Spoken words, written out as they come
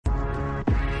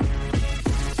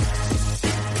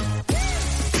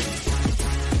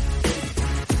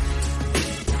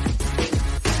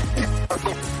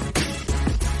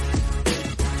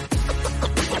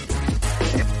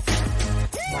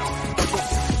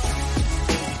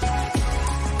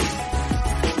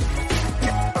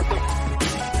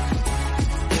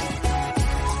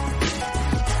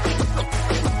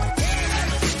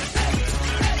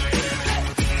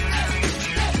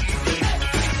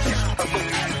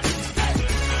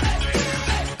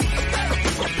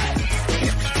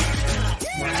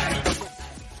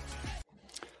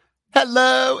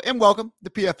Hello and welcome to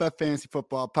PFF Fantasy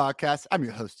Football Podcast. I'm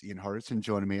your host, Ian Hardison, and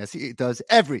joining me as he does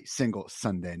every single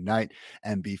Sunday night,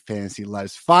 MB Fantasy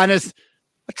Life's finest,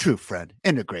 a true friend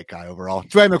and a great guy overall.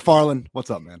 Dwayne McFarland, what's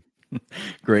up, man?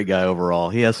 Great guy overall.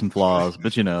 He has some flaws,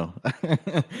 but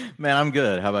man, I'm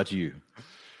good. How about you?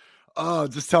 Oh,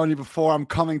 just telling you before, I'm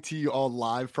coming to you all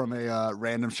live from a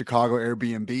random Chicago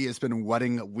Airbnb. It's been a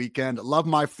wedding weekend. Love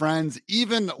my friends,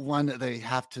 even when they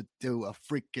have to do a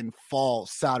freaking fall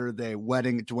Saturday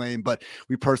wedding, Dwayne, but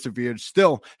we persevered,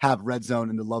 still have red zone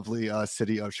in the lovely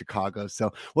city of Chicago.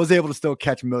 So was able to still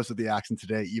catch most of the action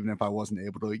today, even if I wasn't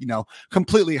able to,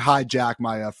 completely hijack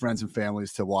my friends and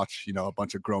families to watch, a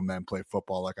bunch of grown men play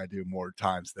football like I do more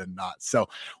times than not. So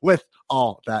with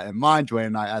all that in mind, Dwayne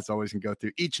and I, as always, can go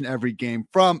through each and every game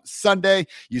from Sunday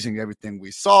using everything we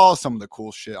saw, some of the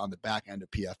cool shit on the back end of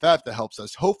PFF that helps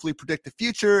us hopefully predict the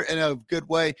future in a good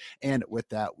way. And with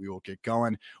that, we will get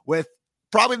going with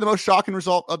probably the most shocking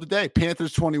result of the day.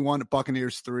 Panthers 21,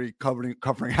 Buccaneers 3, covering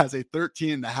as a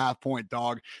 13.5-point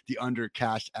dog. The under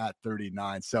cashed at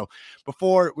 39. So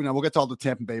before, we'll get to all the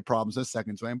Tampa Bay problems in a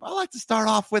second, Dwayne, but I like to start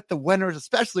off with the winners,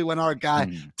 especially when our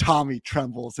guy, Tommy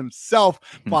Trembles himself,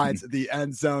 finds the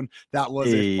end zone. That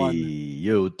was a fun.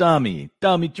 Yo, Tommy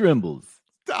Trembles.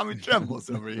 Tommy Trembles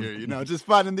over here, just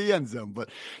finding the end zone. But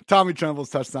Tommy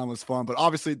Tremble's touchdown was fun. But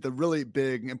obviously, the really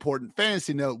big, important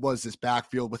fantasy note was this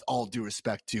backfield, with all due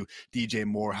respect to DJ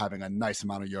Moore having a nice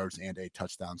amount of yards and a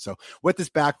touchdown. So with this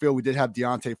backfield, we did have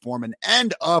D'Onta Foreman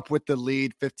end up with the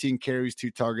lead, 15 carries,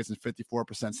 2 targets, and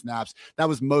 54% snaps. That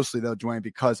was mostly, though, Dwayne,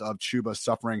 because of Chuba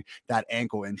suffering that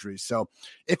ankle injury. So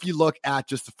if you look at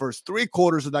just the first 3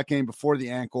 quarters of that game before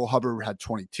the ankle, Hubbard had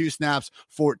 22 snaps,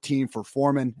 14 for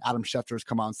Foreman. Adam Schefter's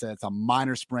come on, said it's a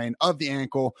minor sprain of the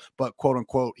ankle, but quote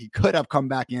unquote, he could have come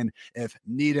back in if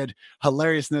needed.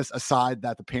 Hilariousness aside,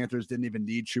 that the Panthers didn't even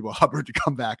need Chuba Hubbard to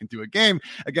come back into a game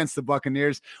against the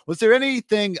Buccaneers. Was there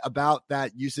anything about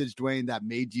that usage, Dwayne, that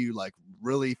made you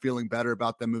really feeling better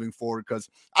about them moving forward? Because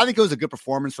I think it was a good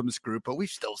performance from this group, but we've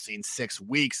still seen 6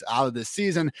 weeks out of this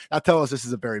season that tell us this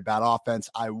is a very bad offense.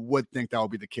 I would think that will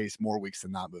be the case more weeks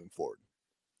than not moving forward.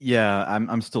 Yeah,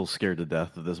 I'm still scared to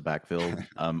death of this backfield.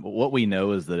 What we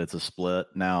know is that it's a split.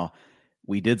 Now,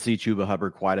 we did see Chuba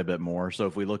Hubbard quite a bit more. So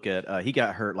if we look at, he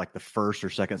got hurt like the first or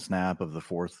second snap of the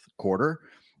fourth quarter.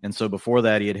 And so before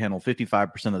that, he had handled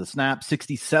 55% of the snaps,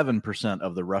 67%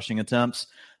 of the rushing attempts.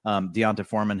 D'Onta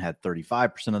Foreman had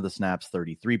 35% of the snaps,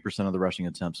 33% of the rushing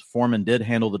attempts. Foreman did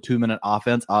handle the 2-minute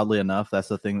offense. Oddly enough, that's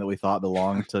the thing that we thought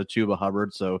belonged to Chuba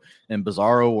Hubbard. So in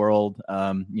bizarro world,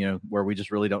 where we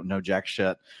just really don't know jack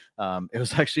shit, it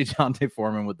was actually D'Onta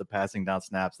Foreman with the passing down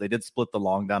snaps. They did split the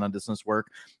long down and distance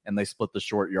work, and they split the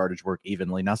short yardage work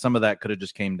evenly. Now, some of that could have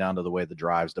just came down to the way the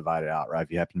drives divided out, right?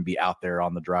 If you happen to be out there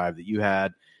on the drive that you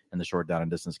had and the short down and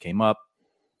distance came up,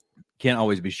 can't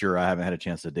always be sure. I haven't had a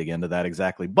chance to dig into that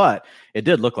exactly, but it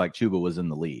did look like Chuba was in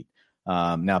the lead.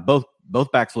 Now,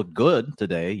 both backs looked good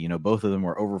today. Both of them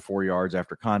were over 4 yards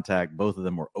after contact. Both of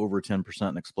them were over 10%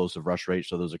 in explosive rush rate.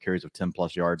 So those are carries of 10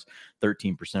 plus yards,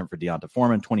 13% for D'Onta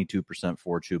Foreman, 22%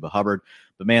 for Chuba Hubbard.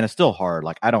 But man, it's still hard.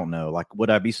 I don't know. Would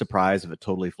I be surprised if it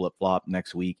totally flip-flopped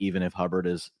next week, even if Hubbard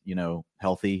is,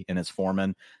 healthy and it's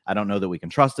Foreman? I don't know that we can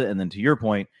trust it. And then to your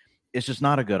point, it's just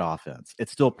not a good offense.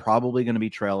 It's still probably going to be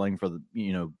trailing for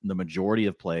the majority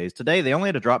of plays. Today, they only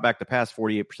had to drop back to pass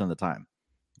 48% of the time.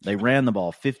 They ran the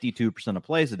ball 52% of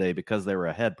plays today because they were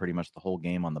ahead pretty much the whole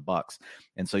game on the Bucs.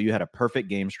 And so you had a perfect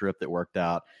game script that worked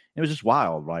out. It was just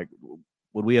wild.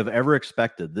 Would we have ever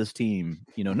expected this team,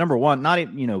 number one, not,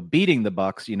 beating the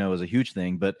Bucs, is a huge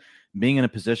thing, but being in a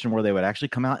position where they would actually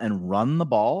come out and run the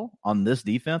ball on this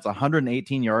defense,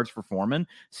 118 yards for Foreman,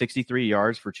 63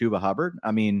 yards for Chuba Hubbard.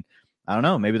 I mean, I don't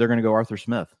know. Maybe they're going to go Arthur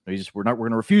Smith. We're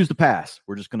going to refuse to pass.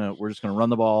 We're just going to run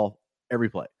the ball every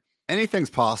play. Anything's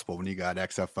possible when you got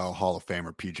XFL Hall of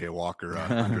Famer PJ Walker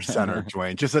under center,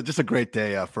 Dwayne. Just a great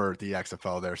day for the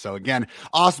XFL there. So again,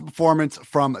 awesome performance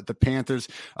from the Panthers.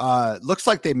 Looks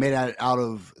like they made it out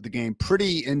of the game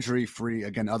pretty injury free.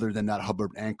 Again, other than that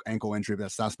Hubbard ankle injury, but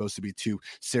that's not supposed to be too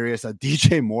serious.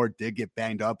 DJ Moore did get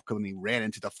banged up when he ran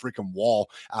into the freaking wall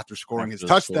after scoring his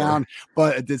touchdown,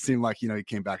 but it did seem like he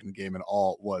came back in the game and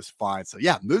all was fine. So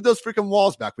yeah, move those freaking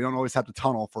walls back. We don't always have to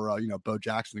tunnel for Bo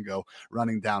Jackson to go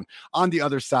running down. On the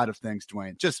other side of things,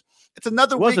 Dwayne, it's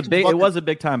another week. It was a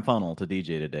big time funnel to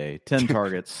DJ today. 10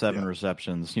 targets, 7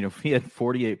 receptions. He had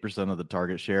 48% of the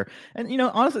target share. And,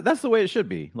 honestly, that's the way it should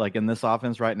be. In this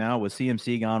offense right now with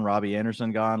CMC gone, Robbie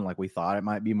Anderson gone, we thought it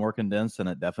might be more condensed, and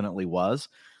it definitely was.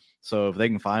 So if they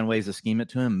can find ways to scheme it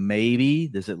to him, maybe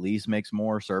this at least makes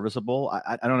more serviceable.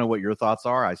 I don't know what your thoughts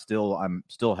are. I'm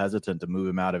still hesitant to move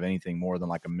him out of anything more than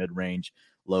like a mid-range,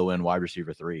 low-end wide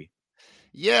receiver 3.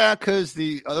 Yeah, because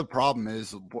the other problem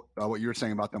is what you were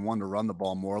saying about them wanting to run the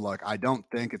ball more. Like, I don't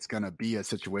think it's going to be a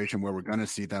situation where we're going to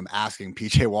see them asking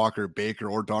PJ Walker, Baker,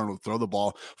 or Darnold to throw the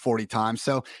ball 40 times.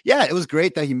 So, yeah, it was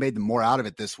great that he made more out of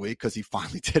it this week because he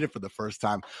finally did it for the first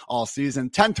time all season.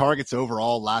 10 targets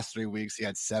overall last 3 weeks. He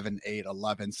had 7, 8,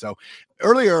 11. So,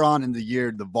 earlier on in the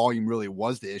year, the volume really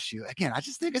was the issue. Again, I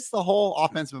just think it's the whole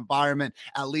offensive environment.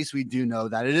 At least we do know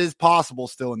that it is possible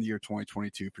still in the year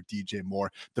 2022 for DJ Moore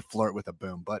to flirt with a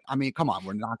boom. But I mean, come on,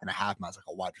 we're not going to have him as like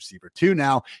a wide receiver 2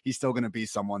 now. He's still going to be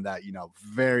someone that,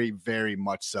 very, very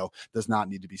much so does not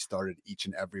need to be started each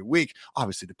and every week,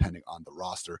 obviously depending on the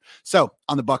roster. So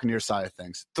on the Buccaneers side of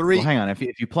things, 3. Well, hang on.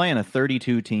 If you play in a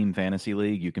 32-team fantasy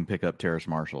league, you can pick up Terrace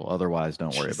Marshall. Otherwise,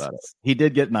 don't worry about it. He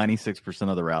did get 96%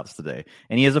 of the routes today,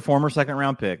 and he is a former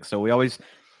second-round pick. So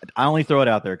I only throw it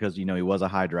out there because, he was a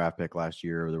high draft pick last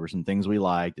year. There were some things we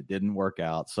liked. It didn't work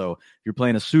out. So if you're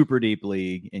playing a super deep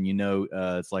league and,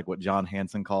 it's like what John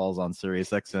Hansen calls on Sirius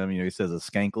XM, he says a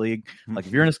skank league. Like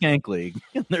if you're in a skank league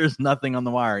and there's nothing on the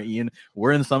wire, Ian,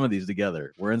 we're in some of these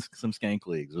together. We're in some skank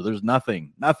leagues where there's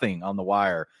nothing on the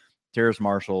wire. Terrace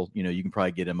Marshall, you can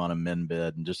probably get him on a min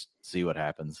bid and just see what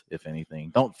happens, if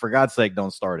anything. For God's sake,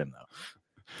 don't start him though.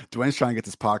 Dwayne's trying to get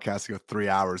this podcast to go 3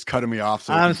 hours, cutting me off.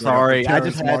 So I'm sorry. I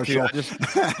just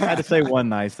had to say one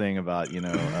nice thing about,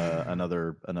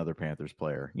 another Panthers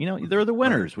player. They're the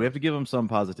winners. We have to give them some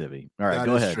positivity. All right,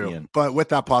 go ahead, Ian. But with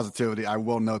that positivity, I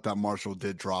will note that Marshall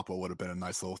did drop what would have been a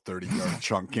nice little 30-yard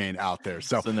chunk gain out there.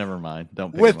 So never mind.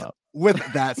 Don't pick him up. With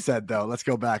that said, though, let's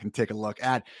go back and take a look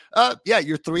at,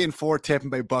 your 3-4 Tampa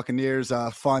Bay Buccaneers.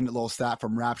 Fun little stat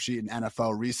from Rap Sheet and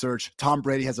NFL Research. Tom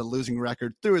Brady has a losing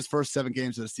record through his first 7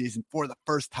 games of the season for the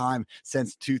first time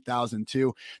since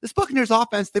 2002. This Buccaneers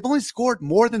offense, they've only scored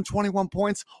more than 21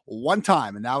 points one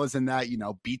time, and that was in that,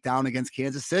 beat down against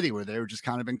Kansas City where they were just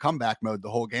kind of in comeback mode the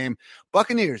whole game.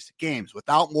 Buccaneers games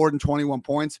without more than 21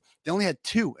 points. They only had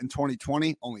 2 in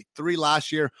 2020, only 3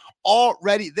 last year.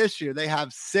 Already this year, they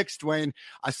have 6. Dwayne,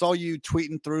 I saw you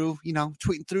tweeting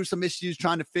through some issues,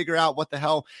 trying to figure out what the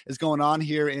hell is going on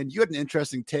here. And you had an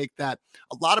interesting take that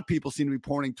a lot of people seem to be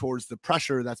pointing towards the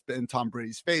pressure that's been Tom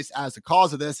Brady's face as the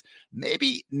cause of this.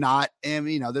 Maybe not. And,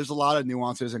 there's a lot of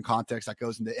nuances and context that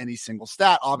goes into any single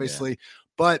stat, obviously. Yeah.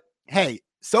 But hey,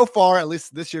 so far, at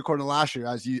least this year, according to last year,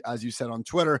 as you said on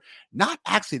Twitter, not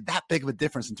actually that big of a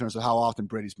difference in terms of how often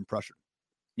Brady's been pressured.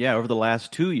 Yeah, over the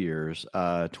last 2 years,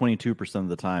 22% of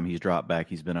the time he's dropped back,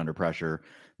 he's been under pressure.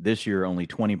 This year, only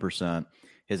 20%.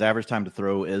 His average time to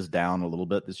throw is down a little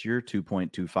bit this year,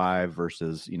 2.25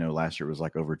 versus, last year it was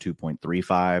like over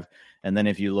 2.35. And then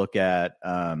if you look at,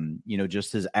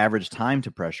 just his average time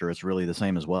to pressure, it's really the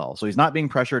same as well. So he's not being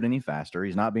pressured any faster.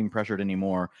 He's not being pressured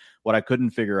anymore. What I couldn't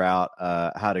figure out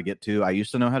how to get to, I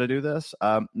used to know how to do this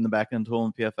in the back end tool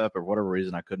in PFF, but for whatever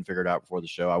reason, I couldn't figure it out before the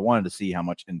show. I wanted to see how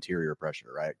much interior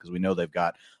pressure, right? Because we know they've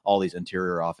got all these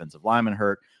interior offensive linemen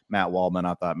hurt. Matt Waldman,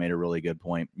 I thought, made a really good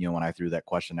point. When I threw that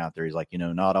question out there, he's like,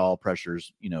 not all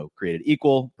pressures, created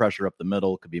equal. Pressure up the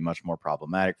middle could be much more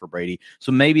problematic for Brady.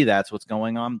 So maybe that's what's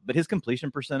going on. But his completion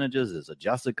percentages, his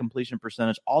adjusted completion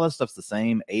percentage, all that stuff's the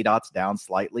same. ADOT's down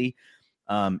slightly.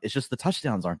 It's just the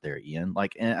touchdowns aren't there, Ian.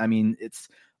 It's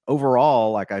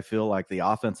overall, I feel like the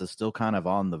offense is still kind of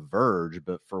on the verge,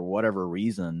 but for whatever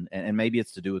reason, and maybe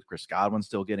it's to do with Chris Godwin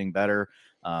still getting better.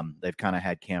 They've kind of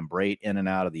had Cam Brate in and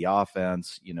out of the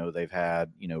offense. They've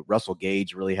had, Russell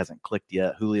Gage really hasn't clicked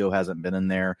yet. Julio hasn't been in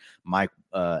there. Mike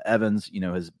Evans,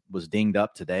 was dinged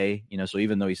up today, so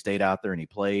even though he stayed out there and he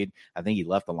played, I think he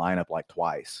left the lineup like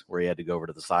twice where he had to go over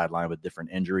to the sideline with different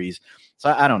injuries.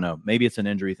 So I don't know. Maybe it's an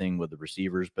injury thing with the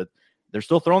receivers, but they're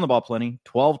still throwing the ball plenty.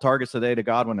 12 targets today to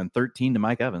Godwin and 13 to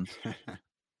Mike Evans.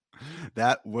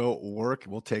 That will work.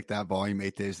 We'll take that volume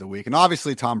 8 days a week. And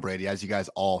obviously, Tom Brady, as you guys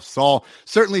all saw,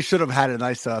 certainly should have had a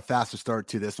nice faster start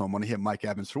to this one when he hit Mike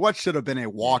Evans for what should have been a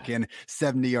walk-in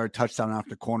 70-yard touchdown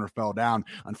after the corner fell down.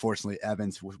 Unfortunately,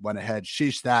 Evans went ahead,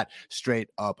 sheesh that, straight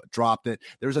up dropped it.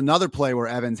 There's another play where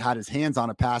Evans had his hands on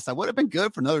a pass that would have been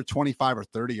good for another 25 or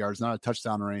 30 yards, not a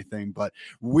touchdown or anything, but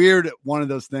weird one of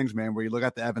those things, man, where you look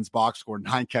at the Evans box score,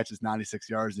 9 catches, 96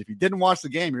 yards. If you didn't watch the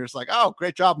game, you're just like, oh,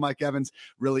 great job, Mike Evans.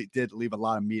 Really did leave a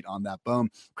lot of meat on that bone.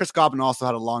 Chris Godwin also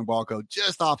had a long ball go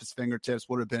just off his fingertips.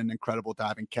 Would have been an incredible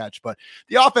diving catch, but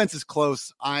the offense is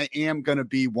close. I am going to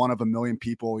be one of a million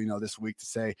people, this week to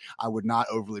say I would not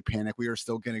overly panic. We are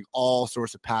still getting all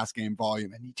sorts of pass game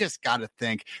volume, and you just got to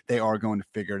think they are going to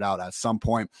figure it out at some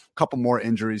point. A couple more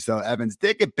injuries, though. Evans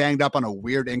did get banged up on a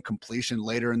weird incompletion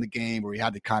later in the game where he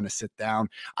had to kind of sit down.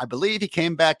 I believe he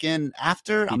came back in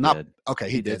after.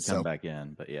 He did come back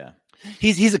in, but yeah.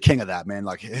 He's a king of that, man.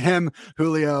 Like him,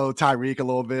 Julio, Tyreek a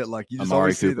little bit. Like you just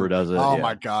Amari Cooper does it. Oh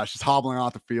my gosh, just hobbling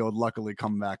off the field. Luckily,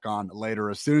 coming back on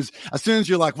later. As soon as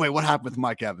you're like, wait, what happened with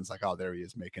Mike Evans? Like, oh, there he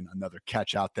is making another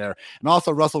catch out there. And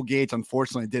also Russell Gage,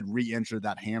 unfortunately, did re-injure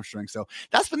that hamstring. So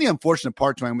that's been the unfortunate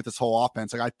part, Dwayne, with this whole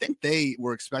offense. Like I think they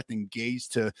were expecting Gage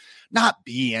to not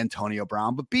be Antonio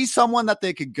Brown, but be someone that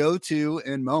they could go to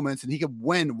in moments, and he could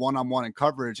win one-on-one in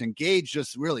coverage. And Gage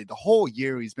just really the whole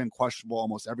year he's been questionable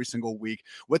almost every single week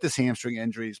with his hamstring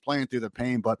injury. He's playing through the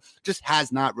pain, but just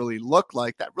has not really looked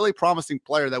like that really promising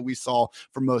player that we saw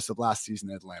for most of last season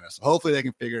in Atlanta. So hopefully they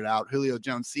can figure it out. Julio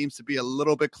Jones seems to be a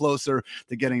little bit closer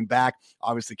to getting back.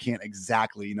 Obviously can't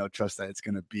exactly, trust that it's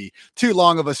going to be too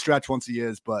long of a stretch once he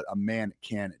is, but a man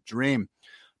can dream.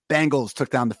 Bengals took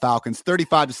down the Falcons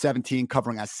 35-17,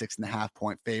 covering as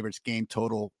 6.5-point favorites. Game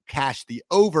total cashed the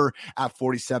over at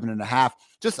 47.5.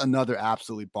 Just another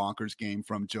absolutely bonkers game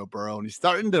from Joe Burrow. And he's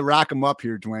starting to rack him up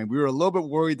here, Dwayne. We were a little bit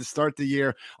worried to start the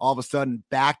year. All of a sudden,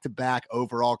 back-to-back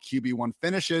overall QB1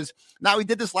 finishes. Now, he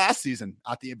did this last season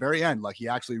at the very end. Like, he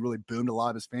actually really boomed a lot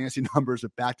of his fantasy numbers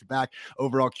with back-to-back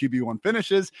overall QB1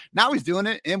 finishes. Now he's doing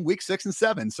it in week 6 and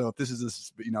 7. So if this is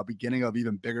this, beginning of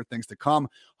even bigger things to come,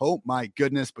 oh my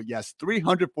goodness. But yes,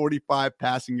 345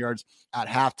 passing yards at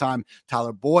halftime.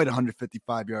 Tyler Boyd,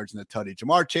 155 yards in the tutty.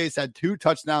 Jamar Chase had 2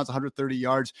 touchdowns, 130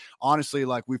 yards. Honestly,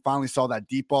 like we finally saw that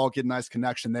deep ball get a nice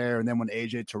connection there. And then when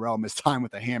AJ Terrell missed time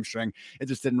with a hamstring, it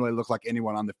just didn't really look like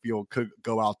anyone on the field could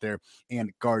go out there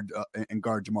and guard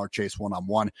Jamar Chase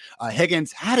one-on-one.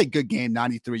 Higgins had a good game,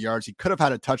 93 yards. He could have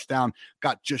had a touchdown,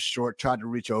 got just short, tried to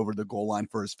reach over the goal line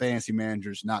for his fantasy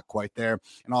managers, not quite there.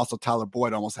 And also Tyler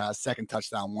Boyd almost had a second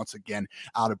touchdown once again,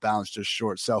 out of bounds, just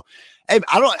short. So, hey,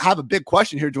 I don't have a big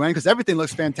question here, Dwayne, because everything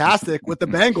looks fantastic with the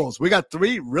Bengals. We got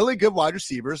 3 really good wide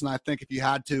receivers, and I think if you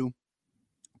had to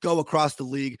go across the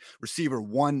league, receiver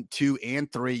 1, 2,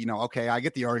 and 3, okay, I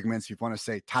get the arguments if you want to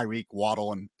say Tyreek,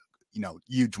 Waddle, and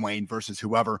you, Dwayne, versus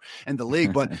whoever in the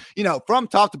league. But, from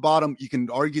top to bottom, you can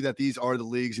argue that these are the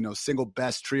league's, single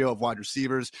best trio of wide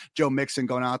receivers. Joe Mixon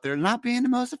going out there, not being the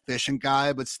most efficient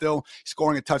guy, but still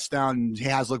scoring a touchdown. And he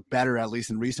has looked better, at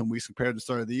least in recent weeks compared to the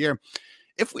start of the year.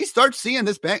 If we start seeing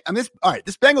this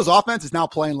Bengals offense is now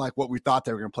playing like what we thought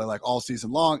they were going to play like all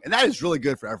season long. And that is really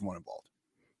good for everyone involved.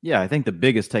 Yeah, I think the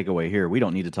biggest takeaway here, we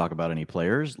don't need to talk about any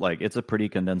players. Like, it's a pretty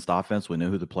condensed offense. We know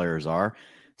who the players are.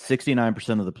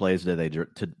 69% of the plays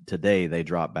today they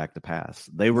dropped back to pass.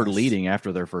 They were leading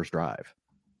after their first drive.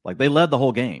 Like, they led the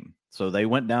whole game. So they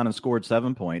went down and scored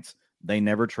 7 points. They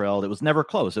never trailed. It was never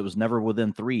close. It was never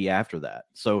within 3 after that.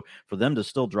 So for them to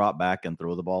still drop back and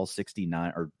throw the ball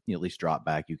 69, or at least drop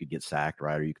back, you could get sacked,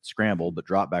 right? Or you could scramble, but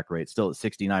drop back rate still at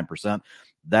 69%.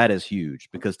 That is huge,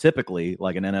 because typically,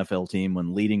 like an NFL team,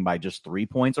 when leading by just 3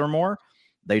 points or more,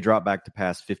 they drop back to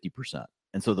pass 50%.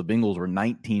 And so the Bengals were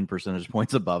 19 percentage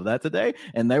points above that today,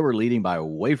 and they were leading by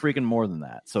way freaking more than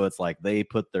that. So it's like they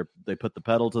put the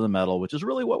pedal to the metal, which is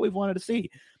really what we've wanted to see.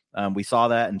 We saw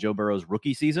that in Joe Burrow's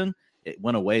rookie season. It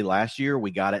went away last year. We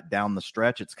got it down the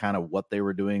stretch. It's kind of what they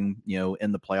were doing,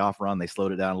 in the playoff run. They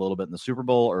slowed it down a little bit in the Super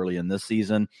Bowl early in this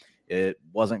season. It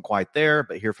wasn't quite there,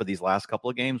 but here for these last couple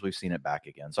of games, we've seen it back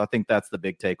again. So I think that's the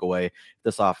big takeaway.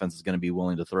 This offense is going to be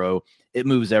willing to throw. It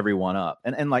moves everyone up.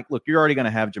 And like, look, you're already going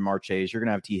to have Jamar Chase. You're going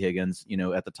to have T. Higgins,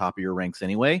 at the top of your ranks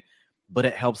anyway. But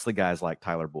it helps the guys like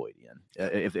Tyler Boyd, Ian.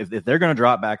 If they're going to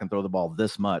drop back and throw the ball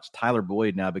this much, Tyler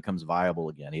Boyd now becomes viable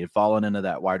again. He had fallen into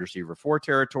that wide receiver 4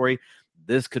 territory.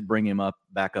 This could bring him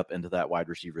back up into that wide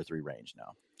receiver 3 range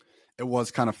now. It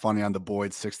was kind of funny on the Boyd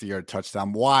 60-yard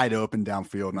touchdown, wide open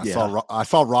downfield. And I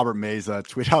saw Robert Mays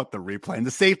tweet out the replay, and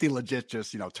the safety legit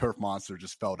just, turf monster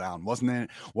just fell down. Wasn't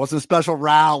a special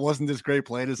route. Wasn't this great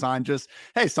play design. Just,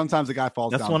 hey, sometimes the guy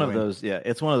falls down. That's one of those. Yeah.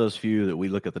 It's one of those few that we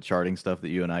look at the charting stuff that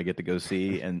you and I get to go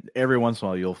see. And every once in a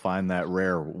while you'll find that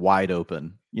rare wide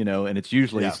open, and it's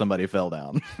usually somebody fell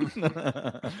down.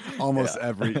 Almost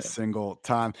every single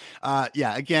time.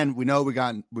 Again, we know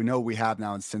we have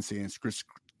now in Cincy, and it's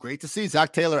great to see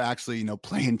Zach Taylor actually,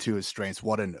 playing to his strengths.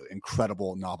 What an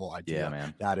incredible novel idea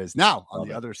man. That is. Now, on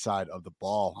the other side of the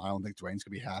ball, I don't think Dwayne's going to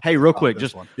be happy. Hey, real quick,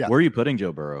 just where are you putting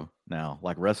Joe Burrow now?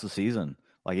 Like, rest of the season?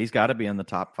 Like he's got to be in the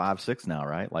top 5, 6 now,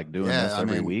 right? Like doing this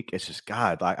every week. It's just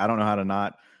God. I don't know how to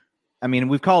not. I mean,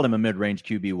 we've called him a mid-range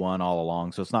QB1 all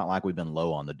along, so it's not like we've been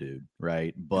low on the dude,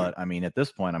 right? But I mean, at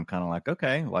this point, I'm kind of like,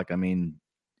 okay, like I mean,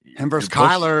 him versus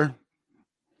Kyler.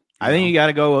 I think you got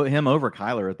to go him over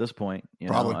Kyler at this point.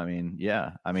 Probably. I mean,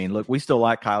 yeah. I mean, look, we still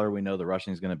like Kyler. We know the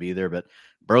rushing is going to be there, but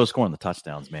Burrow's scoring the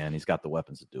touchdowns, man. He's got the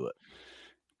weapons to do it.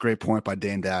 Great point by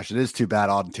Dane Dash. It is too bad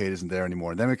Auden Tate isn't there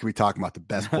anymore. Then we could be talking about the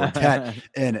best quartet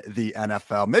in the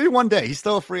NFL. Maybe one day. He's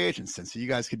still a free agent, so you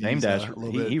guys could Dane use Dash. A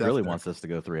little bit. He really wants us to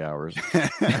go 3 hours.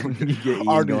 You get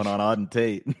Ian going on Auden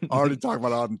Tate. Already talking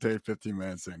about Auden Tate,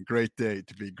 15-man sing. Great day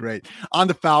to be great. On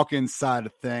the Falcons side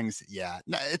of things, yeah,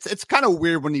 it's kind of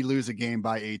weird when you lose a game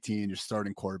by 18. Your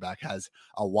starting quarterback has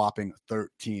a whopping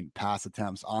 13 pass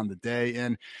attempts on the day,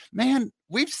 and man,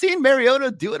 we've seen Mariota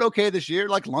do it okay this year.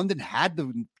 Like London had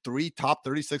the 3 top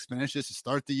 36 finishes to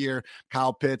start the year.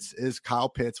 Kyle Pitts is Kyle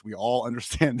Pitts. We all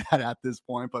understand that at this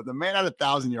point, but the man had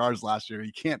 1,000 yards last year.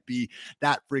 He can't be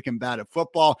that freaking bad at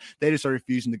football. They just are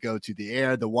refusing to go to the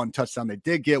air. The one touchdown they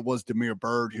did get was Damiere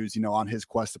Byrd, who's, on his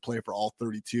quest to play for all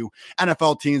 32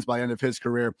 NFL teams by the end of his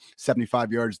career,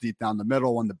 75 yards deep down the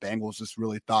middle when the Bengals just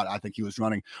really thought, I think he was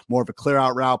running more of a clear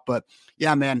out route. But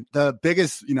yeah, man, the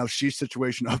biggest, sheesh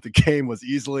situation of the game was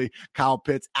easily Kyle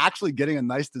Pitts actually getting a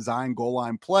nice design goal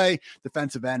line play.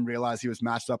 Defensive end realized he was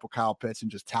matched up with Kyle Pitts and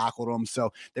just tackled him.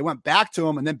 So they went back to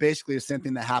him. And then basically the same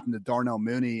thing that happened to Darnell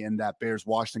Mooney in that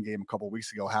Bears-Washington game a couple of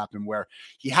weeks ago happened, where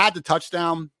he had the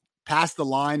touchdown, past the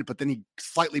line, but then he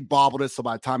slightly bobbled it. So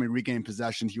by the time he regained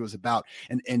possession, he was about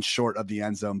an inch short of the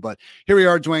end zone. But here we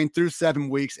are, Dwayne, through 7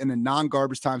 weeks in the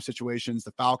non-garbage time situations.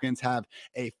 The Falcons have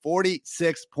a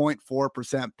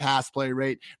 46.4% pass play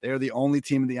rate. They are the only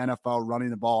team in the NFL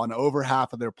running the ball on over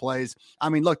half of their plays. I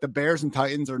mean, look, the Bears and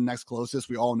Titans are next closest.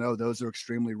 We all know those are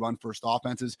extremely run-first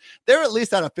offenses. They're at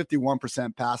least at a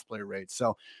 51% pass play rate.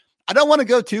 So I don't want to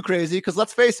go too crazy because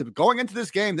let's face it, going into this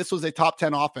game, this was a top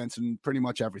 10 offense in pretty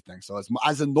much everything. So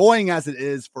as annoying as it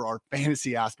is for our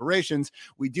fantasy aspirations,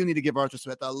 we do need to give Arthur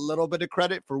Smith a little bit of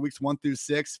credit for weeks 1 through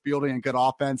 6, fielding a good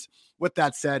offense. With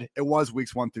that said, it was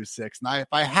weeks 1 through 6. Now, if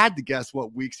I had to guess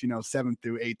what weeks, 7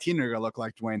 through 18 are going to look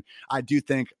like, Dwayne, I do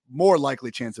think more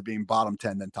likely chance of being bottom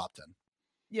 10 than top 10.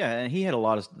 Yeah, and they had a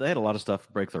lot of stuff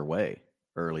break their way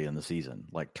early in the season,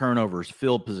 like turnovers,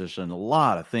 field position, a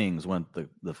lot of things went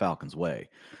the Falcons' way.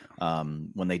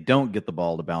 When they don't get the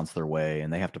ball to bounce their way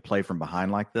and they have to play from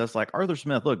behind like this, like Arthur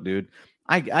Smith, look, dude,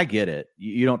 I get it.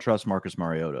 You don't trust Marcus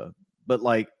Mariota, but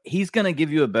like he's going to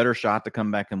give you a better shot to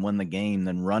come back and win the game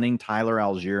than running Tyler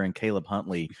Algier and Caleb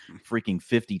Huntley freaking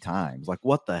 50 times. Like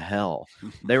what the hell?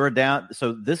 They were down.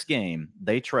 So this game,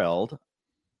 they trailed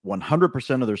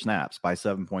 100% of their snaps by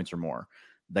 7 points or more.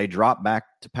 They dropped back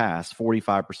to pass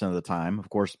 45% of the time. Of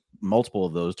course, multiple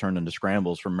of those turned into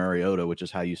scrambles from Mariota, which is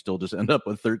how you still just end up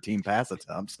with 13 pass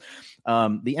attempts.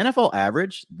 The NFL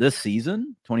average this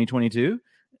season, 2022,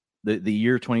 the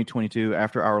year 2022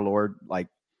 after our Lord, like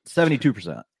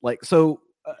 72%. Like, so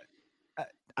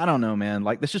I don't know, man.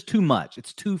 Like, that's just too much.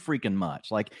 It's too freaking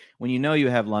much. Like when you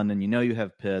have London, you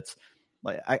have Pitts.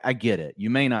 Like I get it.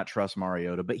 You may not trust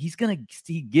Mariota, but he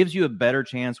gives you a better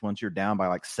chance once you're down by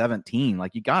like 17.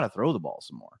 Like you got to throw the ball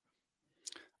some more.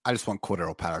 I just want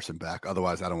Cordero Patterson back.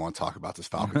 Otherwise, I don't want to talk about this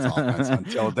Falcons offense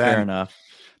until then. Fair enough.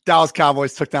 Dallas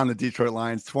Cowboys took down the Detroit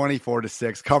Lions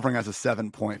 24-6, covering as a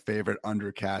 7-point favorite,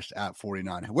 under cashed at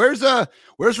 49. Where's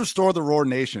Restore the Roar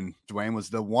Nation, Dwayne?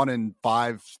 Was the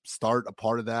 1-5 start a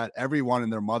part of that? Everyone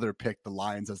and their mother picked the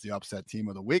Lions as the upset team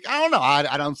of the week. I don't know.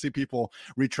 I don't see people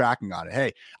retracting on it.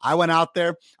 Hey, I went out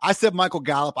there. I said Michael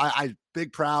Gallup. I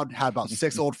big proud, had about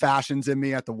 6 old fashions in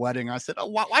me at the wedding. I said,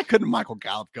 why couldn't Michael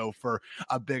Gallup go for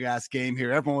a big ass game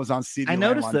here? Everyone was on CD. I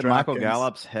noticed that Michael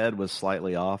Gallup's head was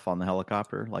slightly off on the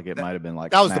helicopter. Like it might have been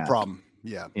like that was the problem.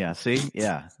 Yeah. Yeah. See?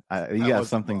 Yeah. You got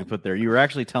something to put there. You were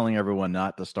actually telling everyone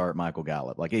not to start Michael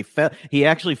Gallup. Like he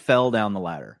actually fell down the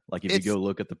ladder. Like if you go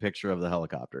look at the picture of the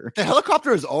helicopter. The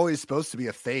helicopter is always supposed to be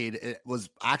a fade. It was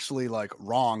actually like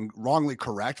wrongly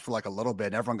correct for like a little bit.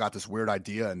 And everyone got this weird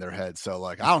idea in their head. So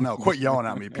like, I don't know, quit yelling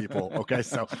at me, people. Okay.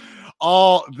 So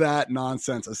all that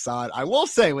nonsense aside, I will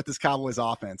say with this Cowboys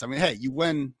offense, I mean, hey, you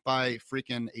win by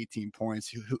freaking 18 points.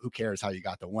 Who cares how you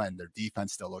got the win? Their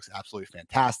defense still looks absolutely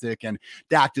fantastic. And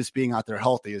Dak just being out there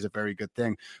healthy is a very good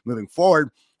thing moving forward.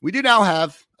 We do now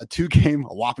have a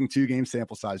whopping 2-game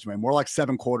sample size, more like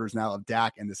 7 quarters now of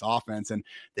Dak in this offense, and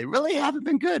they really haven't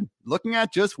been good. Looking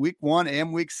at just week 1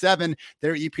 and week 7,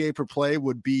 their EPA per play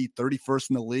would be 31st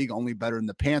in the league, only better than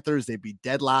the Panthers. They'd be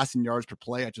dead last in yards per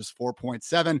play at just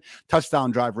 4.7,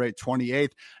 touchdown drive rate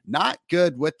 28th. Not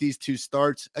good with these 2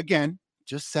 starts. Again,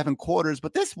 just 7 quarters,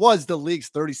 but this was the league's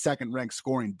 32nd ranked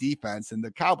scoring defense. And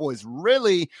the Cowboys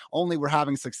really only were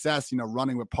having success,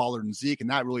 running with Pollard and Zeke. And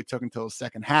that really took until the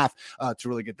second half to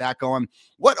really get that going.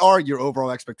 What are your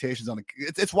overall expectations on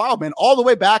it's wild, man. All the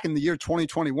way back in the year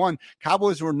 2021,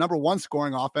 Cowboys were number 1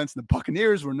 scoring offense and the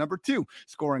Buccaneers were number 2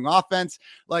 scoring offense.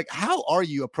 Like, how are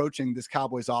you approaching this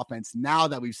Cowboys offense now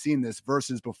that we've seen this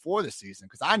versus before the season?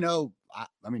 Because I know,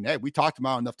 hey, we talked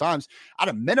about it enough times. At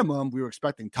a minimum, we were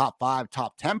expecting top 5,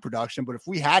 top 10 production. But if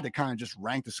we had to kind of just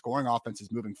rank the scoring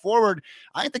offenses moving forward,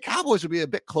 I think the Cowboys would be a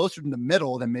bit closer to the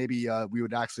middle than maybe we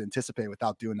would actually anticipate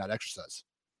without doing that exercise.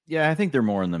 Yeah, I think they're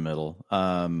more in the middle.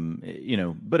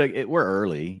 But we're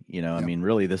early. I mean,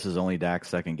 really, this is only Dak's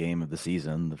second game of the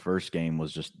season. The first game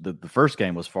was just the first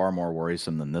game was far more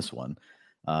worrisome than this one.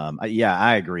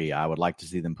 I agree. I would like to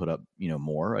see them put up,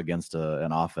 more against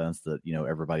an offense that,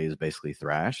 everybody is basically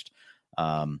thrashed.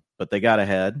 But they got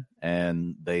ahead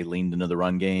and they leaned into the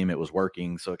run game. It was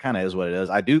working. So it kind of is what it is.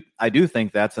 I do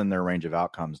think that's in their range of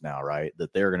outcomes now, right?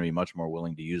 That they're going to be much more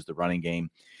willing to use the running game.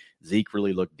 Zeke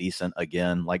really looked decent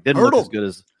again. Like didn't look as good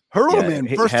as Hurdle, man.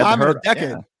 First time in a decade.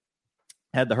 Yeah,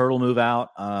 had the hurdle move out.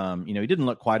 He didn't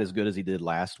look quite as good as he did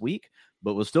last week,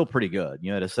 but was still pretty good.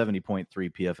 Had a 70.3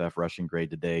 PFF rushing grade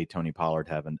today. Tony Pollard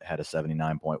had a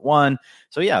 79.1.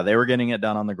 So yeah, they were getting it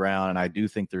done on the ground. And I do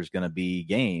think there's going to be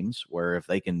games where if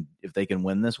they can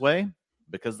win this way,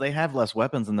 because they have less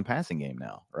weapons in the passing game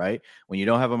now, right? When you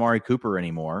don't have Amari Cooper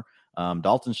anymore,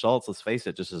 Dalton Schultz, let's face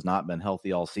it, just has not been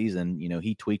healthy all season.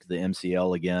 He tweaked the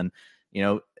MCL again.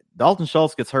 Dalton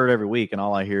Schultz gets hurt every week, and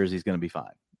all I hear is he's going to be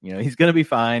fine. He's going to be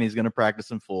fine. He's going to practice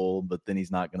in full, but then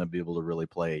he's not going to be able to really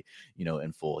play,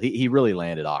 in full. He really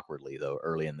landed awkwardly, though,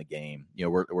 early in the game.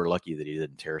 We're lucky that he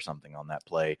didn't tear something on that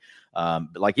play.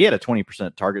 But like he had a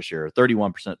 20% target share,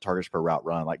 31% targets per route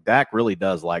run. Like Dak really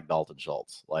does like Dalton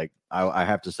Schultz. Like I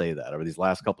have to say that over these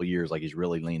last couple of years, like he's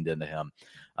really leaned into him.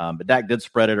 But Dak did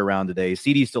spread it around today.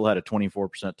 CD still had a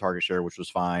 24% target share, which was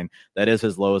fine. That is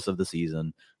his lowest of the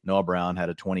season. Noah Brown had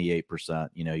a 28%.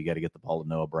 You got to get the ball to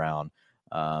Noah Brown.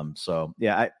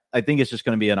 I think it's just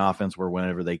going to be an offense where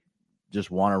whenever they just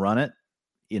want to run it,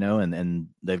 and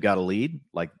they've got a lead,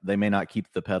 like they may not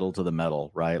keep the pedal to the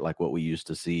metal, right? Like what we used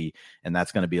to see. And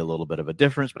that's going to be a little bit of a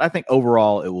difference, but I think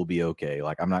overall it will be okay.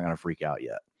 Like I'm not going to freak out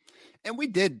yet. And we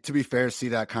did, to be fair, see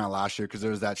that kind of last year because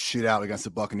there was that shootout against the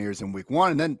Buccaneers in week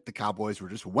 1. And then the Cowboys were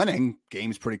just winning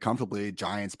games pretty comfortably,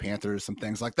 Giants, Panthers, some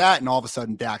things like that. And all of a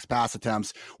sudden, Dak's pass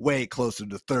attempts way closer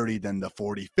to 30 than the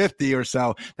 40, 50 or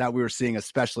so that we were seeing,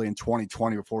 especially in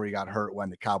 2020 before he got hurt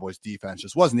when the Cowboys defense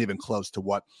just wasn't even close to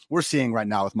what we're seeing right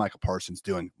now with Micah Parsons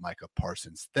doing Micah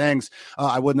Parsons things.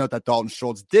 I would note that Dalton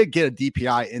Schultz did get a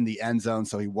DPI in the end zone,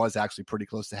 so he was actually pretty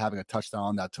close to having a touchdown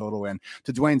on that total. And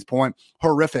to Dwayne's point,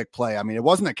 horrific play. I mean, it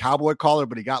wasn't a cowboy collar,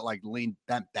 but he got like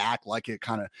bent back, like it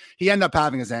kind of, he ended up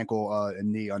having his ankle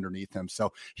and knee underneath him.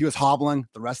 So he was hobbling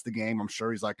the rest of the game. I'm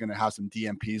sure he's like going to have some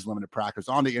DMPs, limited practice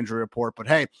on the injury report, but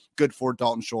hey, good for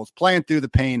Dalton Schultz playing through the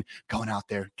pain, going out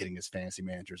there, getting his fantasy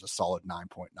managers a solid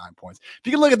 9.9 points. If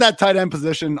you can look at that tight end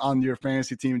position on your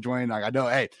fantasy team, Dwayne, like I know,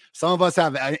 hey, some of us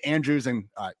have Andrews and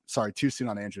too soon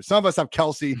on Andrews. Some of us have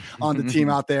Kelsey on the team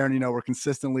out there, and we're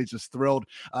consistently just thrilled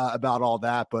about all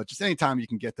that. But just anytime you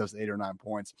can get those 8 or 9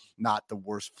 points, not the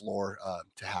worst floor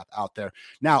to have out there.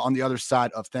 Now, on the other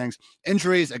side of things,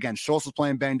 injuries, again, Schultz was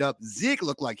playing banged up. Zeke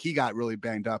looked like he got really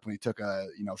banged up when he took a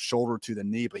shoulder to the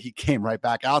knee, but he came right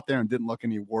back out there and didn't look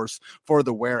any worse for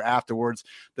the wear afterwards.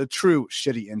 The true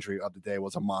shitty injury of the day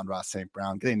was Amon-Ra St.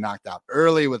 Brown getting knocked out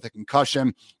early with a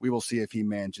concussion. We will see if he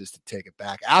manages to take it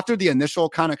back. After the initial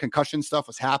kind of concussion stuff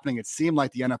was happening, it seemed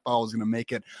like the NFL was going to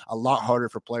make it a lot harder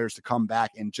for players to come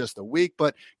back in just a week,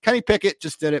 but Kenny Pickett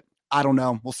just did it. I don't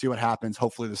know. We'll see what happens.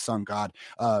 Hopefully the sun god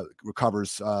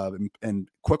recovers in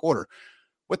quick order.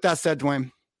 With that said,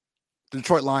 Dwayne, the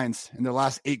Detroit Lions in their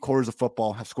last 8 quarters of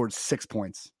football have scored 6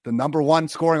 points. The number 1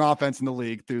 scoring offense in the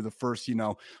league through the first,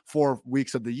 4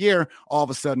 weeks of the year, all of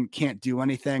a sudden can't do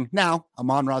anything. Now,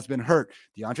 Amon-Ra's been hurt.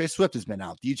 DeAndre Swift has been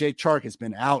out. DJ Chark has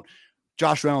been out.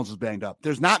 Josh Reynolds was banged up.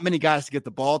 There's not many guys to get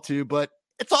the ball to, but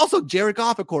it's also Jared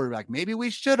Goff at quarterback. Maybe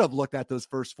we should have looked at those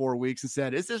first 4 weeks and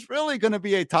said, is this really going to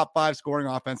be a top 5 scoring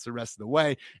offense the rest of the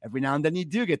way? Every now and then you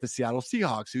do get the Seattle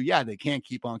Seahawks, who, they can't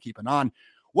keep on keeping on.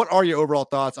 What are your overall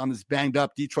thoughts on this banged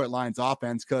up Detroit Lions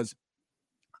offense? Because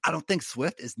I don't think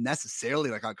Swift is necessarily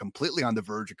like completely on the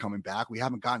verge of coming back. We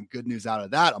haven't gotten good news out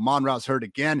of that. Amon-Ra's hurt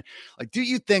again. Like, do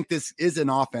you think this is an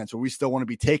offense where we still want to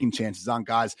be taking chances on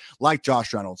guys like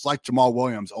Josh Reynolds, like Jamal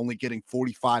Williams, only getting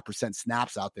 45%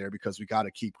 snaps out there because we got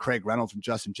to keep Craig Reynolds and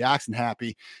Justin Jackson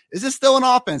happy? Is this still an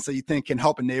offense that you think can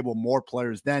help enable more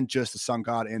players than just the Sun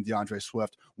God and DeAndre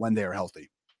Swift when they are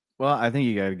healthy? Well, I think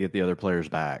you got to get the other players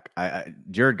back.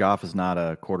 Jared Goff is not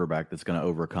a quarterback that's going to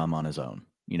overcome on his own.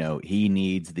 He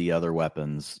needs the other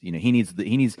weapons. He's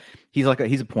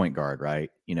a point guard, right?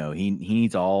 He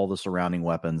needs all the surrounding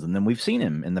weapons. And then we've seen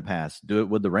him in the past do it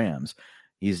with the Rams.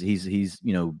 He's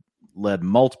led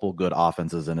multiple good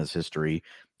offenses in his history.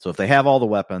 So if they have all the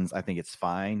weapons, I think it's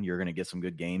fine. You're going to get some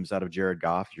good games out of Jared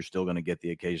Goff. You're still going to get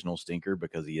the occasional stinker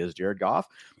because he is Jared Goff.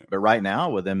 But right now,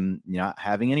 with him not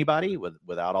having anybody,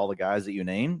 without all the guys that you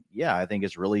named, I think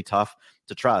it's really tough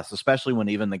to trust, especially when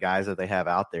even the guys that they have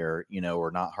out there,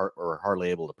 are not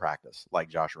hardly able to practice, like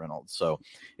Josh Reynolds. So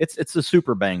it's a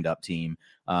super banged up team.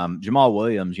 Jamal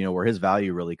Williams, where his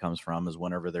value really comes from is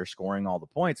whenever they're scoring all the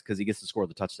points, because he gets to score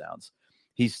the touchdowns.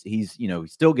 He's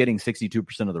still getting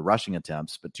 62% of the rushing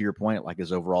attempts, but to your point, like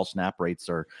his overall snap rates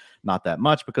are not that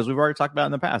much because we've already talked about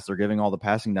in the past, they're giving all the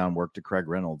passing down work to Craig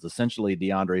Reynolds. Essentially, Craig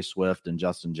Reynolds and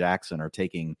Justin Jackson are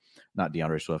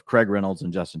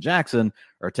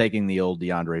taking the old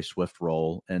DeAndre Swift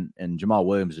role, and Jamal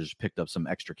Williams has picked up some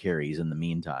extra carries in the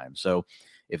meantime. So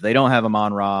if they don't have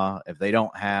Amon-Ra, if they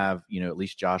don't have, at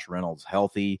least Josh Reynolds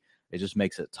healthy, it just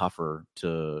makes it tougher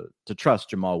to trust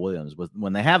Jamal Williams.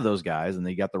 When they have those guys and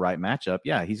they got the right matchup,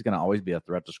 he's going to always be a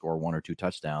threat to score 1 or 2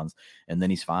 touchdowns, and then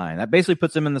he's fine. That basically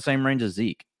puts him in the same range as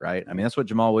Zeke, right? I mean, that's what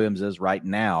Jamal Williams is right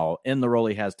now in the role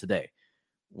he has today.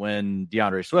 When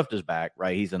DeAndre Swift is back,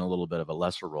 right, he's in a little bit of a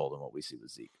lesser role than what we see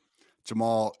with Zeke.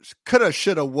 Jamal coulda,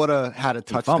 shoulda, woulda had a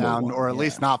touchdown or at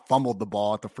least not fumbled the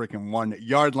ball at the freaking 1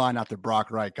 yard line after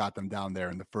Brock Wright got them down there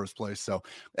in the first place. So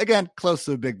again, close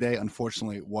to a big day.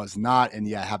 Unfortunately, it was not. And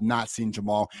have not seen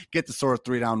Jamal get the sort of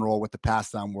 3-down roll with the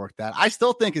pass down work that I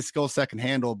still think his skill set can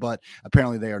handle, but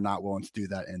apparently they are not willing to do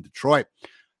that in Detroit.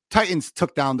 Titans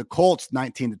took down the Colts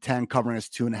 19-10, covering as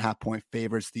 2.5-point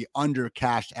favorites. The under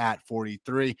cashed at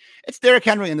 43. It's Derrick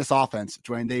Henry in this offense,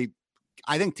 Dwayne.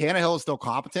 I think Tannehill is still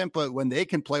competent, but when they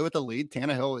can play with the lead,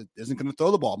 Tannehill isn't going to throw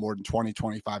the ball more than 20,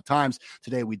 25 times.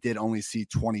 Today, we did only see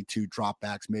 22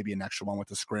 dropbacks, maybe an extra one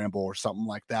with a scramble or something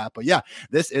like that. But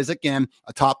this is, again,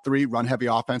 a top 3 run-heavy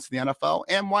offense in the NFL.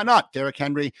 And why not? Derrick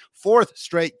Henry, 4th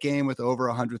straight game with over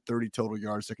 130 total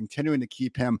yards. They're continuing to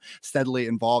keep him steadily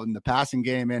involved in the passing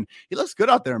game. And he looks good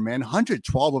out there, man.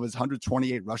 112 of his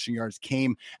 128 rushing yards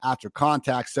came after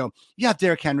contact. So you have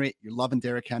Derrick Henry. You're loving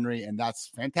Derrick Henry, and that's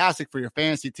fantastic for your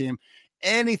fantasy team.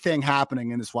 Anything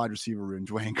happening in this wide receiver room,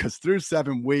 Dwayne, because through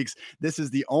 7 weeks, this is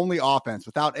the only offense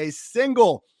without a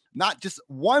single, not just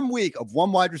 1 week of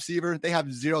one wide receiver. They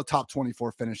have 0 top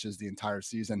 24 finishes the entire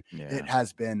season. It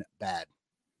has been bad.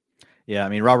 Yeah, I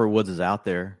mean, Robert Woods is out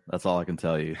there. That's all I can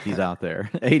tell you. He's out there.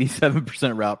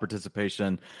 87% route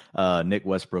participation. Nick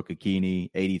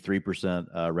Westbrook-Ikhine,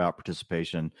 83% route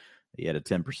participation. He had a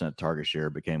 10% target share,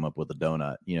 but came up with a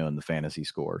donut, in the fantasy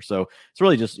score. So it's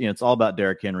really just, it's all about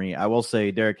Derrick Henry. I will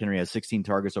say Derrick Henry has 16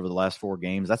 targets over the last 4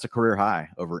 games. That's a career high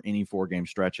over any 4-game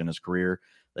stretch in his career.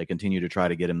 They continue to try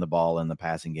to get him the ball in the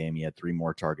passing game. He had 3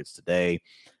 more targets today.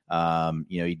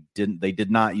 They did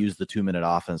not use the 2-minute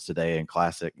offense today in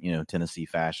classic, Tennessee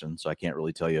fashion. So I can't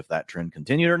really tell you if that trend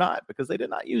continued or not because they did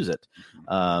not use it.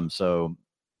 I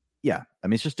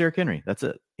mean, it's just Derrick Henry. That's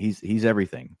it. He's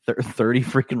everything. 30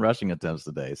 freaking rushing attempts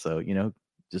today. So,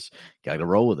 just got to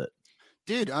roll with it.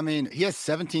 Dude, I mean, he has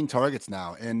 17 targets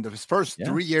now. In his first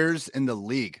 3 years in the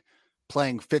league,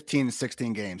 playing 15 and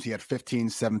 16 games, he had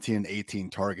 15, 17, and 18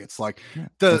 targets. Like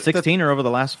the 16 are over the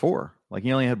last 4. Like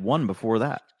he only had 1 before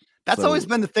that. That's always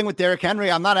been the thing with Derrick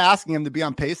Henry. I'm not asking him to be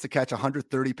on pace to catch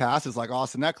 130 passes like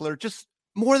Austin Eckler. Just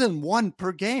more than 1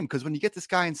 per game, because when you get this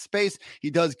guy in space, he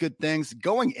does good things.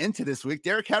 Going into this week,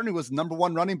 Derrick Henry was number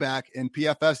 1 running back in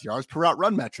PFF yards per route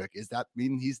run metric. Is that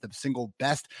mean he's the single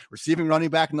best receiving running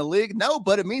back in the league? No,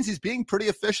 but it means he's being pretty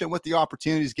efficient with the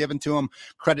opportunities given to him.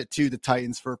 Credit to the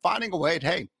Titans for finding a way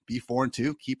to, be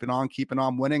 4-2, keeping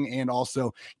on winning, and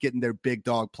also getting their big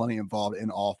dog plenty involved in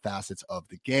all facets of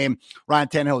the game. Ryan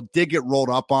Tannehill did get rolled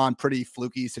up on, pretty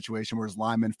fluky situation where his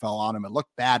lineman fell on him. It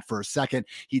looked bad for a second.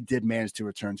 He did manage to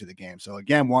return to the game. So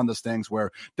again, one of those things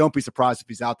where don't be surprised if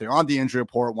he's out there on the injury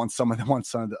report once some of the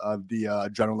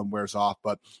adrenaline wears off,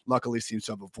 but luckily seems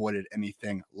to have avoided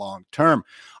anything long term.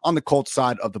 On the Colts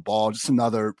side of the ball, just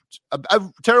another a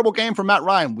terrible game for Matt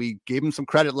Ryan. We gave him some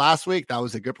credit last week. That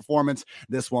was a good performance.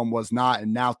 This one one was not.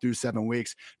 And now through 7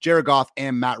 weeks, Jared Goff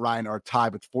and Matt Ryan are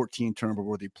tied with 14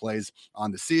 turnover-worthy plays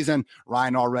on the season.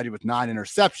 Ryan already with 9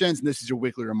 interceptions. And this is your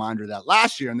weekly reminder that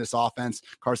last year in this offense,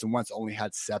 Carson Wentz only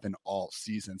had 7 all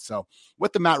season. So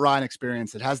with the Matt Ryan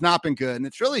experience, it has not been good. And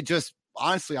it's really just,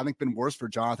 honestly, I think been worse for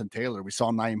Jonathan Taylor. We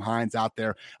saw Nyheim Hines out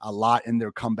there a lot in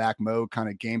their comeback mode kind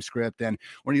of game script. And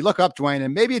when you look up, Dwayne,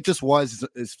 and maybe it just was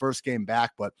his first game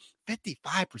back, but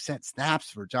 55% snaps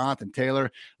for Jonathan Taylor.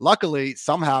 Luckily,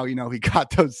 somehow, he got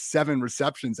those 7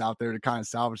 receptions out there to kind of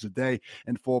salvage the day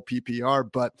in full PPR.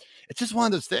 But it's just one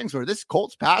of those things where this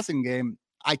Colts passing game,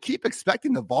 I keep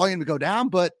expecting the volume to go down,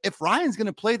 but if Ryan's going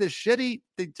to play this shitty,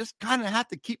 they just kind of have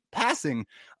to keep passing.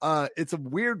 It's a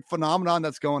weird phenomenon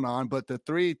that's going on, but the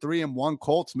 3-1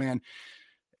 Colts, man,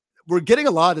 we're getting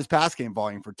a lot of this pass game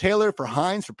volume for Taylor, for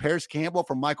Hines, for Paris Campbell,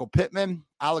 for Michael Pittman,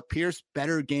 Alec Pierce,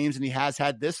 better games than he has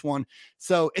had this one.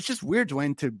 So it's just weird,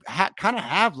 Dwayne, to kind of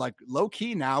have like low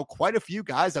key now quite a few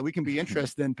guys that we can be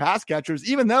interested in pass catchers,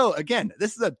 even though, again,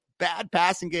 this is a bad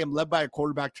passing game led by a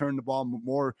quarterback turn the ball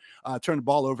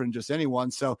over than just anyone.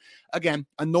 So again,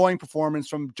 annoying performance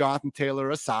from Jonathan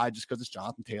Taylor aside, just because it's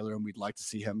Jonathan Taylor and we'd like to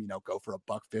see him, go for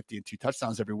 $150 and 2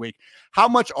 touchdowns every week. How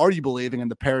much are you believing in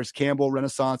the Paris Campbell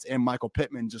renaissance and Michael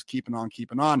Pittman just keeping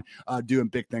on, doing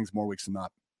big things more weeks than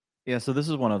not? Yeah, so this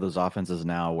is one of those offenses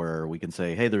now where we can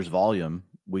say, hey, there's volume.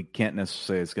 We can't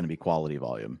necessarily say it's going to be quality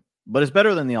volume. But it's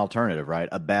better than the alternative, right?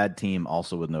 A bad team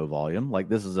also with no volume. Like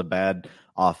this is a bad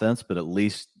offense, but at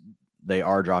least they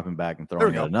are dropping back and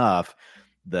throwing it enough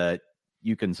that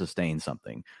you can sustain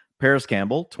something. Paris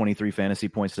Campbell, 23 fantasy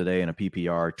points today in a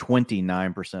PPR,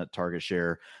 29% target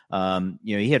share.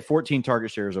 He had 14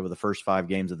 target shares over the first 5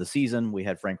 games of the season. We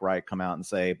had Frank Reich come out and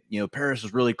say, Paris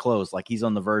is really close. Like he's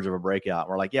on the verge of a breakout.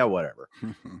 We're like, yeah, whatever.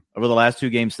 Over the last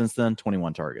 2 games since then,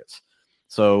 21 targets.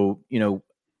 So,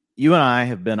 you and I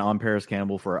have been on Paris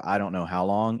Campbell for I don't know how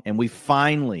long, and we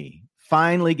finally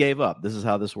gave up. This is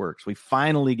how this works. We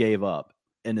finally gave up.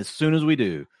 And as soon as we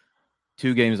do,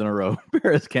 2 games in a row,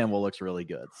 Paris Campbell looks really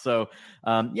good. So,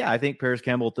 I think Paris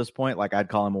Campbell at this point, like I'd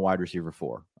call him a wide receiver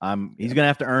 4. He's going to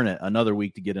have to earn it another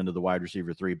week to get into the wide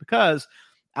receiver 3 because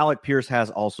Alec Pierce has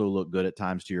also looked good at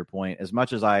times, to your point. As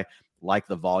much as I like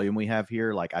the volume we have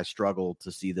here, like I struggle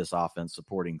to see this offense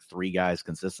supporting 3 guys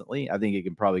consistently. I think it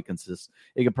can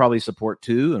probably support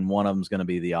 2, and one of them is going to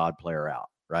be the odd player out,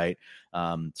 right?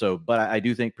 But I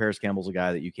do think Paris Campbell's a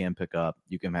guy that you can pick up.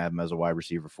 You can have him as a wide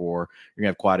receiver 4. You're gonna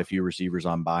have quite a few receivers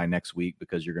on bye next week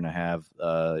because you're gonna have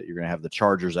the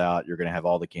Chargers out. You're gonna have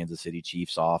all the Kansas City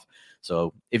Chiefs off.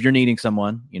 So if you're needing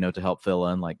someone, to help fill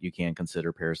in, like you can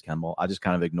consider Paris Campbell. I just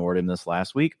kind of ignored him this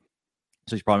last week.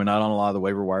 So he's probably not on a lot of the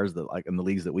waiver wires that, like in the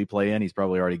leagues that we play in, he's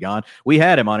probably already gone. We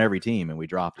had him on every team and we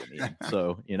dropped him. Even.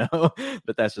 So,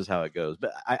 but that's just how it goes.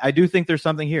 But I do think there's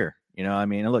something here.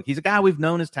 Look, he's a guy we've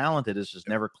known is talented. It's just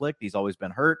never clicked. He's always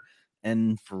been hurt.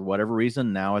 And for whatever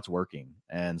reason, now it's working.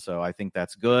 And so I think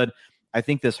that's good. I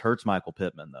think this hurts Michael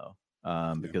Pittman, though,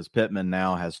 because Pittman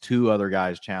now has 2 other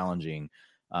guys challenging.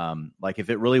 Like if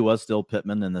it really was still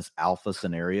Pittman in this alpha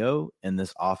scenario in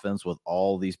this offense with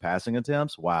all these passing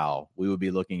attempts, wow, we would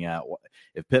be looking at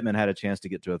if Pittman had a chance to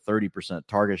get to a 30%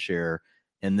 target share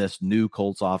in this new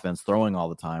Colts offense throwing all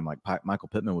the time, like Michael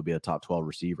Pittman would be a top 12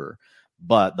 receiver.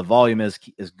 But the volume is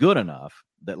good enough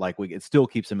that it still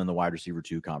keeps him in the wide receiver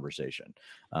 2 conversation.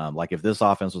 Like if this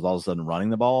offense was all of a sudden running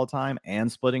the ball all the time and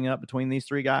splitting up between these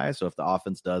 3 guys. So if the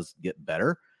offense does get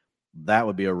better, that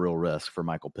would be a real risk for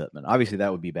Michael Pittman. Obviously,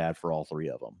 that would be bad for all 3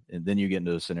 of them. And then you get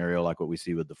into a scenario like what we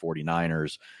see with the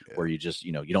 49ers, where you just,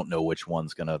 you don't know which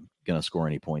one's gonna score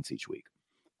any points each week.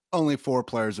 Only 4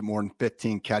 players with more than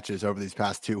 15 catches over these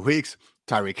past 2 weeks.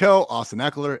 Tyreek Hill, Austin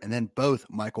Eckler, and then both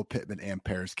Michael Pittman and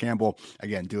Paris Campbell,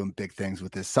 again, doing big things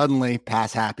with this suddenly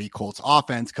pass-happy Colts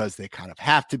offense because they kind of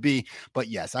have to be. But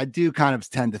yes, I do kind of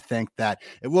tend to think that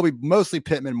it will be mostly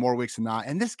Pittman more weeks than not.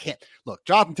 And this can't – look,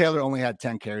 Jonathan Taylor only had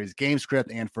 10 carries, game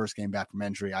script, and first game back from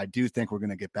injury. I do think we're going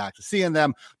to get back to seeing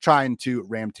them trying to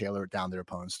ram Taylor down their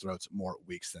opponent's throats more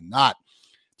weeks than not.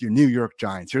 Your New York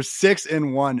Giants, your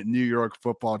 6-1 New York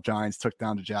Football Giants took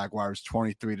down the Jaguars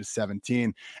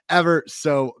 23-17, ever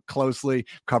so closely,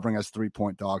 covering as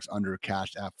 3-point dogs under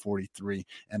cash at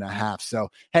 43.5. So,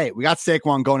 hey, we got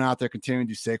Saquon going out there, continuing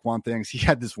to do Saquon things. He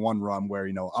had this one run where,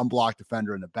 unblocked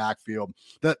defender in the backfield.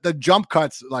 The jump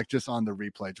cuts, like just on the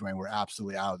replay, Dwayne, were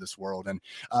absolutely out of this world. And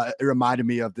it reminded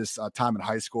me of this time in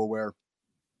high school where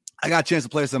I got a chance to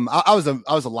play some. I was a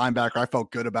linebacker. I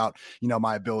felt good about,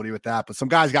 my ability with that. But some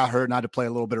guys got hurt and I had to play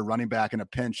a little bit of running back in a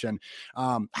pinch. And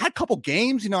I had a couple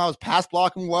games, I was pass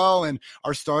blocking well. And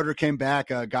our starter came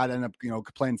back. A guy that ended up,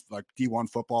 playing like D1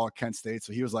 football at Kent State.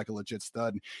 So he was like a legit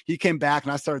stud. And he came back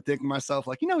and I started thinking to myself,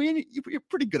 like, you're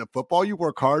pretty good at football. You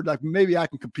work hard. Like maybe I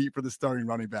can compete for the starting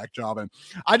running back job. And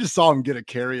I just saw him get a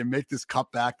carry and make this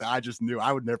cutback that I just knew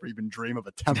I would never even dream of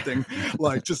attempting.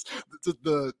 Like just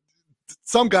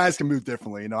some guys can move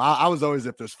differently. I was always,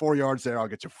 if there's 4 yards there, I'll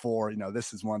get you 4.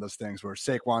 This is one of those things where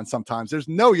Saquon, sometimes there's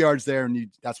no yards there.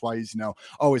 And that's why he's,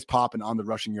 always popping on the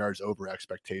rushing yards over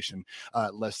expectation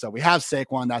list. So we have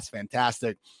Saquon. That's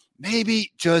fantastic.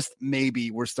 Maybe, just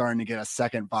maybe, we're starting to get a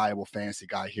second viable fantasy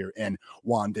guy here in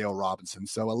Wan'Dale Robinson.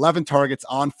 So 11 targets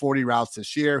on 40 routes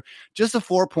this year, just a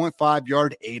 4.5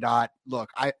 yard ADOT. Look,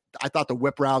 I thought the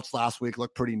whip routes last week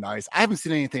looked pretty nice. I haven't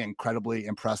seen anything incredibly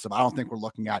impressive. I don't think we're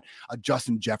looking at a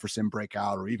Justin Jefferson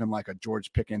breakout or even like a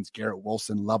George Pickens, Garrett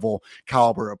Wilson level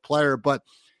caliber of player. But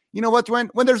you know what,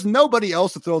 when there's nobody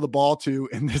else to throw the ball to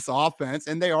in this offense,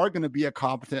 and they are going to be a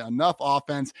competent enough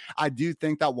offense, I do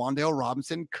think that Wan'Dale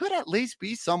Robinson could at least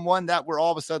be someone that we're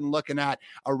all of a sudden looking at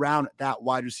around that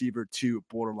wide receiver 2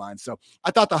 borderline. So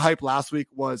I thought the hype last week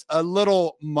was a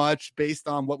little much based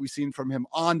on what we've seen from him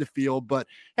on the field. But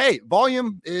hey,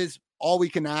 volume is all we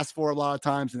can ask for a lot of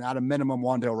times. And at a minimum,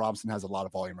 Wan'Dale Robinson has a lot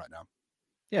of volume right now.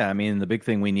 Yeah, I mean, the big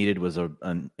thing we needed was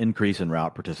an increase in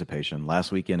route participation.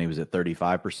 Last weekend, he was at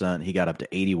 35%. He got up to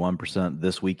 81%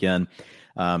 this weekend.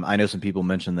 I know some people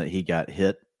mentioned that he got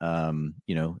hit, in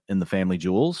the family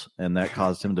jewels, and that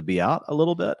caused him to be out a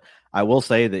little bit. I will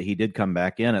say that he did come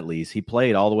back in at least. He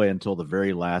played all the way until the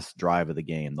very last drive of the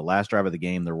game. The last drive of the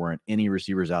game, there weren't any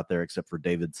receivers out there except for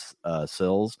David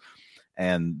Sills.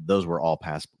 And those were all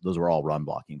run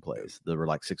blocking plays. There were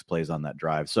like 6 plays on that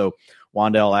drive. So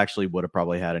Wan'Dale actually would have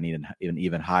probably had an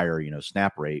even higher,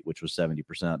 snap rate, which was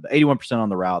 70%. But 81% on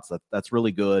the routes, that's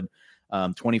really good.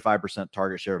 25%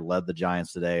 target share led the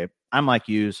Giants today. I'm like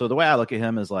you. So the way I look at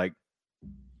him is like,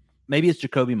 maybe it's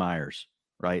Jacoby Myers,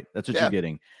 right? That's what you're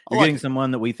getting. You're getting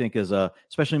someone that we think is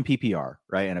especially in PPR,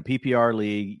 right? In a PPR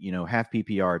league, half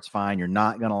PPR, it's fine. You're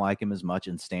not going to like him as much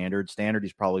in standard. Standard,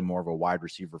 he's probably more of a wide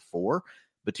receiver 4.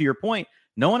 But to your point,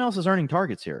 no one else is earning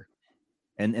targets here.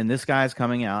 And this guy's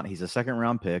coming out. He's a second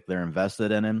round pick. They're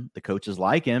invested in him. The coaches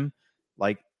like him.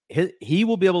 Like he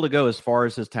will be able to go as far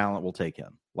as his talent will take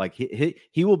him. Like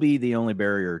he will be the only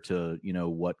barrier to,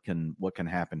 what can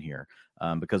happen here.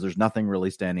 Because there's nothing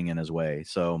really standing in his way.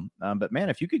 So, but man,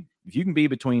 if you can be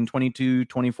between 22,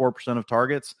 24% of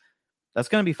targets, that's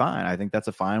going to be fine. I think that's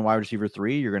a fine wide receiver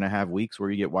 3. You're going to have weeks where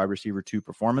you get wide receiver 2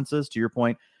 performances. To your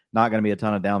point, not going to be a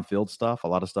ton of downfield stuff, a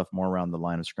lot of stuff more around the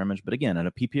line of scrimmage. But again, in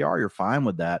a PPR, you're fine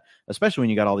with that, especially when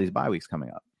you got all these bye weeks coming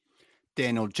up.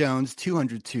 Daniel Jones,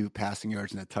 202 passing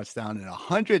yards and a touchdown and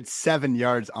 107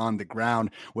 yards on the ground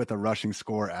with a rushing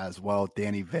score as well.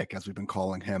 Danny Vick, as we've been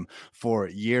calling him for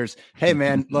years. Hey,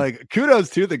 man, like kudos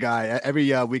to the guy. Every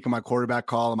week in my quarterback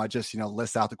column, I just,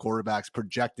 list out the quarterbacks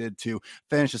projected to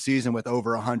finish the season with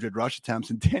over 100 rush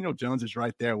attempts. And Daniel Jones is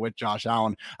right there with Josh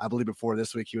Allen. I believe before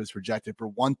this week, he was projected for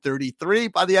 133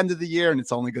 by the end of the year, and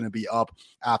it's only going to be up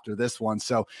after this one.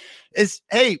 So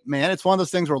hey, man, it's one of those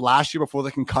things where last year before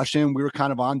the concussion, we were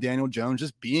kind of on Daniel Jones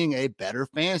just being a better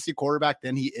fantasy quarterback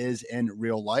than he is in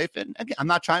real life. And again, I'm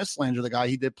not trying to slander the guy.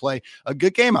 He did play a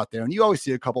good game out there. And you always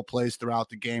see a couple plays throughout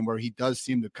the game where he does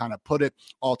seem to kind of put it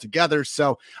all together.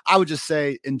 So I would just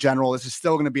say in general, this is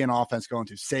still going to be an offense going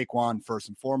to Saquon first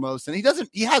and foremost. And he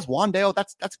has Wan'Dale.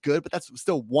 That's good, but that's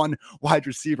still one wide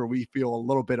receiver we feel a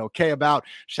little bit okay about.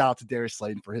 Shout out to Darius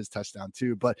Slayton for his touchdown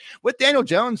too. But with Daniel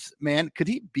Jones, man, could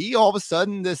he be all of a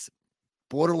sudden this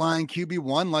borderline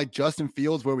QB1 like Justin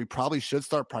Fields, where we probably should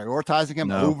start prioritizing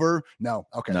him over? No.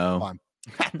 Okay. No. Fine.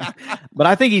 But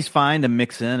I think he's fine to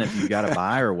mix in if you got to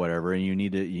buy or whatever, and you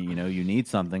need to, you need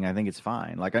something. I think it's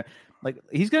fine. Like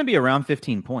he's going to be around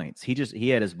 15 points. He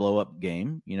had his blow up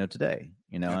game, today,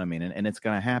 what I mean? And it's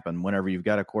going to happen whenever you've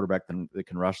got a quarterback that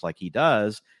can rush like he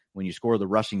does. When you score the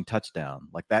rushing touchdown,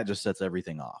 like that just sets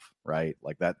everything off, right?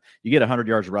 Like that, you get 100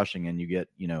 yards rushing and you get,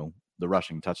 the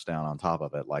rushing touchdown on top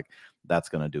of it, like that's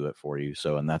going to do it for you.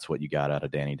 So, and that's what you got out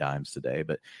of Danny Dimes today,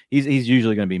 but he's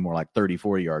usually going to be more like 30,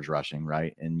 40 yards rushing.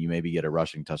 Right. And you maybe get a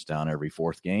rushing touchdown every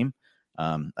 4th game.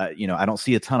 I don't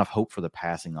see a ton of hope for the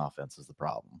passing offense is the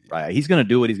problem, right? He's going to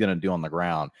do what he's going to do on the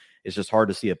ground. It's just hard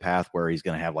to see a path where he's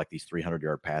going to have like these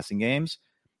 300-yard passing games.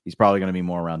 He's probably going to be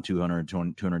more around 200,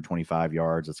 225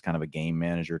 yards. It's kind of a game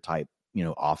manager type,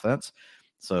 offense.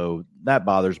 So that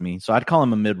bothers me. So I'd call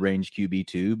him a mid-range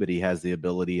QB2, but he has the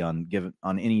ability on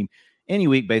any any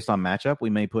week based on matchup, we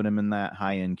may put him in that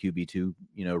high end QB2,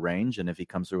 range. And if he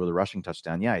comes through with a rushing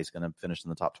touchdown, yeah, he's going to finish in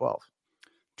the top 12.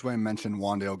 Dwayne mentioned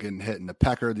Wandale getting hit in the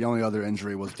pecker. The only other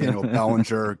injury was Daniel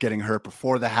Bellinger getting hurt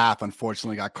before the half.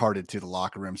 Unfortunately, got carted to the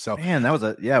locker room. So, man, that was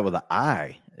with an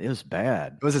eye. It was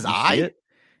bad. It was his eye?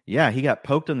 Yeah, he got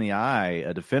poked in the eye.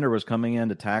 A defender was coming in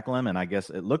to tackle him, and I guess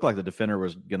it looked like the defender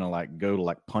was gonna go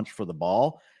to punch for the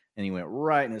ball, and he went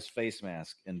right in his face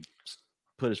mask and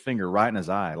put his finger right in his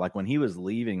eye. Like when he was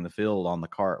leaving the field on the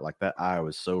cart, like that eye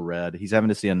was so red. He's going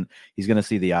to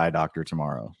see the eye doctor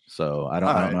tomorrow. So I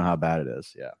don't know how bad it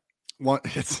is. Yeah.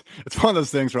 It's one of those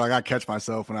things where I got to catch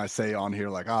myself when I say on here,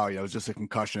 like, oh, it's just a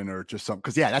concussion or just something.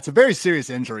 Cause that's a very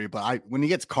serious injury, but when he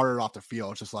gets carted off the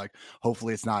field, it's just like,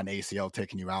 hopefully it's not an ACL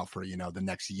taking you out for, the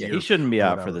next year. Yeah, he shouldn't be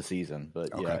out for the season,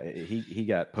 but okay. He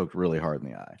got poked really hard in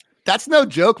the eye. That's no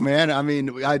joke, man. I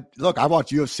mean, I watch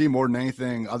UFC more than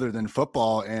anything other than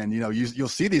football, and you'll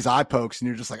see these eye pokes, and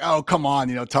you're just like, oh, come on,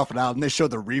 tough it out. And they show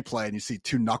the replay, and you see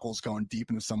two knuckles going deep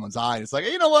into someone's eye. It's like,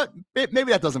 you know what? Maybe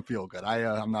that doesn't feel good.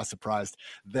 I'm not surprised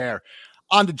there.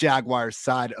 On the Jaguars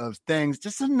side of things,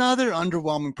 just another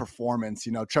underwhelming performance.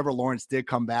 Trevor Lawrence did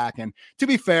come back, and to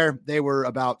be fair, they were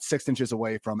about 6 inches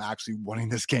away from actually winning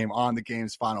this game on the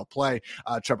game's final play.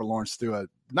 Trevor Lawrence threw a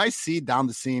nice seed down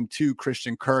the seam to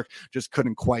Christian Kirk, just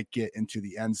couldn't quite get into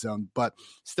the end zone. But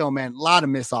still, man, a lot of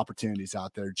missed opportunities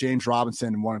out there. James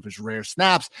Robinson, in one of his rare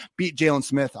snaps, beat Jalen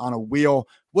Smith on a wheel.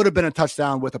 Would have been a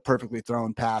touchdown with a perfectly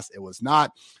thrown pass. It was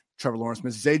not. Trevor Lawrence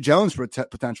misses Zay Jones for a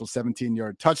potential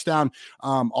 17-yard touchdown.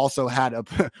 Also had a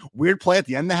weird play at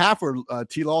the end of the half where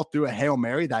T-Law threw a Hail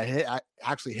Mary that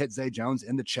actually hit Zay Jones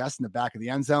in the chest in the back of the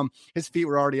end zone. His feet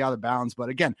were already out of bounds, but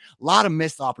again, a lot of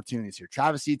missed opportunities here.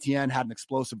 Travis Etienne had an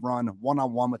explosive run,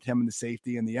 one-on-one with him in the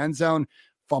safety in the end zone.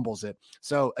 Fumbles it.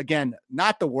 So again,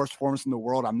 not the worst performance in the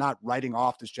world. I'm not writing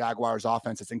off this Jaguars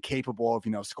offense. It's incapable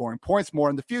of, scoring points more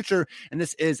in the future. And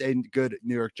this is a good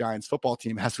New York Giants football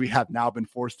team, as we have now been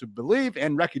forced to believe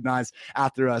and recognize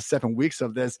after 7 weeks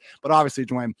of this. But obviously,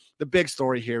 Dwayne, the big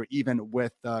story here, even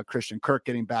with Christian Kirk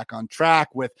getting back on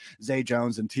track, with Zay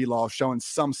Jones and T-Law showing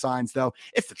some signs, though,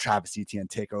 it's the Travis Etienne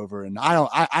takeover. And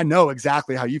I know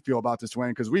exactly how you feel about this,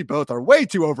 Dwayne, because we both are way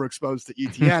too overexposed to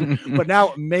Etienne. But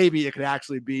now maybe it could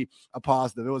actually be a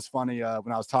positive. It was funny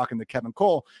when I was talking to Kevin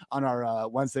Cole on our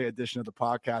Wednesday edition of the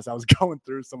podcast. I was going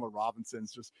through some of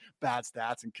Robinson's just bad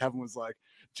stats, and Kevin was like,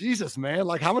 Jesus, man,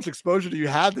 like how much exposure do you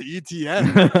have to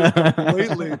ETN?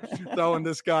 Completely throwing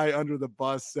this guy under the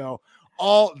bus. So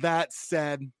all that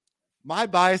said, my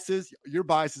biases, your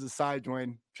biases aside,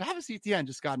 Dwayne, Travis Etienne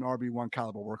just got an RB1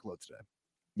 caliber workload today.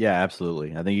 Yeah,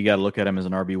 absolutely. I think you got to look at him as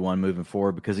an RB1 moving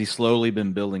forward because he's slowly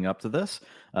been building up to this.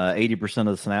 80% of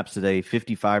the snaps today,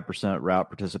 55% route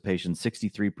participation,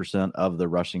 63% of the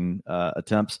rushing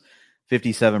attempts,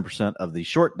 57% of the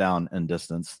short down and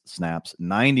distance snaps,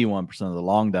 91% of the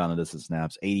long down and distance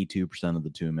snaps, 82% of the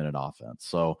 2-minute offense.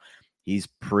 So he's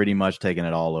pretty much taking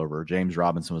it all over. James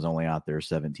Robinson was only out there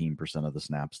 17% of the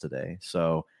snaps today.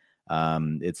 So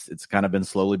it's kind of been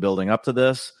slowly building up to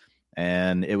this.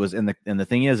 And it was the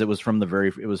thing is, it was from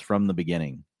the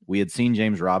beginning. We had seen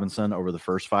James Robinson over the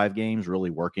first 5 games really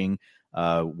working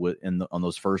on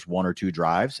those first 1 or 2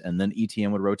 drives, and then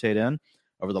ETN would rotate in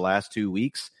over the last 2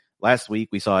 weeks. Last week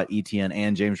we saw ETN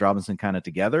and James Robinson kind of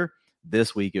together.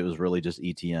 This week it was really just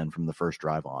ETN from the first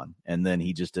drive on, and then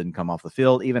he just didn't come off the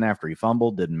field even after he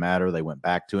fumbled. Didn't matter. They went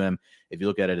back to him. If you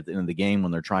look at it at the end of the game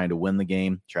when they're trying to win the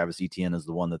game, Travis Etienne is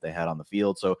the one that they had on the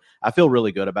field. So I feel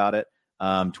really good about it.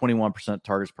 21%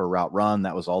 targets per route run.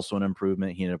 That was also an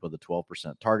improvement. He ended up with a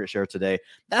 12% target share today.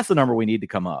 That's the number we need to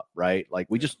come up, right? Like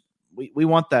we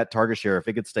want that target share. If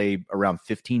it could stay around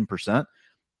 15%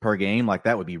 per game, like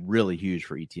that would be really huge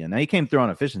for ETN. Now he came through on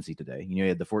efficiency today. He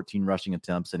had the 14 rushing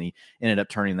attempts and he ended up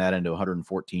turning that into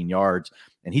 114 yards.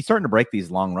 And he's starting to break these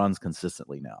long runs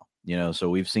consistently now. So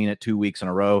we've seen it 2 weeks in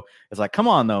a row. It's like, come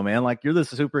on though, man. Like you're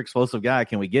this super explosive guy.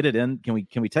 Can we get it in? Can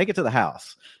we take it to the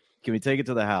house? Can we take it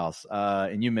to the house?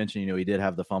 And you mentioned, he did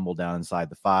have the fumble down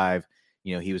inside the 5.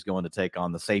 He was going to take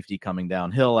on the safety coming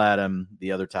downhill at him.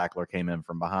 The other tackler came in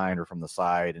from behind or from the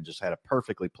side and just had it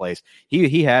perfectly placed.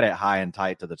 He had it high and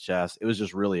tight to the chest. It was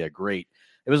just really a great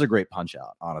punch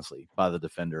out, honestly, by the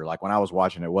defender. Like when I was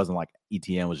watching, it wasn't like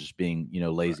ETN was just being,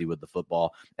 lazy with the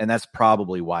football. And that's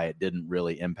probably why it didn't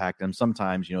really impact him.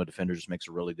 Sometimes, a defender just makes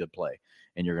a really good play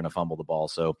and you're going to fumble the ball.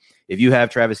 So if you have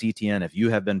Travis Etienne, if you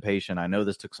have been patient, I know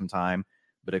this took some time,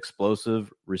 but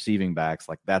explosive receiving backs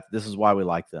like that, this is why we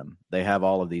like them. They have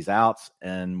all of these outs,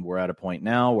 and we're at a point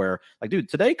now where, like, dude,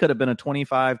 today could have been a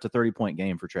 25 to 30 point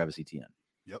game for Travis Etienne.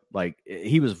 Yep. Like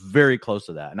he was very close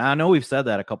to that. And I know we've said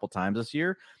that a couple times this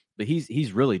year, but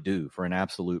he's really due for an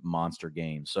absolute monster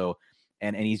game. So,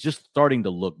 and he's just starting to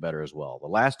look better as well. The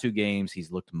last 2 games,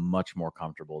 he's looked much more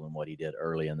comfortable than what he did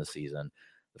early in the season.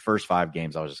 The first 5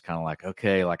 games, I was just kind of like,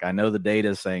 okay, like I know the data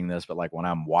is saying this, but like when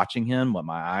I'm watching him, what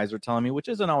my eyes are telling me, which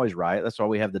isn't always right. That's why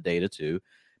we have the data too.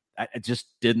 I just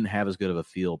didn't have as good of a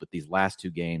feel, but these last 2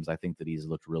 games, I think that he's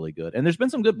looked really good. And there's been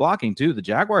some good blocking too. The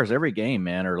Jaguars every game,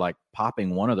 man, are like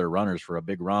popping one of their runners for a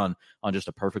big run on just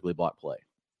a perfectly blocked play.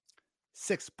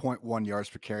 6.1 yards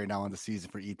per carry now in the season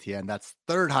for ETN. That's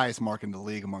 3rd highest mark in the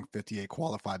league among 58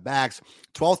 qualified backs.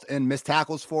 12th in missed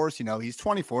tackles force. You know, he's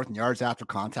 24th in yards after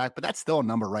contact, but that's still a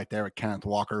number right there with Kenneth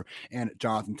Walker and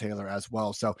Jonathan Taylor as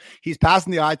well. So he's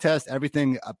passing the eye test.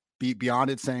 Everything beyond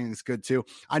it saying it's good too.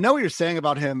 I know what you're saying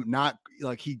about him, not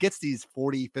like he gets these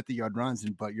 40, 50 yard runs,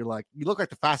 but you're like, you look like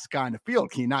the fastest guy in the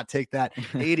field. Can you not take that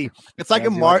 80? It's like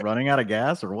like running out of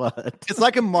gas or what? It's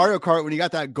like in Mario Kart when you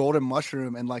got that golden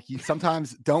mushroom and like you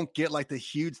sometimes don't get like the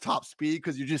huge top speed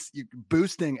because you're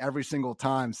boosting every single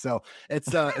time. So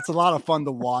it's a lot of fun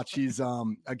to watch. He's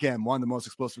again one of the most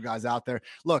explosive guys out there.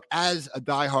 Look, as a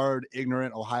diehard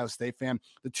ignorant Ohio State fan,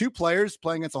 the 2 players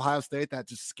playing against Ohio State that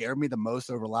just scared me the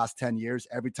most over the last 10 years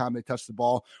every time they touched the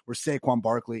ball were Saquon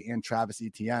Barkley and Travis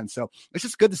Etienne. So it's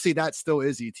just good to see that still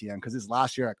is Etienne, because his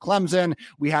last year at Clemson,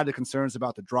 we had the concerns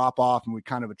about the drop off and we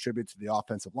kind of attribute to the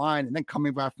offensive line. And then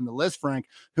coming back from the Lisfranc,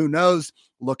 who knows,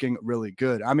 looking really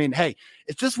good. I mean, hey,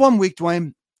 it's just 1 week,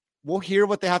 Dwayne. We'll hear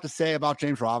what they have to say about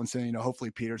James Robinson. You know, hopefully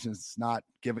Peterson's not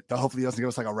hopefully he doesn't give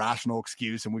us like a rational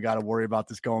excuse and we got to worry about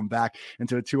this going back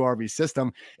into a 2 RB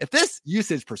system. If this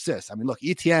usage persists, I mean, look,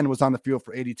 ETN was on the field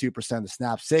for 82% of the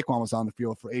snaps. Saquon was on the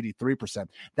field for 83%.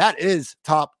 That is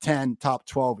top 10, top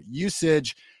 12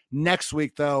 usage. Next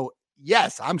week, though,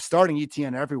 yes, I'm starting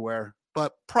ETN everywhere,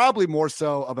 but probably more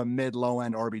so of a mid-low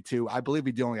end RB2. I believe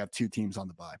we do only have 2 teams on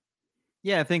the bye.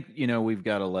 Yeah, I think, we've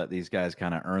got to let these guys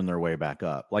kind of earn their way back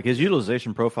up. Like his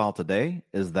utilization profile today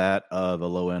is that of a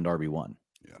low end RB1.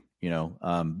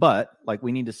 Yeah. But like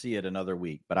we need to see it another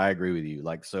week. But I agree with you.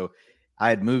 Like, so I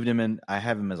had moved him in. I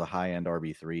have him as a high end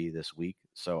RB3 this week.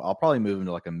 So I'll probably move him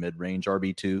to like a mid range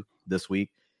RB2 this week.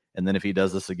 And then if he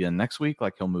does this again next week,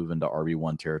 like he'll move into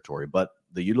RB1 territory. But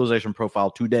the utilization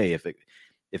profile today, if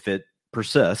it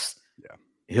persists, yeah,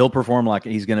 he'll perform like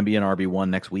he's going to be an RB1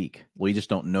 next week. We just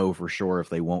don't know for sure if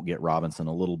they won't get Robinson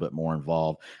a little bit more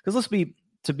involved. Because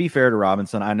to be fair to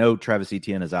Robinson, I know Travis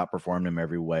Etienne has outperformed him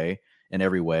every way.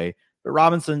 But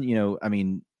Robinson,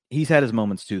 he's had his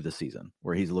moments too this season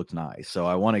where he's looked nice. So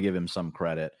I want to give him some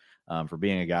credit for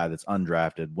being a guy that's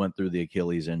undrafted, went through the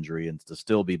Achilles injury, and to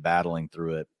still be battling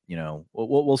through it.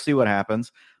 We'll see what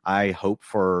happens. I hope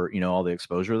for, all the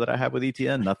exposure that I have with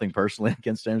ETN, nothing personally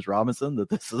against James Robinson, that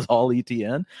this is all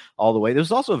ETN all the way.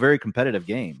 There's also a very competitive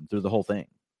game through the whole thing,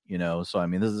 so,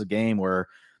 this is a game where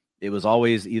it was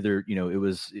always either,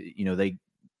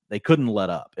 they couldn't let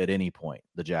up at any point,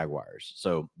 the Jaguars.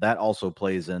 So that also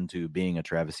plays into being a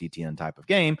Travis Etienne type of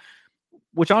game,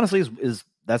 which honestly is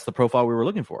that's the profile we were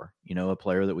looking for, a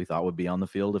player that we thought would be on the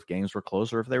field if games were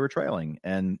closer, if they were trailing.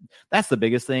 And that's the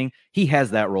biggest thing. He has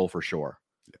that role for sure.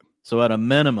 Yeah. So at a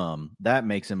minimum, that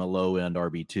makes him a low end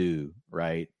RB2,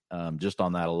 right? Just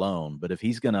on that alone. But if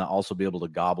he's going to also be able to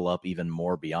gobble up even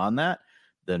more beyond that,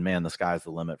 then man, the sky's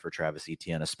the limit for Travis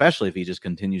Etienne, especially if he just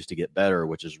continues to get better,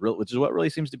 which is what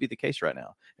really seems to be the case right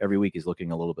now. Every week he's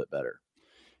looking a little bit better.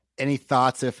 Any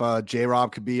thoughts if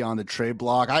J-Rob could be on the trade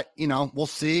block? We'll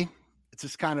see. It's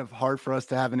just kind of hard for us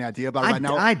to have any idea about it right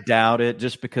now. I doubt it,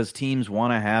 just because teams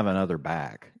want to have another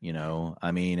back,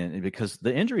 and because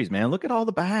the injuries, man, look at all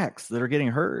the backs that are getting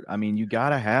hurt. You got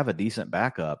to have a decent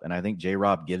backup. And I think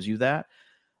J-Rob gives you that.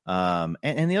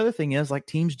 And the other thing is, like,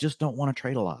 teams just don't want to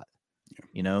trade a lot,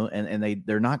 and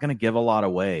they're not going to give a lot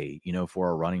away, for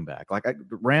a running back. Like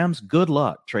Rams, good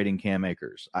luck trading Cam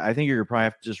Akers. I think you're going to probably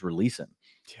have to just release him.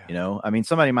 Yeah.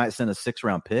 Somebody might send a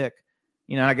 6th-round pick.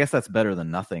 I guess that's better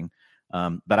than nothing.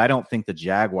 But I don't think the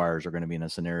Jaguars are going to be in a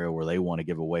scenario where they want to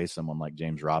give away someone like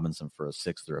James Robinson for a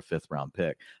 6th or a 5th-round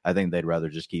pick. I think they'd rather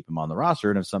just keep him on the roster.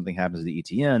 And if something happens to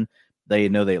ETN, they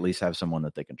know they at least have someone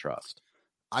that they can trust.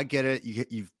 I get it.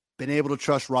 You've been able to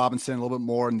trust Robinson a little bit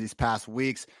more in these past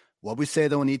weeks. What we say,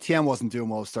 though, when ETN wasn't doing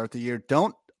well to start the year,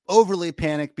 don't overly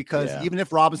panic, because even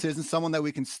if Robinson isn't someone that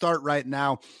we can start right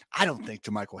now, I don't think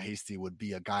JaMycal Hasty would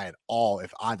be a guy at all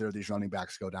if either of these running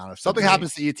backs go down. If something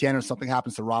happens to Etienne or something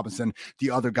happens to Robinson,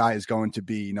 the other guy is going to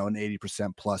be, an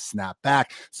 80% plus snap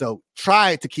back. So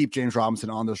try to keep James Robinson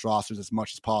on those rosters as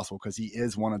much as possible, because he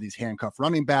is one of these handcuffed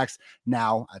running backs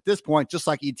now at this point, just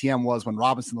like Etienne was when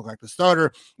Robinson looked like the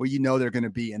starter, where they're going to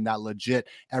be in that legit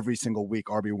every single week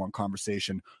RB1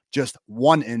 conversation, just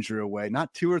one injury away,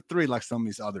 not 2 or 3 like some of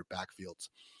these other other backfields.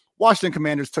 Washington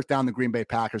Commanders took down the Green Bay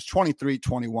Packers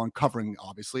 23-21, covering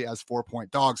obviously as 4-point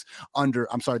dogs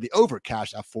the over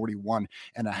cash at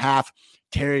 41.5.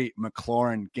 Terry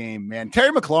McLaurin game, man.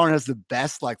 Terry McLaurin has the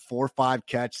best 4-5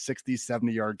 catch, 60,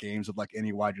 70-yard games of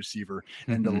any wide receiver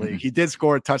in the league. He did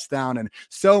score a touchdown, and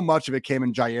so much of it came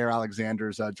in Jaire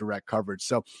Alexander's direct coverage.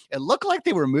 So it looked like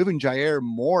they were moving Jaire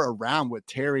more around with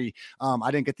Terry.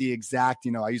 I didn't get the exact,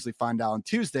 I usually find out on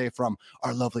Tuesday from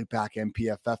our lovely back end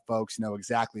PFF folks,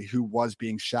 exactly who was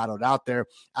being shadowed out there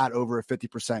at over a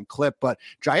 50% clip. But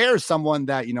Jaire is someone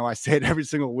that, I say it every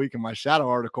single week in my shadow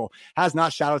article, has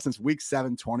not shadowed since week 7,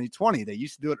 2020. They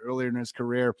used to do it earlier in his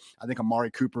career. I think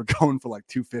Amari Cooper going for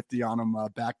 250 on him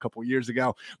back a couple years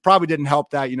ago probably didn't help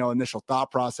that, initial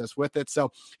thought process with it.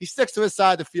 So he sticks to his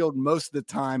side of the field most of the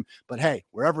time. But hey,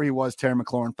 wherever he was, Terry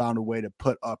McLaurin found a way to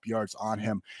put up yards on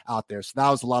him out there. So that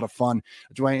was a lot of fun,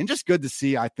 Dwayne, and just good to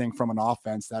see, I think, from an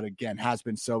offense that, again, has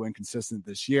been so inconsistent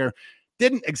this year.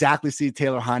 Didn't exactly see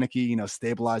Taylor Heineke,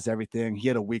 stabilize everything. He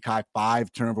had a week high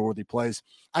 5 turnover-worthy plays.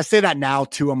 I say that now,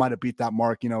 too. I might have beat that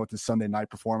mark, with the Sunday night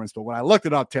performance. But when I looked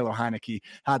it up, Taylor Heineke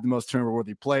had the most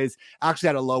turnover-worthy plays. Actually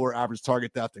had a lower average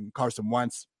target depth than Carson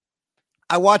Wentz.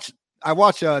 I watch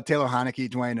Taylor Heineke,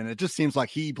 Dwayne, and it just seems like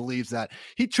he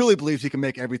truly believes he can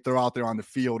make every throw out there on the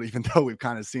field, even though we've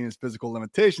kind of seen his physical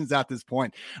limitations at this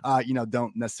point,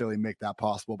 don't necessarily make that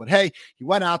possible. But hey, he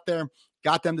went out there,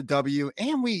 got them the W,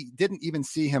 and we didn't even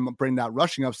see him bring that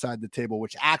rushing upside the table,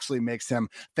 which actually makes him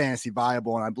fantasy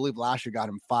viable. And I believe last year got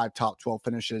him 5 top 12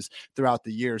 finishes throughout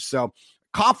the year. So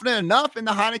confident enough in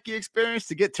the Heineke experience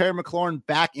to get Terry McLaurin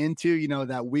back into,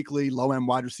 that weekly low-end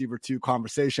wide receiver 2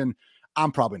 conversation.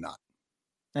 I'm probably not.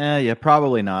 Yeah,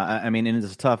 probably not. I mean, and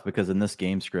it's tough because in this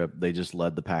game script, they just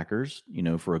led the Packers,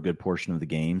 for a good portion of the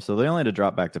game. So they only had to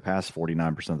drop back to pass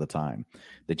 49% of the time.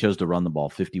 They chose to run the ball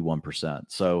 51%.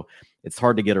 So it's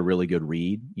hard to get a really good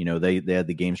read. They had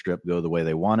the game script go the way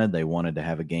they wanted. They wanted to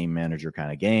have a game manager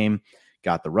kind of game,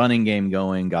 got the running game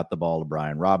going, got the ball to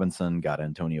Brian Robinson, got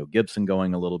Antonio Gibson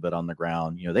going a little bit on the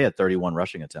ground. They had 31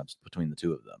 rushing attempts between the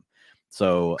two of them.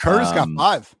 So Curtis got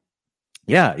 5.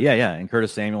 Yeah. And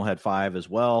Curtis Samuel had 5 as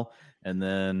well. And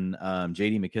then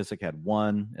J.D. McKissick had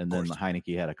 1, and then the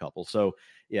Heineke had a couple. So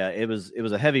yeah, it was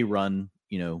a heavy run,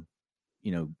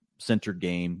 centered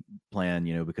game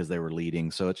plan, because they were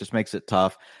leading. So it just makes it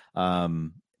tough.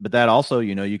 But that also,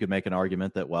 you could make an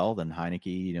argument that, well, then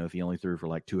Heineke, if he only threw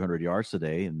for 200 yards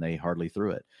today and they hardly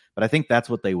threw it. But I think that's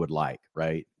what they would like,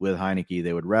 right? With Heineke,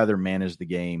 they would rather manage the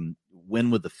game, win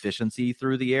with efficiency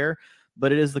through the air.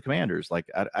 But it is the Commanders.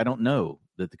 I don't know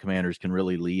that the Commanders can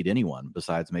really lead anyone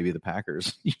besides maybe the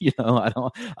Packers. I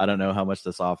don't know how much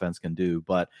this offense can do,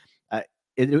 but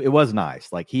it was nice.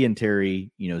 He and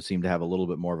Terry, seemed to have a little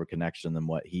bit more of a connection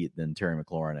than Terry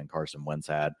McLaurin and Carson Wentz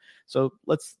had. So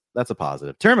that's a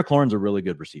positive. Terry McLaurin's a really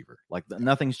good receiver.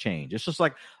 Nothing's changed. It's just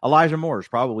Elijah Moore is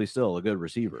probably still a good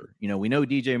receiver. We know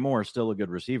DJ Moore is still a good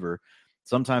receiver.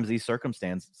 Sometimes these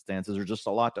circumstances are just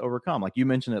a lot to overcome. You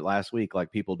mentioned it last week,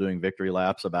 people doing victory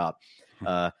laps about,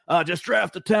 just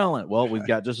draft the talent. Well, we've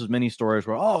got just as many stories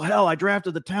where, oh, hell, I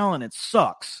drafted the talent. It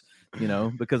sucks,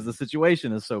 because the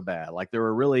situation is so bad. There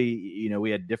were really,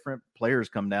 we had different players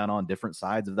come down on different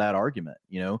sides of that argument.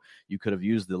 You could have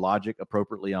used the logic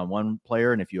appropriately on one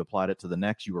player, and if you applied it to the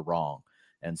next, you were wrong.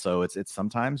 And so it's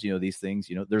sometimes, these things,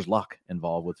 there's luck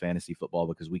involved with fantasy football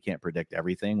because we can't predict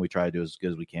everything. We try to do as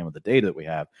good as we can with the data that we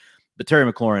have. But Terry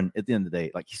McLaurin, at the end of the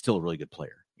day, he's still a really good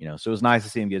player, so it was nice to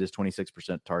see him get his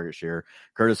 26% target share.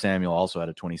 Curtis Samuel also had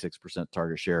a 26%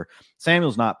 target share.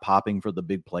 Samuel's not popping for the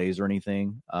big plays or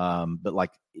anything. But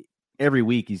every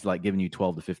week he's giving you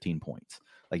 12 to 15 points.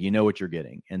 What you're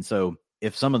getting. And so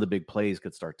if some of the big plays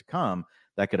could start to come,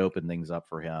 that could open things up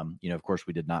for him. Of course,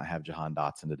 we did not have Jahan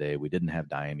Dotson today. We didn't have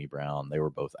Diami Brown. They were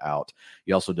both out.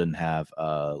 You also didn't have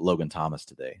Logan Thomas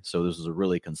today. So this was a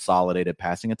really consolidated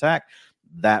passing attack.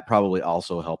 That probably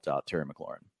also helped out Terry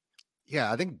McLaurin.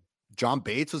 Yeah, I think John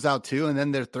Bates was out too, and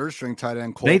then their third string tight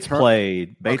end Cole Bates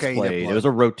played. It was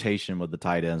a rotation with the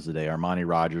tight ends today. Armani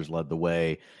Rogers led the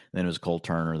way. Then it was Cole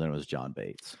Turner. Then it was John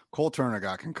Bates. Cole Turner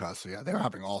got concussed. So yeah, they're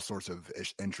having all sorts of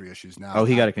injury issues now. Oh,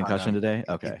 he got a concussion today?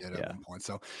 Okay. He did at one point.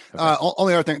 So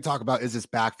only other thing to talk about is this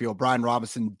backfield. Brian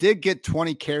Robinson did get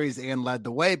 20 carries and led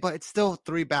the way, but it's still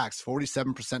 3 backs,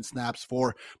 47% snaps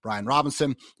for Brian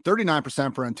Robinson,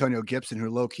 39% for Antonio Gibson, who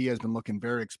low-key has been looking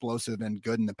very explosive and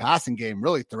good in the passing game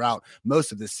really throughout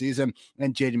most of this season.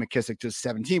 And J.D. McKissick just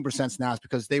 17% snaps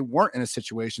because they weren't in a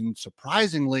situation,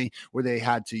 surprisingly, where they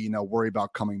had to, worry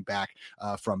about coming back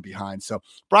from behind. So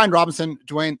Brian Robinson,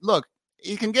 Dwayne, look,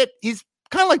 he's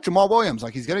kind of like Jamal Williams.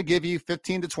 Like, he's going to give you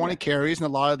 15 to 20 carries in a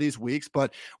lot of these weeks,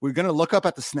 but we're going to look up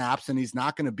at the snaps and he's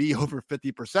not going to be over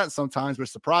 50% sometimes, which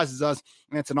surprises us.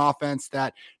 And it's an offense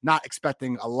that not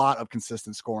expecting a lot of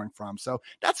consistent scoring from. So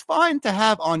that's fine to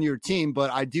have on your team.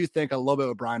 But I do think a little bit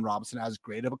with Brian Robinson, as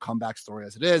great of a comeback story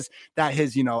as it is, that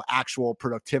his, actual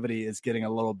productivity is getting a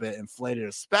little bit inflated,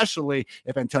 especially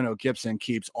if Antonio Gibson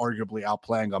keeps arguably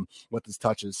outplaying him with his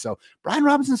touches. So Brian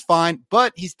Robinson's fine,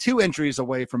 but he's 2 injuries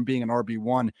away from being an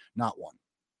RB1, not 1.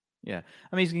 Yeah.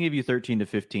 I mean, he's going to give you 13 to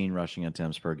 15 rushing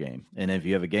attempts per game. And if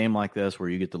you have a game like this where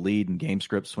you get the lead and game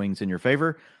script swings in your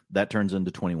favor, that turns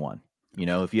into 21.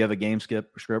 If you have a game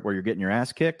script where you're getting your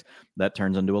ass kicked, that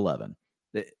turns into 11.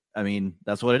 I mean,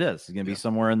 that's what it is. It's going to be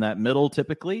somewhere in that middle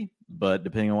typically, but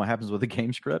depending on what happens with the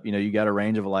game script, you got a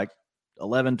range of like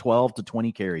 11, 12 to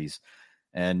 20 carries.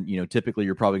 And, typically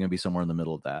you're probably going to be somewhere in the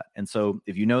middle of that. And so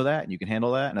if you know that and you can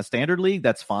handle that in a standard league,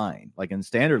 that's fine. Like in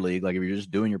standard league, like if you're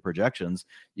just doing your projections,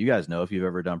 you guys know if you've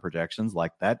ever done projections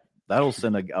like that, that'll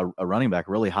send a running back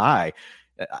really high.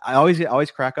 I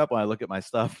always crack up when I look at my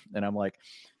stuff and I'm like,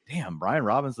 damn, Brian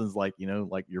Robinson's like,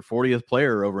 like your 40th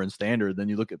player over in standard. Then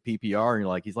you look at PPR and you're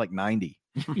like, he's like 90.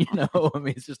 I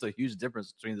mean, it's just a huge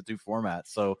difference between the two formats.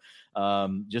 So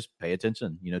just pay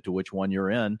attention, to which one you're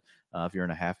in. If you're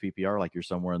in a half PPR, like you're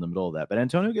somewhere in the middle of that. But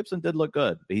Antonio Gibson did look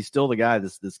good. But he's still the guy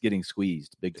that's getting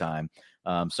squeezed big time.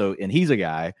 And he's a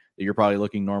guy that you're probably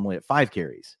looking normally at 5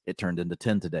 carries. It turned into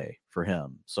 10 today for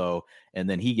him. So, and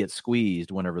then he gets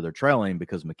squeezed whenever they're trailing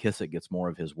because McKissick gets more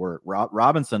of his work.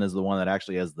 Robinson is the one that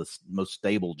actually has the most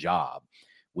stable job.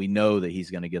 We know that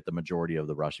he's going to get the majority of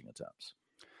the rushing attempts.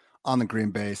 On the Green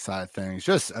Bay side of things,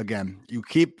 just again,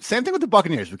 same thing with the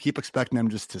Buccaneers. We keep expecting them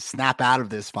just to snap out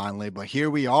of this finally, but here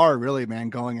we are really,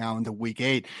 man, going out into week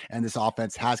 8, and this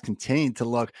offense has continued to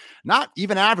look not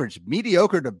even average,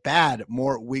 mediocre to bad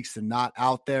more weeks than not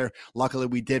out there. Luckily,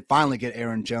 we did finally get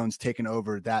Aaron Jones taking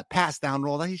over that pass down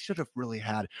role that he should have really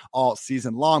had all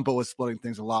season long, but was splitting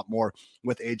things a lot more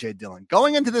with A.J. Dillon.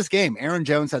 Going into this game, Aaron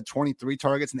Jones had 23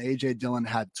 targets and A.J. Dillon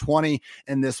had 20.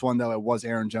 In this one, though, it was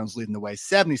Aaron Jones leading the way,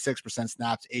 76%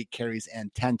 snaps, 8 carries,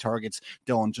 and 10 targets.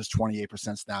 Dillon just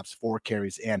 28% snaps, 4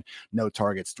 carries, and no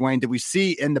targets. Dwayne, did we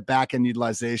see in the back end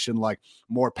utilization like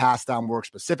more pass down work,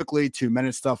 specifically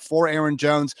 2-minute stuff for Aaron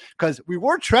Jones? Because we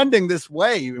were trending this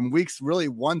way in weeks really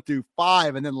 1 through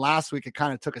 5, and then last week it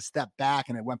kind of took a step back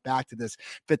and it went back to this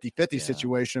 50-50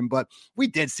 situation. But we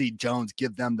did see Jones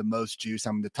give them the most juice.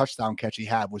 I mean, the touchdown catch he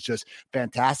had was just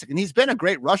fantastic, and he's been a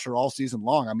great rusher all season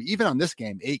long. I mean, even on this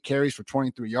game, 8 carries for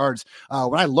 23 yards.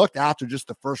 When I looked after just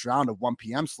the first round of 1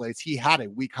 p.m. slates, he had a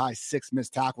week high 6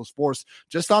 missed tackles forced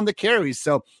just on the carries.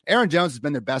 So Aaron Jones has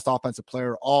been their best offensive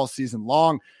player all season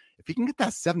long. If he can get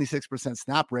that 76%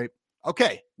 snap rate,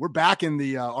 okay, we're back in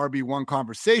the RB1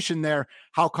 conversation there.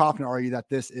 How confident are you that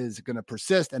this is going to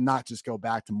persist and not just go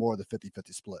back to more of the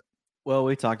 50-50 split? Well,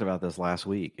 we talked about this last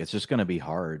week. It's just going to be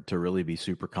hard to really be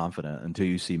super confident until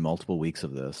you see multiple weeks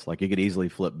of this. Like, you could easily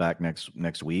flip back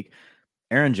next week.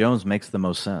 Aaron Jones makes the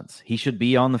most sense. He should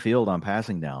be on the field on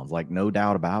passing downs, like no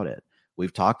doubt about it.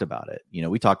 We've talked about it.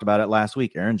 We talked about it last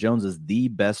week. Aaron Jones is the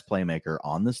best playmaker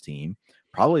on this team,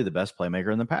 probably the best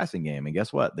playmaker in the passing game. And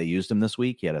guess what? They used him this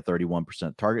week. He had a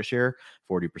 31% target share,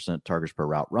 40% targets per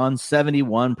route run,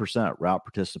 71% route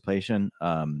participation.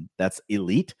 That's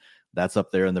elite. That's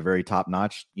up there in the very top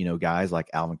notch, guys like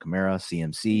Alvin Kamara,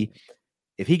 CMC.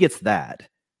 If he gets that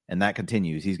and that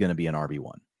continues, he's going to be an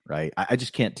RB1. Right. I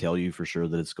just can't tell you for sure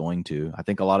that it's going to. I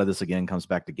think a lot of this, again, comes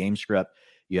back to game script.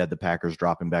 You had the Packers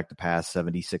dropping back to pass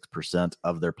 76%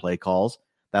 of their play calls.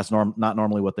 That's not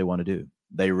normally what they want to do.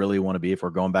 They really want to be, if we're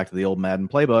going back to the old Madden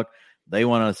playbook, they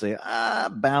want to say,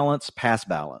 balance, pass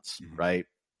balance, right?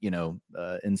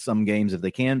 In some games, if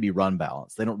they can, be run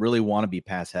balance. They don't really want to be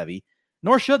pass heavy,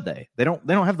 nor should they. They don't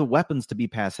have the weapons to be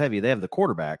pass heavy. They have the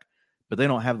quarterback, but they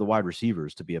don't have the wide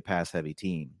receivers to be a pass heavy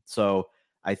team. So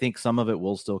I think some of it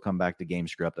will still come back to game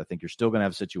script. I think you're still going to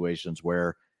have situations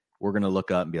where we're going to look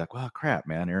up and be like, well, crap,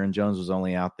 man, Aaron Jones was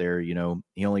only out there, he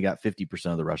only got 50%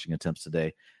 of the rushing attempts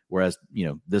today. Whereas,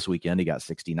 this weekend he got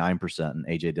 69% and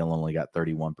A.J. Dillon only got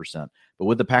 31%. But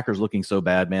with the Packers looking so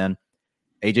bad, man,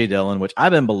 A.J. Dillon, which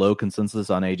I've been below consensus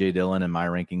on A.J. Dillon in my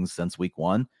rankings since week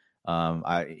 1.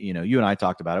 You and I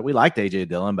talked about it. We liked A.J.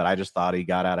 Dillon, but I just thought he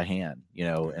got out of hand,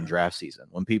 in draft season.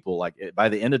 When people by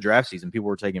the end of draft season, people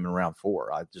were taking him in round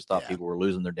 4. I just thought people were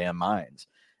losing their damn minds.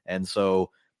 And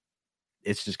so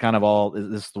it's just kind of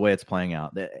this is the way it's playing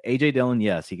out. A.J. Dillon,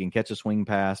 yes, he can catch a swing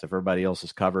pass if everybody else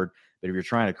is covered, but if you're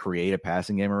trying to create a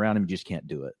passing game around him, you just can't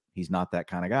do it. He's not that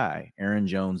kind of guy. Aaron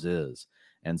Jones is.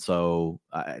 And so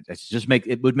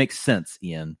it would make sense,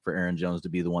 Ian, for Aaron Jones to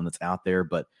be the one that's out there,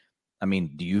 but I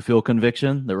mean, do you feel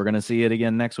conviction that we're going to see it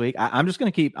again next week? I'm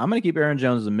going to keep Aaron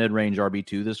Jones as a mid-range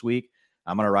RB2 this week.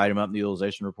 I'm going to write him up in the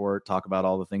utilization report, talk about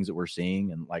all the things that we're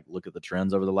seeing and like look at the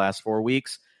trends over the last 4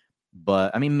 weeks.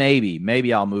 But I mean,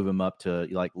 maybe I'll move him up to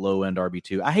like low end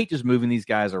RB2. I hate just moving these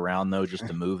guys around though, just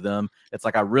to move them. It's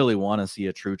like, I really want to see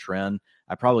a true trend.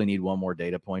 I probably need one more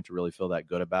data point to really feel that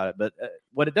good about it. But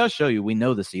what it does show you, we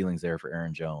know the ceiling's there for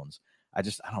Aaron Jones. I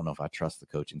don't know if I trust the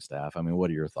coaching staff. I mean, what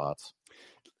are your thoughts?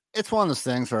 It's one of those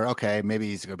things where, okay, maybe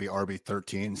he's going to be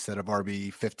RB13 instead of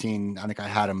RB15. I think I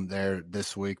had him there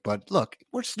this week, but look,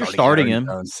 we're starting him.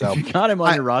 Jones, so if you got him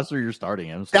on your roster, you're starting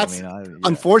him. So,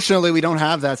 unfortunately, we don't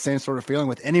have that same sort of feeling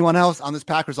with anyone else on this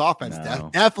Packers offense. No.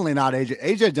 Definitely not AJ.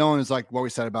 AJ Dillon is like what we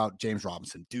said about James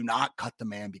Robinson. Do not cut the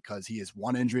man because he is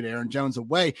one injury to Aaron Jones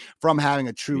away from having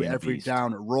a true every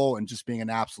down role and just being an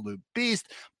absolute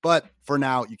beast. But for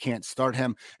now, you can't start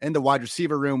him. In the wide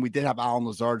receiver room, we did have Allen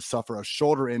Lazard suffer a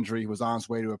shoulder injury. He was on his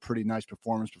way to a pretty nice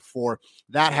performance before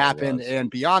that happened.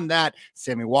 And beyond that,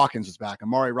 Sammy Watkins was back.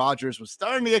 Amari Rodgers was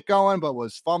starting to get going, but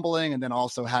was fumbling and then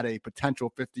also had a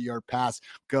potential 50-yard pass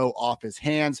go off his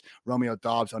hands. Romeo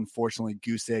Doubs, unfortunately,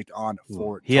 goose-egged on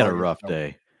 4. He had a rough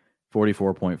day.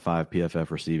 44.5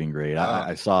 PFF receiving grade.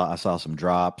 I saw some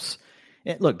drops.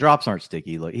 Look, drops aren't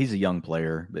sticky. Look, he's a young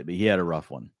player, but he had a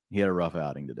rough one. He had a rough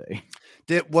outing today.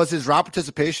 Was his route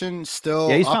participation still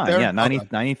he's up fine. there? Yeah,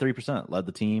 93%. Led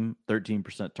the team,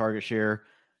 13% target share.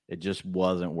 It just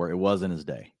wasn't where it wasn't his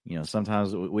day. You know,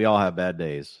 sometimes we all have bad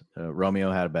days.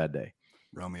 Romeo had a bad day.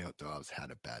 Romeo Doubs had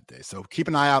a bad day. So keep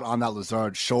an eye out on that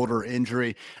Lazard shoulder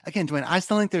injury. Again, Dwayne, I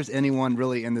still think there's anyone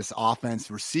really in this offense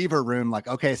receiver room. Like,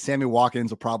 okay, Sammy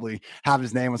Watkins will probably have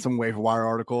his name on some waiver wire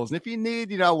articles. And if you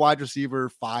need, wide receiver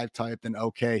 5 type, then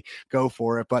okay, go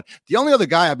for it. But the only other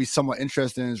guy I'd be somewhat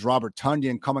interested in is Robert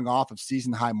Tonyan, coming off of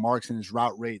season high marks in his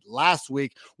route rate last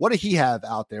week. What did he have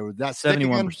out there? Was that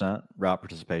 71% route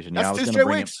participation? That's 2 straight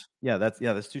weeks.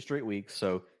 That's 2 straight weeks.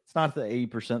 So it's not the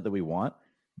 80% that we want,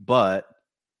 but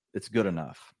it's good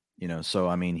enough, So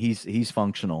I mean, he's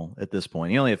functional at this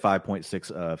point. He only had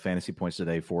 5.6 fantasy points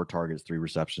today, 4 targets, 3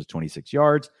 receptions, 26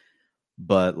 yards.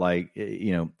 But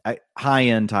high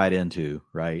end tight end too,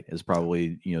 right? Is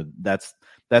probably that's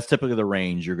typically the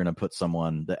range you're going to put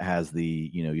someone that has the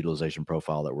utilization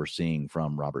profile that we're seeing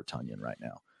from Robert Tonyan right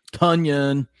now.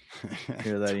 Tonyan,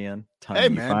 hear that, Ian? Tonyan, hey,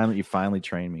 man. You finally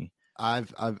trained me.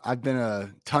 I've been a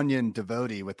Tonyan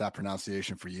devotee with that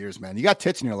pronunciation for years, man. You got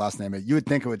tits in your last name. You would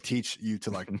think it would teach you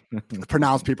to like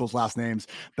pronounce people's last names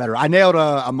better. I nailed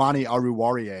Amani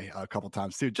Aruwariye a couple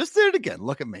times too. Just did it again.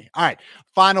 Look at me. All right.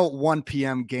 Final 1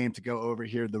 p.m. game to go over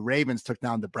here. The Ravens took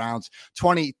down the Browns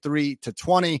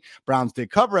 23-20. Browns did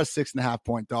cover as 6.5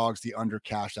 point dogs. The under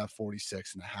cashed at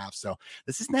 46.5. So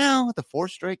this is now the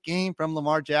 4th straight game from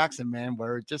Lamar Jackson, man,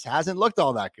 where it just hasn't looked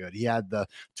all that good. He had the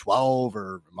 12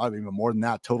 or might even more than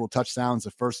that total touchdowns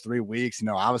the first 3 weeks.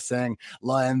 I was saying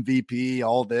La MVP,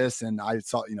 all this, and I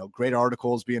saw great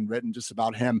articles being written just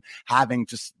about him having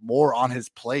just more on his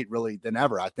plate really than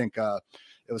ever. I think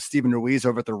it was Stephen Ruiz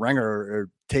over at the Ringer or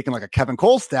taking like a Kevin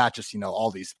Cole stat, just, all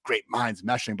these great minds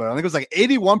meshing. But I think it was like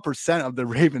 81% of the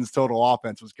Ravens total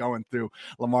offense was going through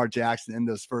Lamar Jackson in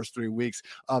those first 3 weeks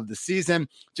of the season.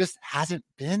 Just hasn't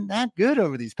been that good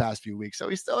over these past few weeks. So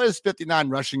he still has 59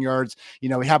 rushing yards.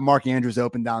 We have Mark Andrews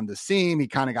open down the seam. He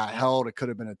kind of got held. It could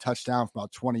have been a touchdown from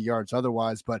about 20 yards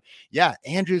otherwise. But yeah,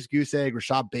 Andrews, goose egg,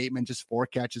 Rashad Bateman, just 4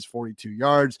 catches, 42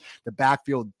 yards. The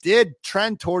backfield did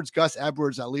trend towards Gus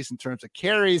Edwards, at least in terms of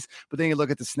carries. But then you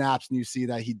look at the snaps and you see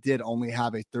that he did only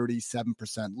have a 37%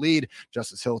 lead.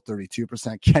 Justice Hill,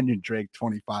 32%. Kenyon Drake,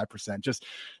 25%. Just,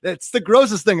 it's the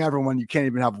grossest thing ever when you can't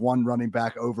even have one running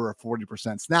back over a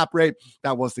 40% snap rate.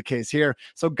 That was the case here.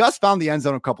 So Gus found the end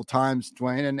zone a couple times,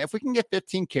 Dwayne. And if we can get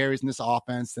 15 carries in this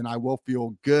offense, then I will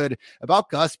feel good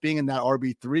about Gus being in that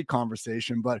RB3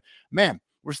 conversation. But man,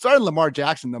 we're starting Lamar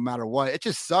Jackson no matter what. It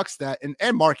just sucks that,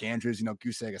 and Mark Andrews,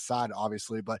 goose egg aside,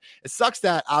 obviously, but it sucks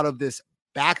that out of this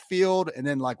backfield and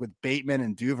then like with Bateman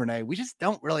and Duvernay, we just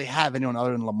don't really have anyone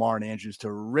other than Lamar and Andrews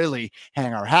to really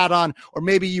hang our hat on. Or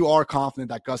maybe you are confident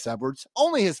that Gus Edwards,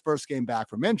 only his first game back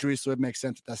from injury, so it makes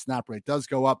sense that snap rate does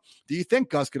go up. Do you think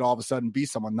Gus could all of a sudden be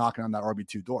someone knocking on that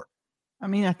RB2 door? I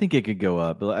mean, I think it could go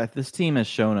up, but this team has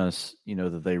shown us,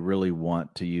 that they really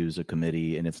want to use a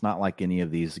committee, and it's not like any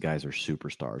of these guys are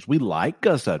superstars. We like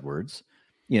Gus Edwards,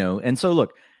 and so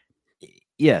look,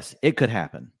 yes, it could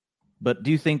happen. But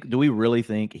do we really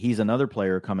think he's another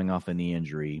player coming off a knee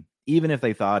injury, even if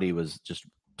they thought he was just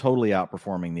totally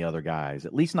outperforming the other guys,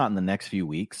 at least not in the next few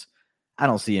weeks? I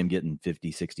don't see him getting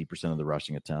 50, 60% of the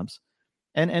rushing attempts.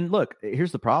 And look,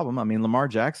 here's the problem. I mean, Lamar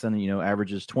Jackson,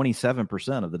 averages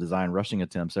 27% of the design rushing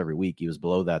attempts every week. He was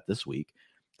below that this week.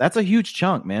 That's a huge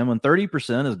chunk, man. When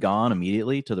 30% is gone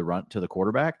immediately to the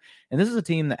quarterback, and this is a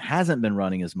team that hasn't been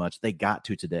running as much, they got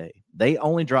to today. They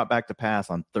only dropped back to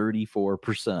pass on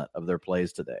 34% of their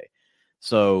plays today.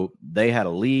 So they had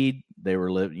a lead. They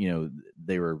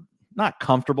were not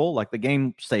comfortable. Like the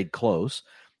game stayed close,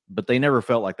 but they never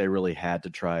felt like they really had to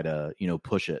try to,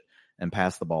 push it and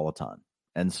pass the ball a ton.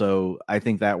 And so I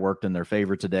think that worked in their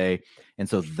favor today. And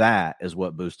so that is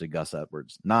what boosted Gus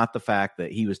Edwards, not the fact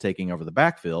that he was taking over the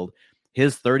backfield.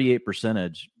 His 38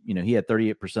 percentage, he had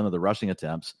 38% of the rushing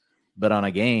attempts, but on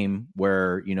a game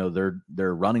where,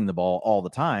 they're running the ball all the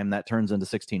time, that turns into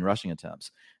 16 rushing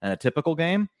attempts. And a typical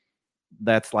game,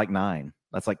 that's like 9.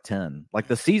 That's like 10. Like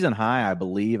the season high, I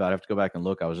believe, I'd have to go back and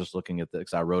look. I was just looking at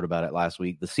because I wrote about it last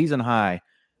week. The season high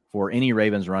for any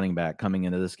Ravens running back coming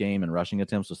into this game and rushing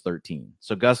attempts was 13.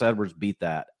 So Gus Edwards beat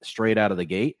that straight out of the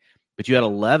gate, but you had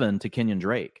 11 to Kenyon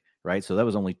Drake, right? So that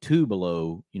was only 2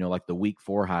 below, like the week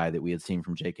 4 high that we had seen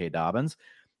from J.K. Dobbins.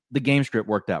 The game script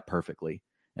worked out perfectly.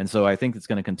 And so I think it's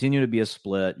going to continue to be a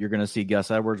split. You're going to see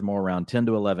Gus Edwards more around 10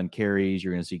 to 11 carries.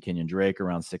 You're going to see Kenyon Drake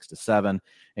around 6 to 7,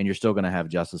 and you're still going to have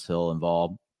Justice Hill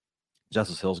involved.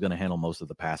 Justice Hill's going to handle most of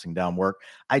the passing down work.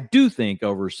 I do think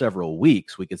over several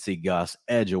weeks we could see Gus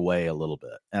edge away a little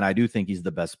bit. And I do think he's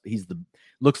the best.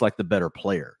 Looks like the better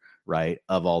player, right,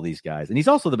 of all these guys. And he's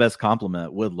also the best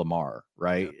complement with Lamar,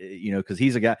 right? Yeah. Because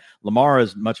he's a guy. Lamar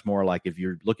is much more like, if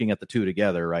you're looking at the two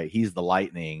together, right, he's the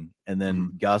lightning. And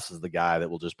then Gus is the guy that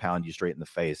will just pound you straight in the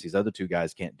face. These other two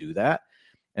guys can't do that.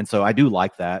 And so I do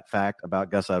like that fact about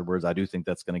Gus Edwards. I do think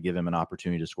that's going to give him an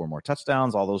opportunity to score more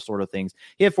touchdowns, all those sort of things.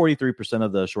 He had 43%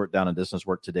 of the short down and distance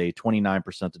work today,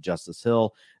 29% to Justice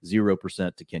Hill,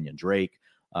 0% to Kenyon Drake.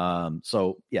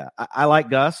 So, yeah, I like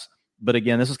Gus. But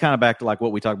again, this is kind of back to like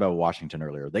what we talked about with Washington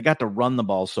earlier. They got to run the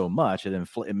ball so much,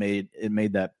 it made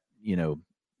that,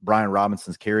 Brian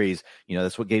Robinson's carries,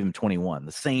 that's what gave him 21.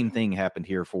 The same thing happened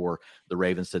here for the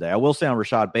Ravens today. I will say on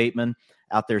Rashad Bateman,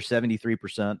 out there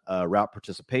 73% route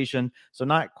participation. So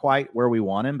not quite where we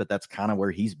want him, but that's kind of where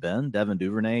he's been. Devin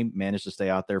Duvernay managed to stay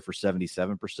out there for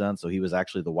 77%. So he was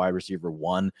actually the wide receiver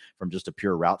 1 from just a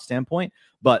pure route standpoint.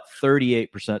 But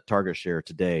 38% target share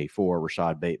today for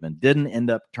Rashad Bateman. Didn't end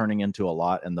up turning into a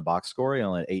lot in the box score. He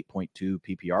only had 8.2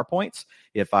 PPR points.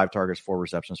 He had 5 targets, 4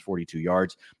 receptions, 42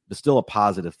 yards. But still a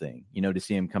positive thing, to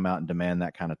see him come out and demand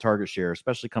that kind of target share,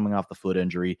 especially coming off the foot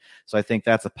injury. So I think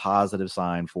that's a positive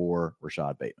sign for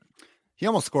Rashad Bateman. He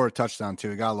almost scored a touchdown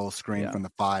too. He got a little screen from the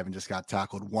 5 and just got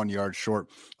tackled 1 yard short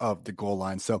of the goal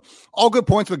line. So all good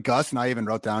points with Gus. And I even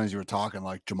wrote down as you were talking,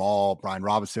 like Jamal, Brian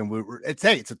Robinson. It's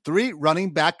a 3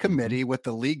 running back committee with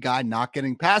the lead guy not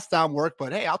getting pass down work.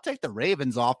 But hey, I'll take the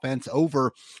Ravens offense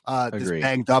over this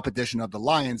banged up edition of the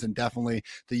Lions and definitely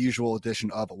the usual edition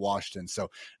of Washington.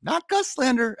 So not Gus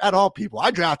slander at all, people.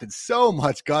 I drafted so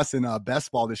much Gus in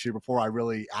best ball this year before I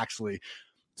really actually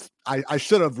I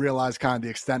should have realized kind of the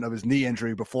extent of his knee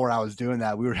injury before I was doing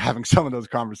that. We were having some of those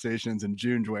conversations in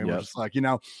June, Dwayne. We're just like,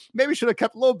 maybe we should have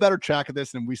kept a little better track of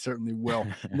this, and we certainly will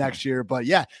next year. But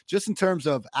yeah, just in terms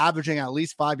of averaging at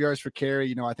least 5 yards per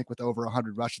carry, I think with over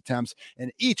 100 rush attempts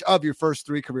in each of your first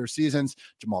 3 career seasons,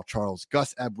 Jamal Charles,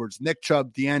 Gus Edwards, Nick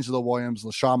Chubb, D'Angelo Williams,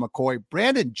 LaShawn McCoy,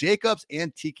 Brandon Jacobs,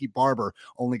 and Tiki Barber,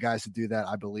 only guys to do that,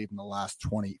 I believe, in the last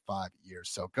 25 years.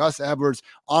 So Gus Edwards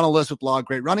on a list with a lot of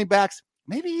great running backs.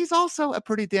 Maybe he's also a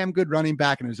pretty damn good running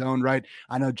back in his own right.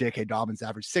 I know J.K. Dobbins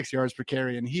averaged 6 yards per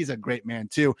carry, and he's a great man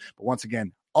too. But once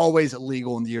again, always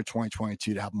illegal in the year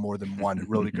 2022 to have more than one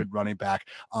really good running back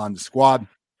on the squad.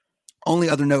 Only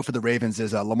other note for the Ravens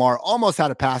is Lamar almost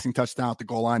had a passing touchdown at the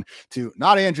goal line to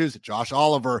not Andrews, Josh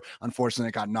Oliver. Unfortunately,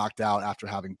 it got knocked out after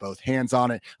having both hands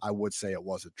on it. I would say it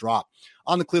was a drop.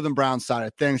 On the Cleveland Browns side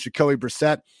of things, Jacoby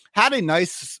Brissett had a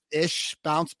nice-ish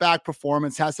bounce-back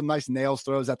performance, had some nice nails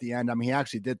throws at the end. I mean, he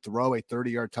actually did throw a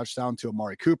 30-yard touchdown to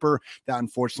Amari Cooper. That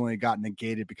unfortunately got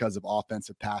negated because of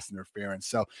offensive pass interference.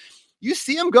 So you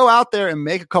see him go out there and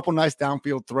make a couple nice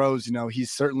downfield throws. He's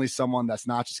certainly someone that's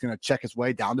not just going to check his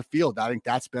way down the field. I think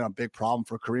that's been a big problem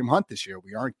for Kareem Hunt this year.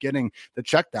 We aren't getting the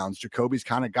checkdowns. Jacoby's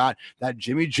kind of got that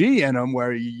Jimmy G in him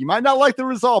where you might not like the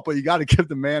result, but you got to give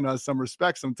the man some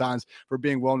respect sometimes for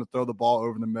being willing to throw the ball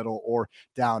over the middle or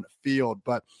downfield.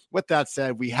 But with that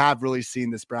said, we have really seen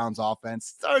this Browns offense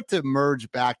start to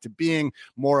merge back to being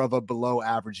more of a below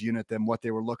average unit than what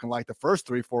they were looking like the first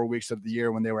 3-4 weeks of the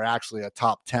year when they were actually a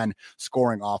top 10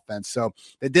 scoring offense. So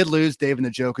they did lose David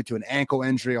Njoku to an ankle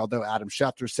injury, although Adam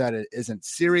Schefter said it isn't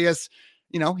serious.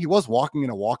 he was walking in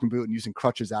a walking boot and using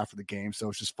crutches after the game. So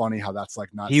it's just funny how that's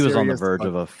like not. He was on the serious, verge but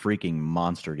of a freaking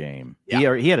monster game.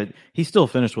 Yeah. He still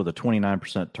finished with a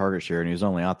 29% target share, and he was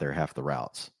only out there half the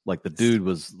routes. Like the dude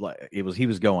was like, he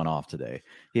was going off today.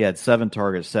 He had 7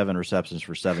 targets, 7 receptions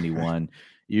for 71.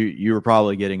 You were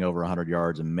probably getting over 100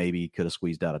 yards and maybe could have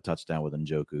squeezed out a touchdown with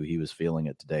Njoku. He was feeling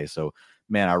it today. So,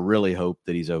 man, I really hope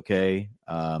that he's okay,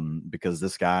 because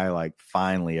this guy, like,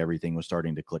 finally everything was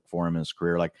starting to click for him in his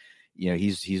career. Like,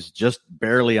 he's just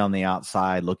barely on the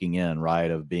outside looking in, right,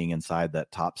 of being inside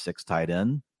that top 6 tight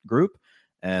end group.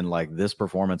 And like this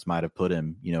performance might have put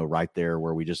him, right there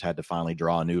where we just had to finally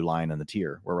draw a new line in the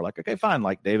tier where we're like, okay, fine.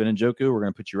 Like David Njoku, we're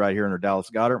going to put you right here under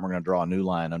Dallas Goedert. And we're going to draw a new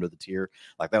line under the tier.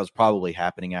 Like that was probably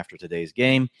happening after today's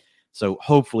game. So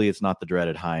hopefully it's not the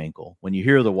dreaded high ankle. When you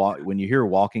hear when you hear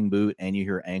walking boot and you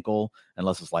hear ankle,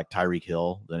 unless it's like Tyreek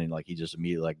Hill, then he just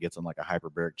immediately like gets in like a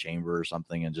hyperbaric chamber or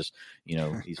something and just,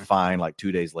 he's fine like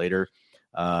 2 days later.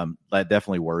 That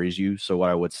definitely worries you. So what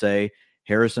I would say,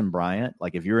 Harrison Bryant,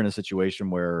 like if you're in a situation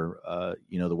where,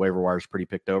 the waiver wire is pretty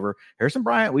picked over, Harrison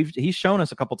Bryant, he's shown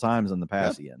us a couple times in the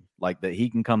past, Ian, like that he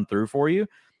can come through for you.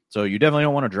 So you definitely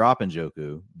don't want to drop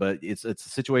Njoku, but it's a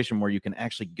situation where you can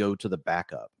actually go to the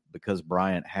backup because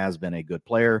Bryant has been a good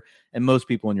player, and most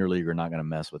people in your league are not going to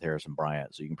mess with Harrison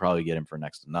Bryant. So you can probably get him for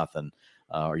next to nothing,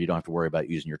 or you don't have to worry about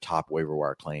using your top waiver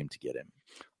wire claim to get him.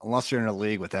 Unless you're in a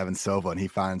league with Evan Silva and he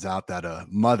finds out that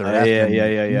mother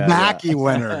Mackey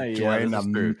winner.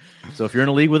 Dwayne, so if you're in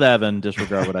a league with Evan,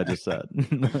 disregard what I just said.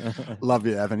 Love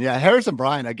you, Evan. Yeah, Harrison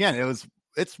Bryant, again,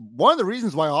 it's one of the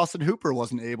reasons why Austin Hooper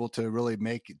wasn't able to really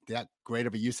make that great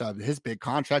of a use out of his big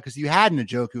contract, because you had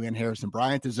Njoku and Harrison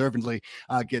Bryant deservedly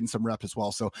getting some reps as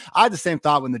well. So I had the same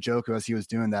thought with Njoku as he was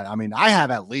doing that. I mean, I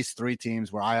have at least 3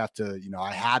 teams where I have to,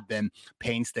 I had been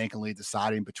painstakingly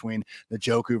deciding between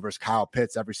Njoku versus Kyle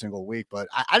Pitts every single week. But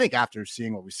I think after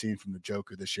seeing what we've seen from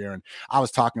Njoku this year, and I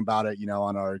was talking about it,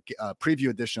 on our preview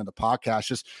edition of the podcast,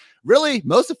 just really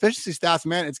most efficiency stats,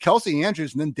 man, it's Kelsey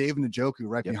Andrews and then David Njoku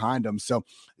right behind him. So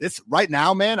it's right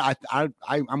now, man,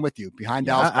 I'm with you behind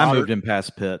Dallas. I moved him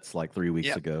past Pitts like 3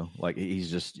 weeks ago. Like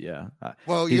he's just,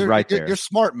 well, he's right there. You're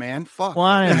smart, man. Fuck. Well,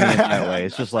 I am that way.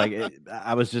 It's just like,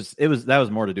 that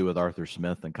was more to do with Arthur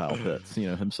Smith than Kyle Pitts,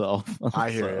 himself. I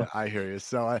hear you.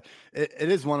 So it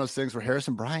is one of those things where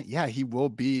Harrison Bryant, he will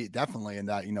be definitely in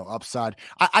that, upside.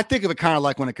 I think of it kind of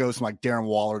like when it goes from like Darren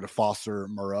Waller to Foster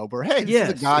Moreau, where, hey, this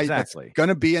is a guy that's going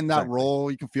to be in that role.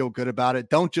 You can feel good about it.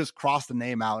 Don't just cross the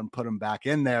name out and put him back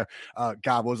in there.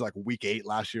 God, what was it, like week 8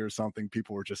 last year or something?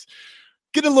 People were just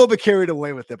getting a little bit carried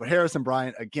away with it. But Harrison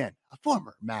Bryant, again, a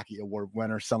former Mackey Award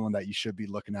winner, someone that you should be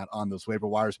looking at on those waiver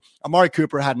wires. Amari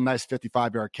Cooper had a nice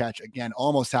 55-yard catch. Again,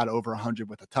 almost had over 100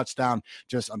 with a touchdown.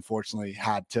 Just unfortunately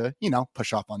had to,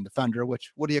 push off on defender,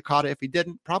 which would he have caught it if he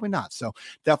didn't? Probably not. So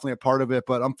definitely a part of it.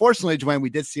 But unfortunately, Dwayne, we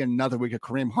did see another week of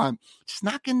Kareem Hunt just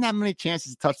not getting that many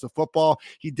chances to touch the football.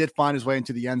 He did find his way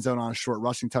into the end zone on a short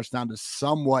rushing touchdown to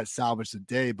somewhat salvage the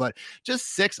day, but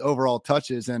just 6 overall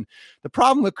touches. And the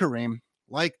problem with Kareem,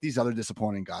 like these other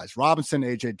disappointing guys, Robinson,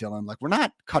 AJ Dillon, like we're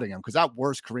not cutting him because at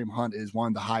worst, Kareem Hunt is one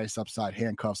of the highest upside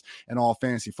handcuffs in all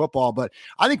fantasy football. But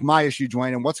I think my issue,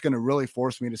 Dwayne, and what's going to really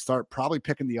force me to start probably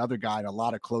picking the other guy in a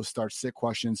lot of close start sit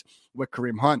questions with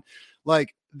Kareem Hunt,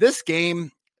 like this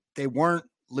game, they weren't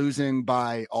losing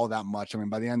by all that much. I mean,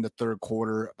 by the end of the third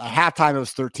quarter, at halftime, it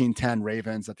was 13-10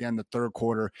 Ravens. At the end of the third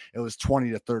quarter, it was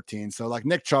 20-13. So like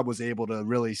Nick Chubb was able to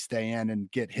really stay in and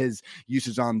get his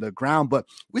usage on the ground. But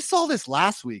we saw this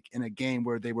last week in a game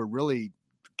where they were really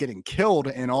getting killed,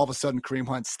 and all of a sudden Kareem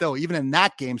Hunt still, even in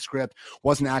that game script,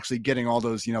 wasn't actually getting all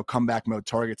those, comeback mode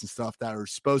targets and stuff that are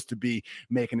supposed to be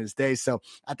making his day. So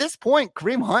at this point,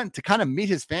 Kareem Hunt, to kind of meet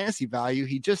his fantasy value,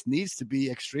 he just needs to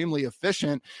be extremely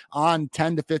efficient on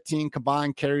 10 to 15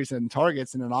 combined carries and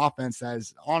targets in an offense that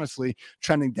is honestly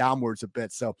trending downwards a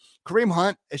bit. So Kareem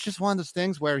Hunt, it's just one of those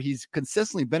things where he's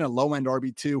consistently been a low-end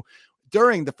RB2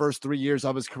 during the first 3 years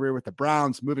of his career with the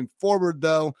Browns. Moving forward,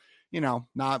 though,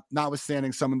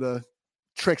 notwithstanding some of the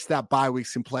tricks that bye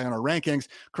weeks can play on our rankings,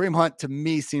 Kareem Hunt to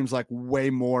me seems like way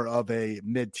more of a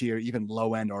mid-tier, even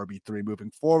low-end RB3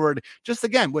 moving forward. Just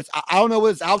again, which I don't know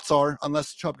what his outs are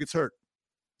unless Chubb gets hurt.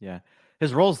 Yeah.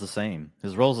 His role's the same.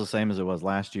 His role's the same as it was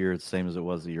last year. It's the same as it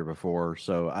was the year before.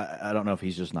 So I don't know if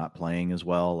he's just not playing as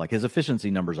well. Like his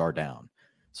efficiency numbers are down.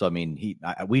 So, I mean,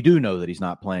 we do know that he's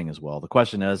not playing as well. The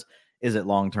question is it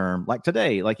long-term? Like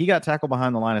today, like he got tackled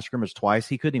behind the line of scrimmage twice.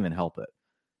 He couldn't even help it.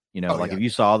 If you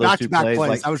saw those two plays,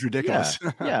 like that was ridiculous.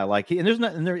 Yeah. Like and there's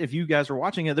nothing there. If you guys were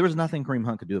watching it, there was nothing Kareem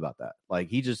Hunt could do about that. Like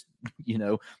he just,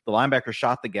 the linebacker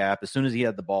shot the gap. As soon as he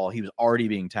had the ball, he was already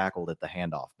being tackled at the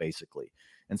handoff, basically.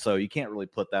 And so you can't really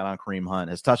put that on Kareem Hunt.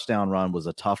 His touchdown run was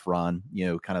a tough run,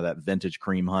 kind of that vintage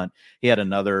Kareem Hunt. He had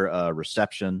another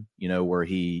reception, where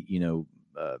he,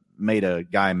 made a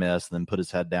guy miss and then put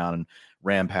his head down and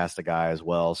ran past a guy as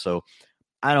well. So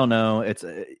I don't know.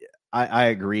 I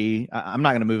agree. I'm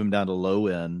not going to move him down to low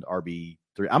end RB3.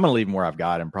 I'm going to leave him where I've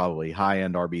got him, probably high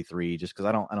end RB3, just because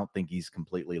I don't think he's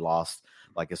completely lost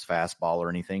like his fastball or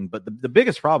anything. But the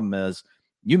biggest problem is,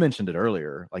 you mentioned it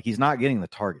earlier, like he's not getting the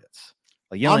targets.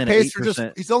 Like he's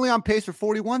only on pace for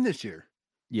 41 this year.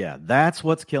 Yeah, that's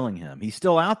what's killing him. He's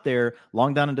still out there,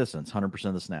 long down and distance, 100%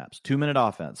 of the snaps. 2-minute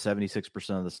offense,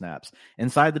 76% of the snaps.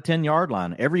 Inside the 10-yard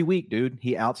line, every week, dude,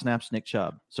 he outsnaps Nick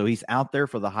Chubb. So he's out there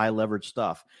for the high leverage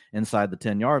stuff inside the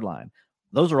 10-yard line.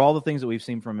 Those are all the things that we've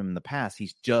seen from him in the past.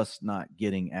 He's just not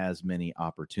getting as many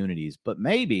opportunities. But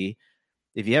maybe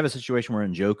if you have a situation where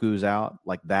Njoku's out,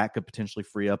 like that could potentially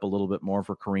free up a little bit more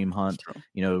for Kareem Hunt.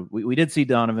 We did see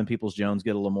Donovan Peoples-Jones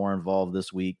get a little more involved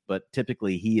this week, but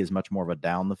typically he is much more of a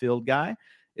down the field guy.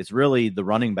 It's really the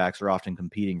running backs are often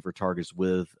competing for targets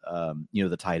with,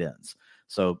 the tight ends.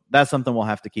 So that's something we'll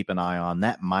have to keep an eye on.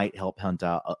 That might help Hunt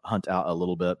out a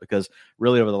little bit, because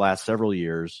really over the last several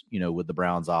years, with the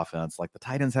Browns offense, like the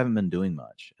tight ends haven't been doing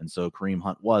much. And so Kareem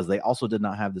Hunt they also did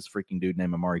not have this freaking dude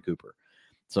named Amari Cooper.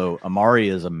 So Amari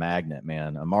is a magnet,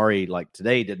 man. Amari, like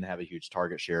today, didn't have a huge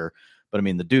target share, but I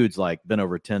mean, the dude's like been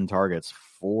over 10 targets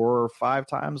 4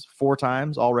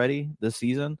 times already this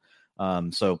season.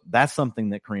 So that's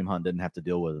something that Kareem Hunt didn't have to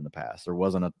deal with in the past. There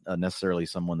wasn't necessarily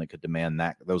someone that could demand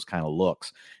those kind of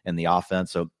looks in the offense.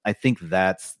 So I think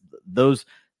that's the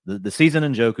season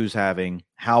Njoku's having,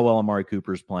 how well Amari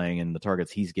Cooper's playing, and the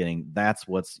targets he's getting. That's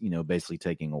what's basically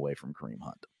taking away from Kareem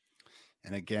Hunt.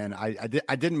 And again, I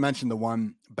didn't mention the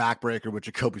one backbreaker with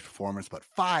Jacoby's performance, but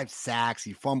 5 sacks,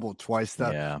 he fumbled twice.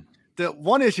 The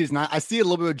one issue is I see a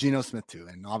little bit of Geno Smith too,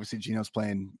 and obviously Geno's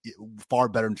playing far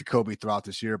better than Jacoby throughout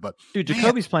this year. But dude,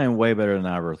 Jacoby's playing way better than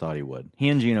I ever thought he would. He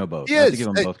and Geno both. I have to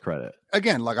give them both credit.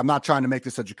 Again, like I'm not trying to make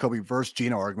this a Jacoby versus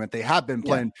Geno argument. They have been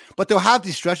playing, but they'll have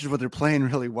these stretches where they're playing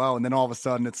really well, and then all of a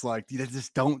sudden it's like you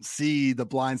just don't see the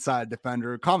blindside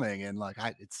defender coming, and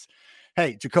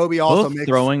hey, Jacoby also both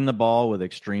throwing the ball with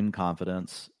extreme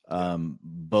confidence.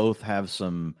 Both have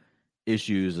some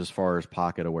issues as far as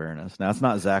pocket awareness. Now, it's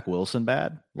not Zach Wilson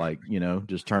bad,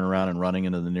 just turn around and running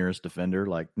into the nearest defender,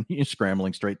 like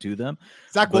scrambling straight to them.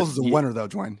 Zach Wilson's a winner, though,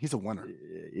 Dwayne. He's a winner.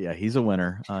 Yeah, he's a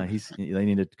winner. They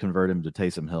need to convert him to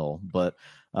Taysom Hill. But,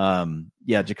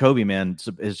 Jacoby, man,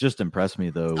 has just impressed me,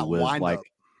 though, with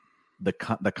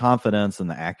the confidence and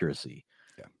the accuracy.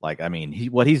 Yeah. Like, I mean,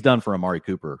 what he's done for Amari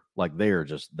Cooper, like they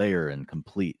are in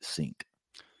complete sync.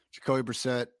 Jacoby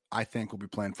Brissett, I think, will be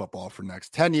playing football for the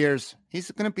next 10 years. He's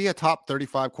going to be a top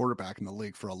 35 quarterback in the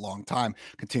league for a long time.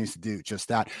 Continues to do just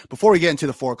that. Before we get into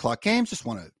the 4:00 games, just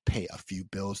want to pay a few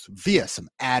bills via some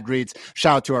ad reads.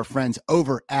 Shout out to our friends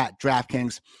over at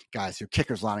DraftKings. Guys, your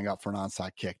kicker's lining up for an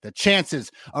onside kick. The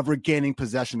chances of regaining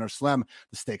possession are slim.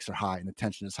 The stakes are high and the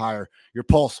tension is higher. Your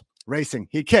pulse racing.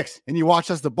 He kicks and you watch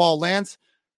as the ball lands.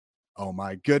 Oh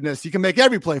my goodness. You can make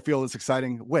every play feel this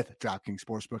exciting with DraftKings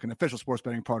Sportsbook, an official sports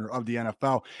betting partner of the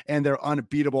NFL, and their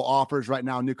unbeatable offers. Right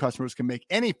now, new customers can make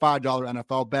any $5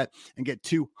 NFL bet and get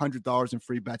 $200 in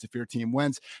free bets if your team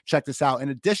wins. Check this out. In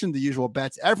addition to the usual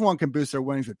bets, everyone can boost their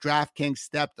winnings with DraftKings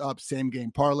stepped up same game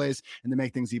parlays. And to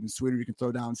make things even sweeter, you can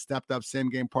throw down stepped up same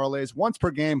game parlays once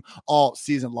per game all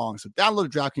season long. So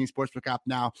download the DraftKings Sportsbook app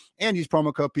now and use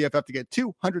promo code PFF to get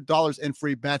 $200 in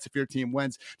free bets if your team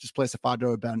wins. Just place a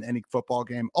 $5 bet on any football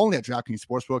game only at DraftKings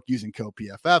Sportsbook using code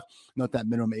PFF. Note that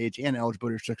minimum age and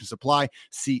eligibility restrictions apply.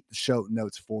 See the show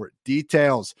notes for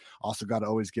details. Also got to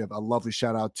always give a lovely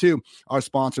shout out to our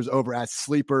sponsors over at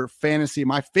Sleeper Fantasy,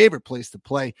 my favorite place to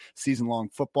play season-long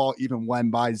football, even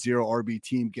when my zero RB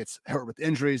team gets hurt with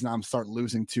injuries and I'm start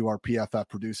losing to our PFF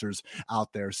producers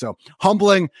out there. So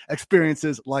humbling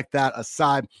experiences like that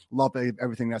aside, love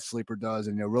everything that Sleeper does,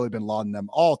 and really been lauding them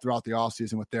all throughout the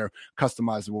offseason with their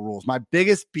customizable rules. My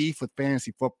biggest beef with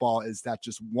fantasy football is that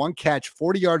just one catch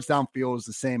 40 yards downfield is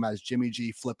the same as Jimmy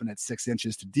G flipping at 6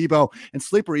 inches to Debo, and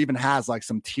Sleeper even has like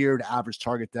some tiered average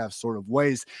target depth sort of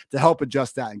ways to help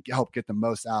adjust that and help get the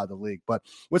most out of the league. But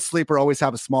with Sleeper, always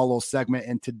have a small little segment,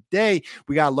 and today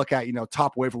we got to look at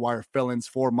top waiver wire fill-ins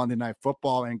for Monday Night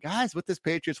Football. And guys, with this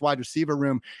Patriots wide receiver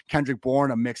room, Kendrick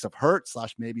Bourne, a mix of hurt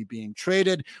 / maybe being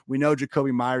traded. We know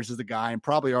Jacoby Myers is the guy and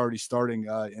probably already starting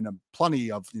in a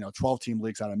plenty of 12-team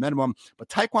leagues at a minimum. But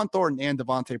Tyquan Thornton and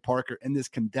Devontae Parker in this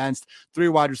condensed 3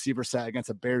 wide receiver set against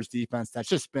a Bears defense that's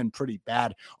just been pretty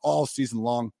bad all season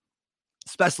long.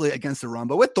 especially against the run.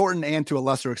 But with Thornton and to a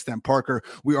lesser extent Parker,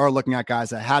 we are looking at guys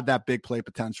that have that big play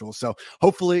potential. So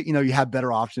hopefully, you have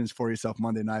better options for yourself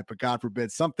Monday night. But God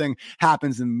forbid something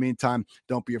happens in the meantime,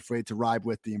 don't be afraid to ride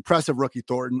with the impressive rookie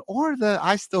Thornton or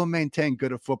I still maintain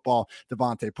good at football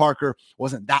Devontae Parker.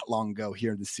 Wasn't that long ago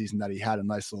here this season that he had a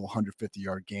nice little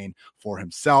 150-yard gain for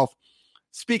himself.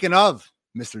 Speaking of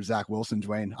Mr. Zach Wilson,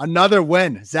 Dwayne, another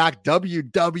win. Zach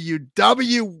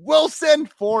Wilson,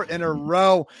 4 in a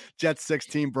row. Jets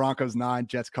 16, Broncos 9.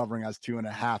 Jets covering as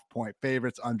 2.5-point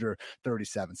favorites under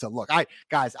 37. So look,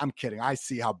 guys, I'm kidding. I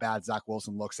see how bad Zach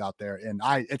Wilson looks out there, and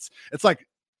it's like,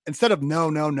 instead of no,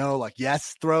 like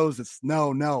yes throws, it's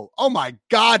no. Oh my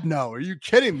God, no. Are you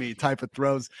kidding me? Type of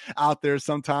throws out there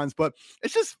sometimes. But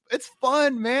it's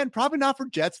fun, man. Probably not for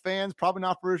Jets fans, probably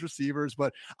not for his receivers,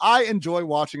 but I enjoy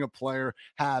watching a player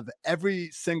have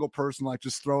every single person like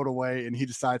just throw it away and he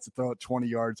decides to throw it 20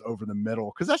 yards over the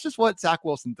middle, because that's just what Zach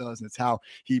Wilson does, and it's how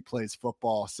he plays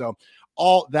football. So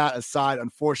all that aside,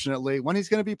 unfortunately, when he's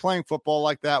going to be playing football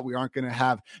like that, we aren't going to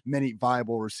have many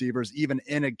viable receivers, even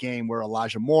in a game where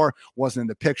Elijah Moore wasn't in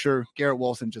the picture. Garrett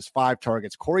Wilson, just 5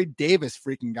 targets. Corey Davis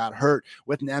freaking got hurt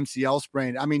with an MCL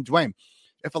sprain. I mean, Dwayne,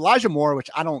 if Elijah Moore, which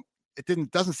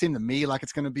doesn't seem to me like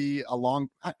it's going to be a long,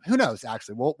 who knows,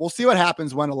 actually. We'll see what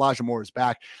happens when Elijah Moore is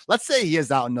back. Let's say he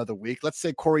is out another week. Let's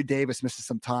say Corey Davis misses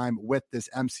some time with this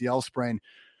MCL sprain.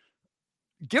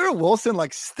 Garrett Wilson,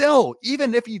 like, still,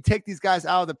 even if you take these guys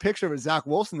out of the picture with Zach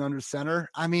Wilson under center,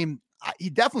 I mean,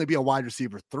 he'd definitely be a wide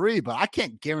receiver 3, but I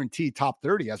can't guarantee top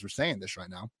 30 as we're saying this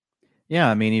right now. Yeah,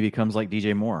 I mean, he becomes like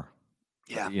DJ Moore.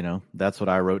 Yeah. That's what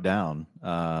I wrote down.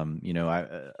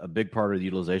 A big part of the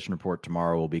utilization report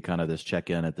tomorrow will be kind of this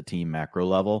check-in at the team macro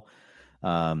level.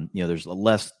 There's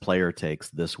less player takes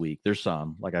this week. There's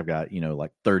some, like I've got,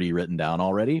 like 30 written down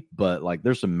already, but like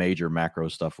there's some major macro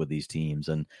stuff with these teams.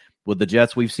 And with the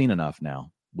Jets, we've seen enough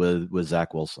now with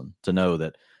Zach Wilson to know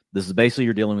that this is basically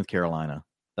you're dealing with Carolina.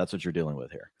 That's what you're dealing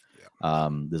with here. Yeah.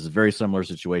 This is a very similar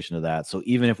situation to that. So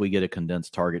even if we get a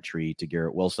condensed target tree to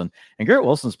Garrett Wilson, and Garrett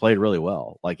Wilson's played really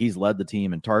well, like he's led the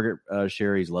team in target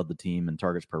share, he's led the team in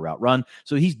targets per route run.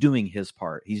 So he's doing his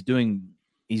part. He's doing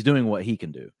what he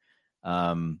can do.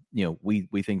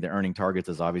 We think that earning targets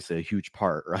is obviously a huge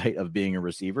part, right, of being a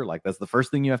receiver. Like that's the first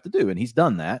thing you have to do. And he's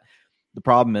done that. The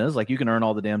problem is, like, you can earn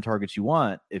all the damn targets you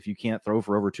want. If you can't throw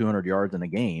for over 200 yards in a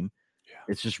game,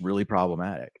 it's just really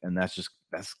problematic. And that's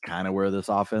kind of where this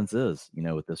offense is,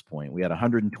 at this point. We had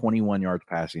 121 yards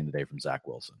passing today from Zach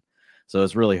Wilson. So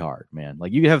it's really hard, man.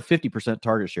 Like you have 50%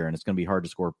 target share and it's going to be hard to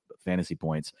score fantasy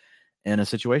points in a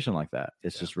situation like that.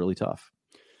 It's just really tough.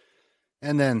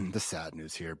 And then the sad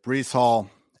news here, Breece Hall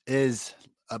is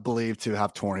believed to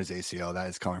have torn his ACL. That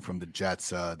is coming from the Jets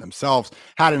themselves.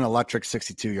 Had an electric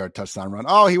 62-yard touchdown run.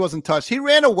 Oh, he wasn't touched. He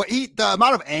ran away. The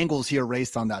amount of angles he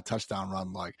erased on that touchdown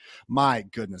run, like, my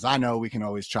goodness. I know we can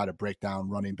always try to break down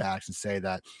running backs and say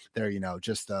that they're,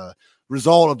 just a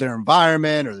result of their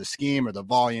environment or the scheme or the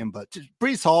volume, but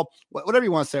Breece Hall, whatever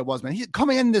you want to say it was, man, he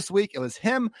coming in this week, it was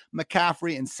him,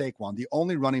 McCaffrey, and Saquon, the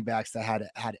only running backs that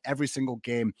had every single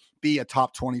game be a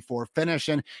top 24 finish.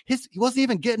 And he wasn't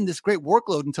even getting this great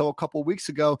workload until a couple of weeks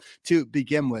ago to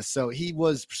begin with. So he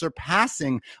was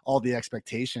surpassing all the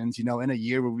expectations, in a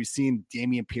year where we've seen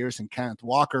Dameon Pierce and Kenneth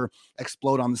Walker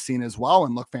explode on the scene as well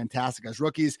and look fantastic as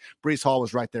rookies. Breece Hall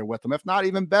was right there with them, if not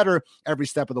even better every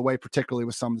step of the way, particularly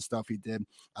with some of the stuff he did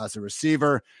as a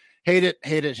receiver. Hate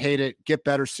it. Get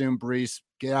better soon, Breece.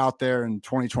 Get out there in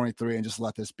 2023 and just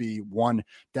let this be one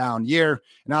down year.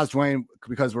 And as Dwayne,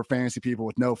 because we're fantasy people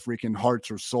with no freaking hearts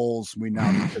or souls, we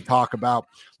now need to talk about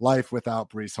life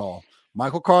without Breece Hall.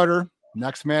 Michael Carter,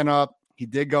 next man up. He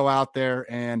did go out there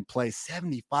and play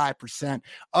 75%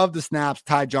 of the snaps.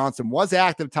 Ty Johnson was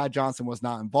active. Ty Johnson was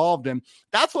not involved. And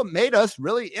that's what made us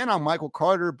really in on Michael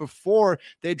Carter before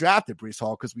they drafted Breece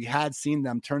Hall, because we had seen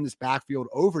them turn this backfield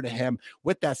over to him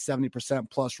with that 70%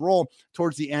 plus role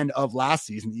towards the end of last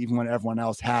season, even when everyone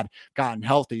else had gotten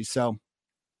healthy. So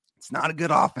it's not a good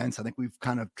offense. I think we've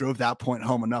kind of drove that point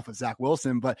home enough with Zach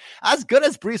Wilson, but as good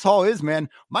as Breece Hall is, man,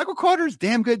 Michael Carter is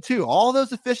damn good too. All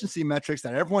those efficiency metrics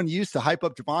that everyone used to hype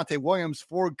up Javonte Williams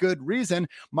for good reason,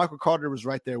 Michael Carter was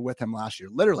right there with him last year.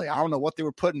 Literally, I don't know what they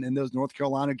were putting in those North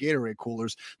Carolina Gatorade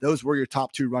coolers. Those were your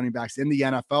top 2 running backs in the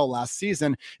NFL last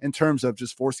season in terms of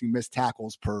just forcing missed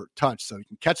tackles per touch. So you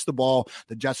can catch the ball.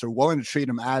 The Jets are willing to treat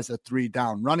him as a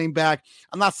 3-down running back.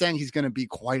 I'm not saying he's going to be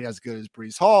quite as good as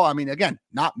Breece Hall. I mean, again,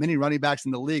 not many running backs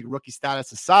in the league, rookie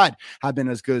status aside, have been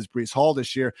as good as Breece Hall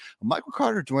this year. Michael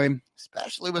Carter, Dwayne,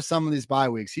 especially with some of these bye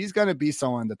weeks, he's going to be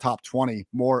someone in the top 20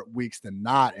 more weeks than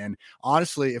not. And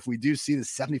honestly, if we do see the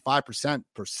 75%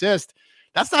 persist,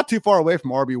 that's not too far away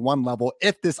from RB1 level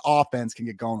if this offense can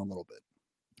get going a little bit.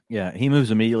 Yeah, he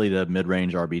moves immediately to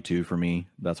mid-range RB2 for me.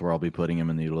 That's where I'll be putting him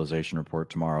in the utilization report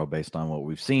tomorrow based on what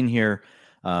we've seen here.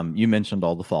 You mentioned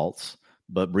all the faults,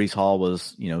 but Breece Hall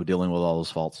was, dealing with all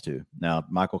those faults too. Now,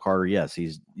 Michael Carter, yes,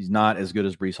 he's not as good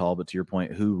as Breece Hall, but to your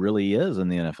point, who really is in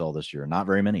the NFL this year? Not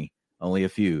very many, only a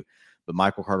few. But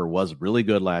Michael Carter was really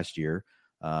good last year.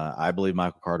 I believe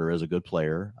Michael Carter is a good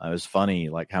player. It was funny,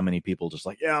 like how many people just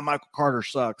like, yeah, Michael Carter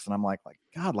sucks. And I'm like,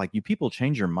 God, like you people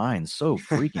change your minds so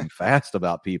freaking fast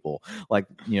about people. Like,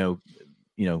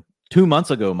 2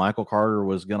 months ago, Michael Carter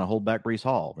was going to hold back Breece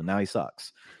Hall, and now he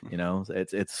sucks.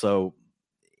 It's so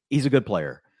he's a good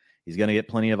player. He's going to get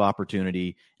plenty of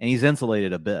opportunity, and he's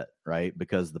insulated a bit, right?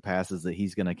 Because the passes that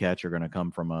he's going to catch are going to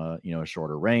come from a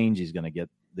shorter range. He's going to get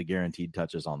the guaranteed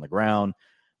touches on the ground.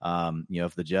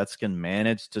 If the Jets can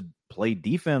manage to play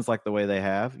defense like the way they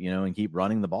have, and keep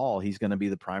running the ball, he's going to be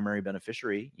the primary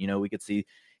beneficiary. We could see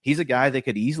he's a guy that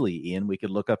could easily, Ian, we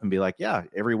could look up and be like, yeah,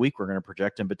 every week we're going to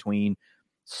project him between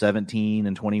 17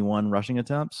 and 21 rushing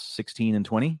attempts, 16 and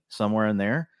 20, somewhere in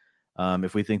there.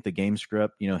 If we think the game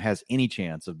script, has any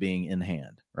chance of being in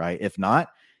hand, right? If not,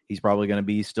 he's probably going to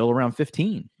be still around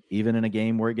 15, even in a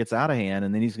game where it gets out of hand,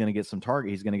 and then he's going to get some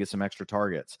he's going to get some extra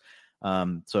targets.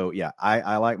 So yeah,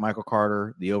 I like Michael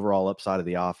Carter. The overall upside of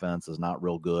the offense is not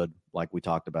real good, like we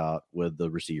talked about with the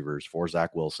receivers for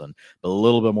Zach Wilson, but a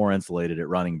little bit more insulated at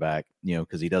running back,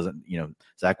 because he doesn't,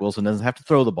 Zach Wilson doesn't have to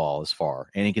throw the ball as far,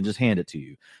 and he can just hand it to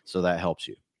you. So that helps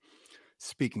you.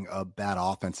 Speaking of bad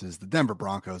offenses, the Denver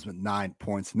Broncos with 9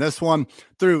 points in this one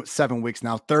through 7 weeks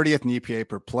now, 30th in EPA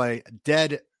per play,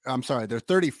 they're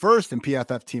 31st in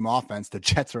PFF team offense. The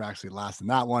Jets are actually last in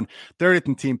that one. 30th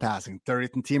in team passing,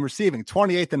 30th in team receiving,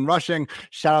 28th in rushing.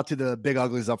 Shout out to the big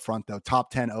uglies up front, though.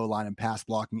 Top 10 O-line in pass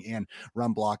blocking and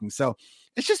run blocking. So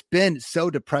it's just been so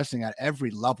depressing at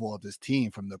every level of this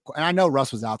team. And I know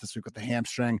Russ was out this week with the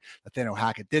hamstring. Nathaniel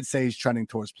Hackett did say he's trending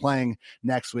towards playing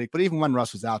next week. But even when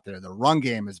Russ was out there, the run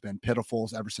game has been pitiful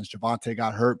ever since Javonte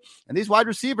got hurt. And these wide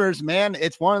receivers, man,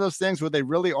 it's one of those things where they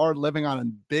really are living on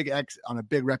a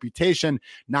big reputation,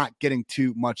 not getting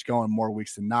too much going more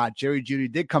weeks than not. Jerry Jeudy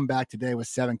did come back today with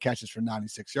 7 catches for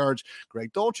 96 yards.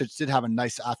 Greg Dulcich did have a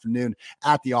nice afternoon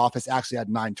at the office, actually had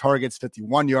 9 targets,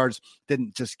 51 yards,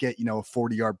 didn't just get, a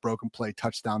 40-yard broken play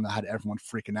touchdown that had everyone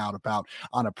freaking out about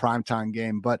on a primetime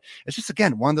game. But it's just,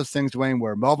 again, one of those things, Dwayne,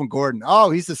 where Melvin Gordon,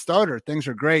 he's the starter. Things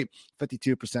are great.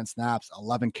 52% snaps,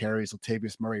 11 carries.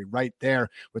 Latavius Murray right there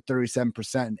with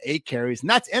 37% and 8 carries. And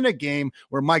that's in a game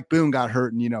where Mike Boone got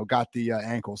hurt and, got the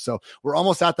ankle. So we're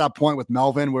almost at that point with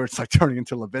Melvin where it's like turning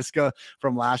into LaVisca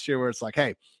from last year, where it's like,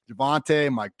 hey,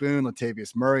 Javonte, Mike Boone,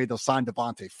 Latavius Murray, they'll sign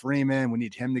Devontae Freeman. We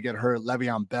need him to get hurt.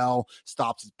 Le'Veon Bell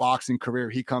stops his boxing career.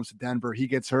 He comes to Denver. He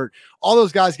gets hurt. All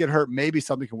those guys get hurt. Maybe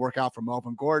something can work out for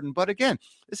Melvin Gordon. But again,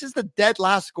 this is the dead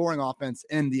last scoring offense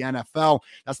in the NFL.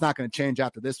 That's not going to change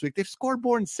after this week. They've scored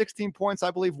more than 16 points,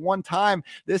 I believe, one time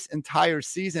this entire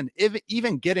season.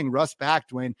 Even getting Russ back,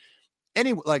 Dwayne,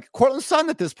 Cortland Sutton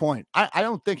at this point, I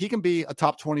don't think he can be a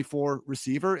top 24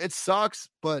 receiver. It sucks,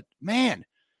 but man,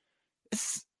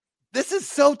 this is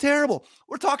so terrible.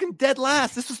 We're talking dead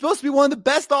last. This was supposed to be one of the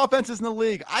best offenses in the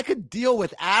league. I could deal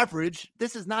with average.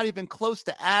 This is not even close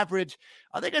to average.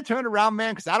 Are they going to turn around,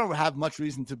 man? Because I don't have much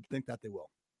reason to think that they will.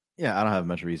 Yeah, I don't have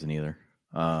much reason either.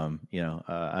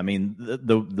 I mean,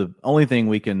 the only thing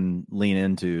we can lean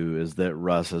into is that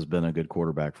Russ has been a good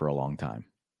quarterback for a long time.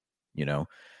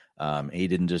 He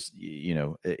didn't just,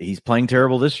 he's playing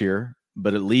terrible this year,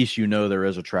 but at least there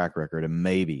is a track record, and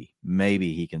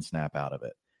maybe he can snap out of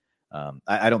it.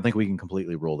 I don't think we can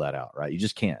completely rule that out, right? You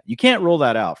just can't. You can't rule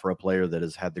that out for a player that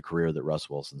has had the career that Russ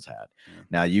Wilson's had. Yeah.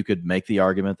 Now, you could make the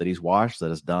argument that he's washed,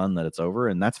 that it's done, that it's over,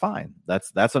 and that's fine.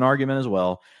 That's an argument as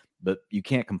well, but you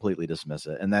can't completely dismiss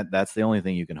it, and that's the only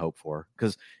thing you can hope for,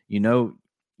 because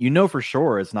for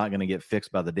sure it's not going to get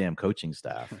fixed by the damn coaching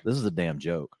staff. This is a damn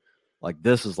joke. Like,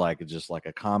 this is just like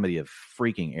a comedy of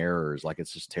freaking errors. Like,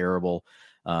 it's just terrible.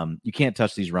 You can't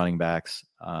touch these running backs.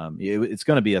 It's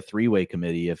going to be a 3-way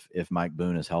committee if Mike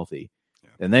Boone is healthy. Yeah.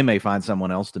 And they may find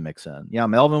someone else to mix in. Yeah,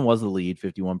 Melvin was the lead,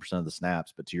 51% of the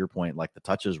snaps. But to your point, like, the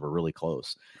touches were really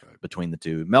close between the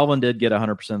two. Melvin did get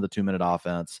 100% of the 2-minute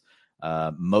offense,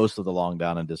 most of the long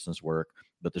down and distance work.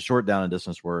 But the short down and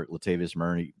distance work, Latavius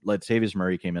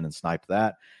Murray came in and sniped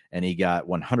that, and he got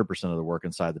 100% of the work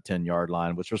inside the 10-yard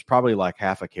line, which was probably like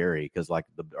half a carry, because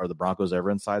are the Broncos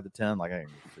ever inside the 10? Like, I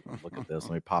can look at this.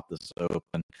 Let me pop this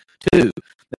open. 2.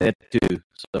 They had 2,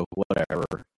 so whatever.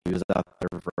 He was out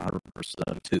there for 100%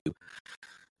 of 2.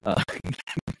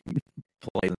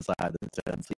 plays inside the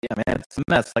 10. So, yeah, man, it's a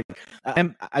mess. Like,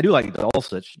 I do like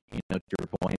Dulcich, to your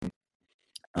point.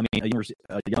 I mean, a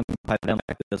young tight end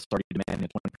like this already demanding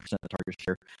a 20% target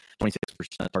share,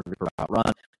 26% target per route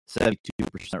run, 72%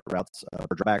 routes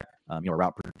per drag,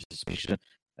 route participation.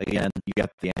 Again, you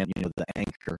got the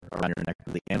anchor around your neck,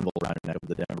 the anvil around your neck of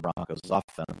the Denver Broncos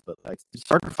offense. But it's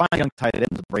hard to find young tight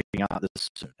ends breaking out this,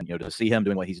 to see him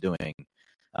doing what he's doing. You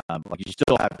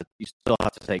still have to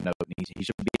take note. And he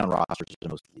should be on rosters in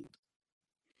most leagues.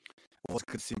 Well, it's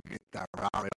good to see him get that route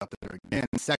right up there again.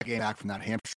 Second game back from that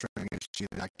hamstring issue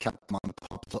that kept him on the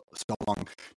pump so long.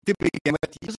 To begin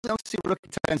with, you just don't see rookie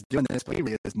tight ends doing this, but he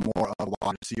really is more of a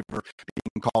wide receiver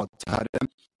being called tight end.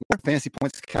 More fantasy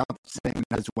points count, same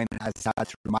as when has had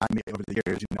to remind me over the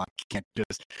years. I can't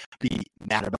just be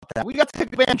mad about that. We got to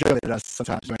take advantage of it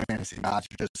sometimes when fantasy guys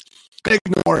just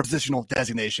ignore positional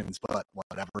designations, but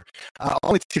whatever.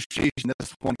 Only two sheets in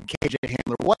this one. KJ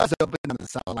Hamler was open on the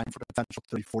sideline for potential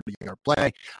 30-40-yard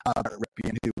play.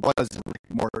 Ripien, who was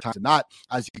more times than not,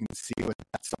 as you can see with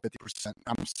that 50%,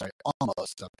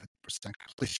 almost 50%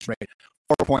 completion rate,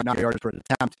 4.9 yards per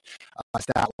attempt.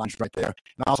 Stat lines right there.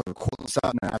 And also, Courtland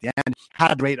Sutton at the end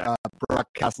had a great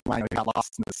broadcast line. Got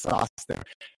lost in the sauce there.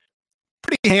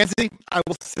 Pretty handsy, I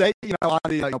will say, on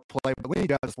the play. But when you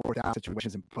got 4-down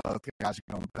situations and both guys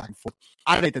are going back and forth,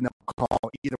 I think the no call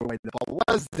either way the ball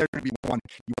was there to be one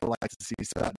you would like to see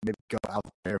Sutton maybe go out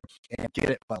there and get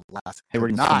it, but last they were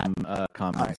not. Some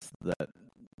comments that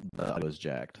the audio was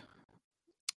jacked.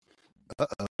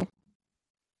 Uh-oh.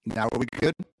 Now are we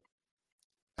good?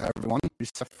 Everyone,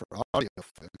 except for audio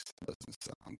fix. Doesn't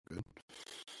sound good.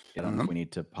 I don't know if we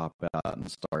need to pop out and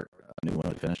start a new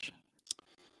one to finish.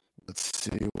 Let's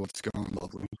see what's going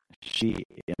lovely. Shoddy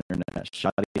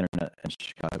internet in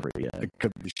Chicago. Yeah, it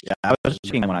could be. Yeah, I was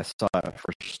checking when I saw it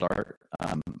first start.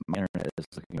 My internet is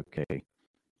looking okay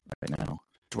right now.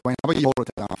 Dwayne, how about you hold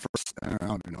it down first? I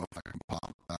don't even know if I can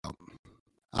pop out.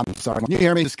 I'm sorry. When you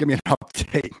hear me, just give me an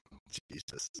update.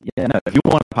 Jesus. Yeah, no. If you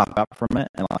want to pop out from it,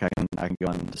 and I can go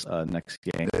on this next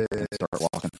game and start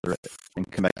walking through it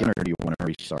and come back in, or do you want to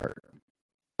restart?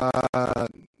 Go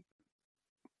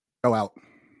out.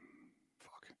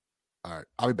 Fuck. All right,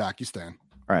 I'll be back. You stand.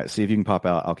 All right, see if you can pop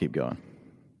out. I'll keep going.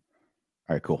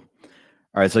 All right, cool.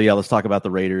 All right, so yeah, let's talk about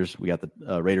the Raiders. We got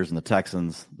the Raiders and the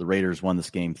Texans. The Raiders won this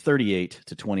game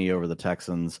 38-20 over the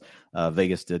Texans.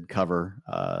 Vegas did cover.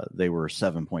 They were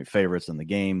 7-point favorites in the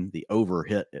game. The over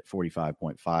hit at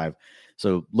 45.5.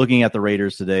 So looking at the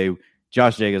Raiders today,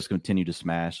 Josh Jacobs continued to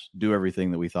smash, do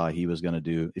everything that we thought he was going to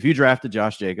do. If you drafted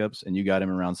Josh Jacobs and you got him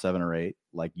around 7 or 8,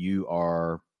 like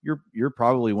you're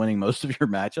probably winning most of your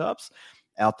matchups.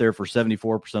 Out there for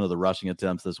 74% of the rushing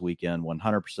attempts this weekend,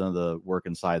 100% of the work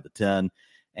inside the 10,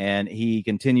 and he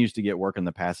continues to get work in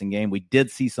the passing game. We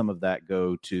did see some of that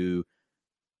go to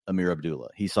Amir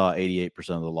Abdullah. He saw 88%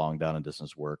 of the long down and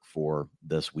distance work for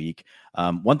this week.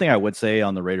 One thing I would say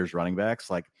on the Raiders running backs,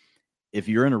 like if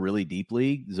you're in a really deep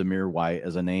league, Zamir White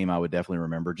as a name I would definitely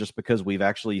remember, just because we've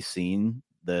actually seen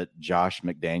that Josh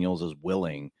McDaniels is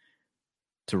willing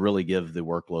to really give the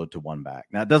workload to one back.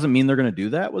 Now, it doesn't mean they're going to do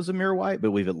that with Zamir White,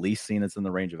 but we've at least seen it's in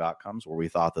the range of outcomes where we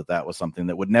thought that was something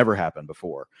that would never happen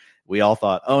before. We all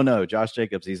thought, oh no, Josh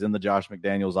Jacobs, he's in the Josh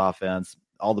McDaniels offense.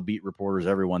 All the beat reporters,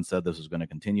 everyone said this was going to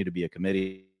continue to be a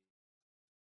committee.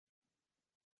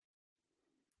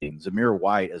 Zamir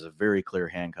White is a very clear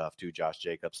handcuff to Josh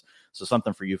Jacobs. So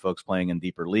something for you folks playing in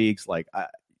deeper leagues,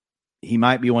 he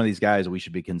might be one of these guys we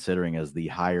should be considering as the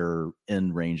higher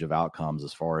end range of outcomes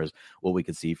as far as what we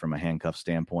could see from a handcuff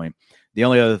standpoint. The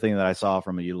only other thing that I saw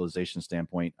from a utilization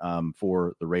standpoint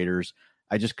for the Raiders,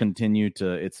 I just continue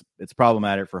to, it's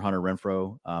problematic for Hunter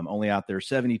Renfrow. Only out there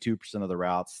 72% of the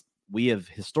routes. We have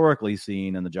historically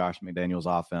seen in the Josh McDaniels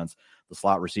offense, the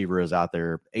slot receiver is out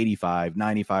there 85,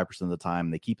 95% of the time.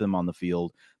 They keep him on the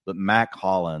field. But Mac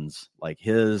Hollins, like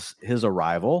his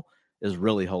arrival is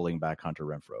really holding back Hunter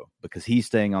Renfrow because he's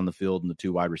staying on the field in the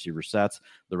 2 wide receiver sets.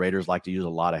 The Raiders like to use a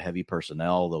lot of heavy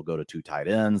personnel. They'll go to 2 tight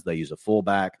ends. They use a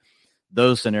fullback.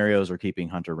 Those scenarios are keeping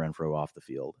Hunter Renfrow off the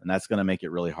field, and that's going to make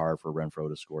it really hard for Renfrow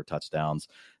to score touchdowns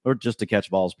or just to catch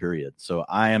balls, period. So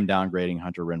I am downgrading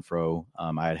Hunter Renfrow.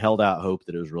 I had held out hope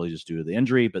that it was really just due to the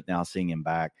injury, but now seeing him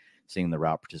back, seeing the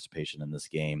route participation in this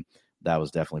game, that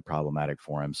was definitely problematic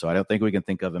for him. So I don't think we can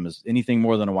think of him as anything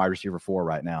more than a wide receiver 4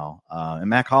 right now. And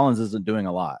Mac Hollins isn't doing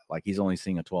a lot. Like he's only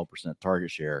seeing a 12%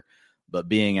 target share, but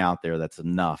being out there, that's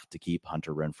enough to keep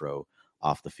Hunter Renfrow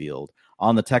off the field.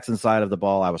 On the Texan side of the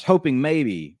ball, I was hoping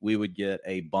maybe we would get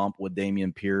a bump with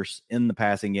Dameon Pierce in the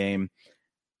passing game.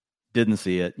 Didn't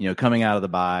see it. Coming out of the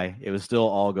bye, it was still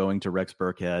all going to Rex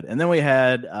Burkhead. And then we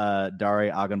had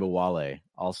Dare Ogunbowale,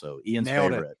 also Ian's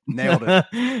favorite. Nailed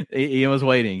it. Ian was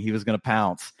waiting. He was going to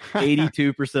pounce.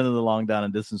 82% of the long down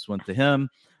and distance went to him.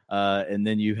 And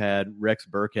then you had Rex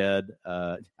Burkhead.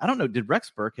 I don't know. Did Rex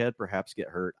Burkhead perhaps get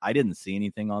hurt? I didn't see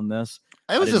anything on this.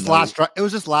 It was just last drive. It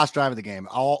was just last drive of the game.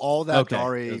 All that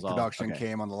Dare production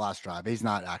came on the last drive. He's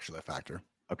not actually a factor.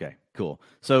 Okay, cool.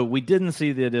 So we didn't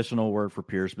see the additional word for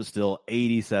Pierce, but still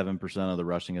 87% of the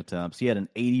rushing attempts. He had an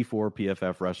 84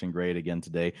 PFF rushing grade again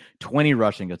today, 20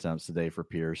 rushing attempts today for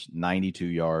Pierce, 92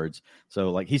 yards.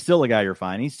 So he's still a guy you're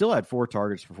fine. He still had 4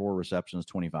 targets for 4 receptions,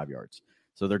 25 yards.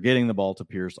 So they're getting the ball to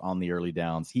Pierce on the early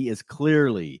downs. He is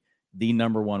clearly the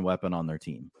number one weapon on their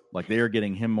team. They are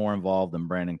getting him more involved than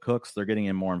Brandon Cooks. They're getting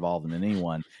him more involved than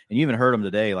anyone. And you even heard him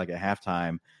today, at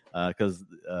halftime, because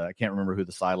I can't remember who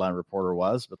the sideline reporter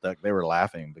was, but they were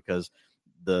laughing because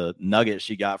the nugget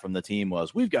she got from the team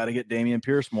was, we've got to get Dameon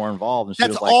Pierce more involved. And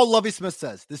that's all Lovie Smith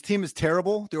says. This team is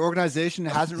terrible. The organization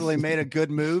hasn't really made a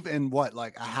good move in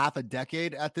a half a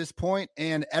decade at this point.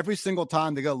 And every single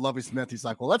time they go Lovie Smith, he's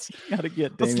like, well, let's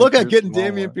look at getting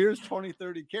Dameon Pierce 20,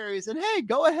 30 carries. And hey,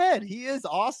 go ahead. He is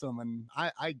awesome. And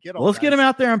I get all let's get him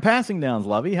out there on passing downs,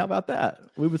 Lovie. How about that?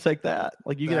 We would take that.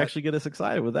 You could actually get us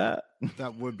excited with that.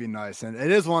 That would be nice. And it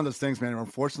is one of those things, man.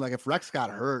 Unfortunately, if Rex got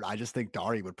hurt, I just think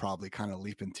Dare would probably kind of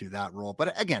leap into that role.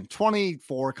 But again,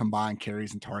 24 combined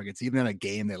carries and targets, even in a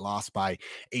game they lost by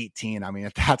 18. I mean,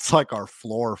 if that's our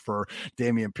floor for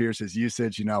Dameon Pierce's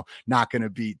usage, not going to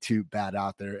be too bad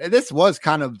out there. And this was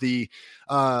kind of the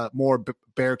more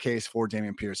bear case for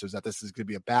Dameon Pierce, is that this is going to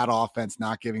be a bad offense,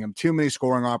 not giving him too many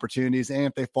scoring opportunities. And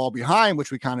if they fall behind,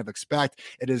 which we kind of expect,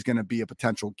 it is going to be a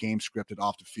potential game scripted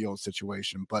off the field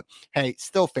situation. But hey,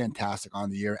 still fantastic on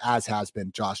the year, as has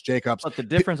been Josh Jacobs. But the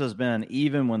difference has been,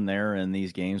 even when they're in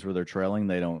these games where they're trailing,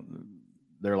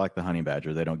 they're like the honey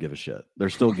badger. They don't give a shit. They're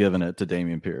still giving it to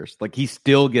Dameon Pierce. He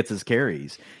still gets his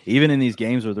carries. Even in these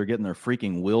games where they're getting their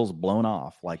freaking wheels blown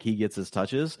off, he gets his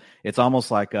touches. It's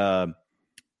almost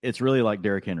it's really like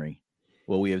Derrick Henry,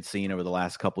 what we have seen over the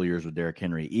last couple of years with Derrick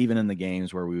Henry. Even in the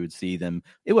games where we would see them,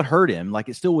 it would hurt him.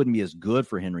 It still wouldn't be as good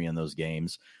for Henry in those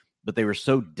games, but they were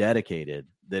so dedicated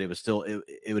that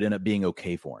it would end up being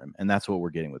okay for him. And that's what we're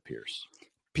getting with Pierce.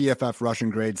 PFF rushing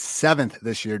grade 7th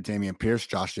this year, Dameon Pierce.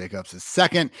 Josh Jacobs is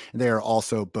 2nd. They are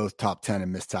also both top 10 in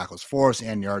missed tackles force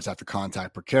and yards after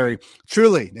contact per carry.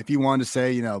 Truly, if you wanted to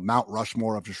say, Mount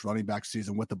Rushmore of just running back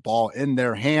season with the ball in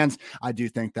their hands, I do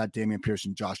think that Dameon Pierce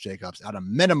and Josh Jacobs at a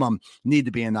minimum need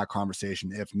to be in that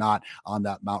conversation, if not on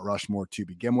that Mount Rushmore to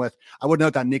begin with. I would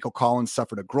note that Nico Collins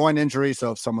suffered a groin injury,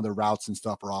 so if some of the routes and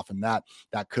stuff are off in that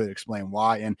could explain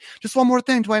why. And just one more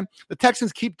thing, Dwayne, the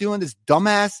Texans keep doing this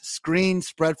dumbass screen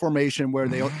spread formation where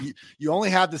you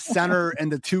only have the center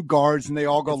and the 2 guards and they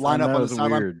all go line up on the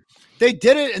sideline. They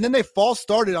did it, and then they false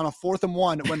started on a 4th and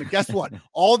 1 when, guess what?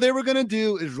 All they were going to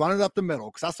do is run it up the middle,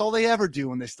 because that's all they ever do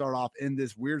when they start off in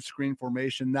this weird screen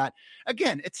formation that,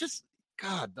 again, it's just,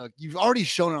 God, you've already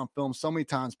shown it on film so many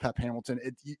times, Pep Hamilton.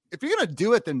 If you're going to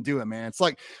do it, then do it, man. It's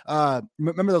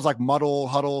remember those muddle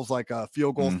huddles,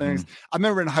 field goal things? I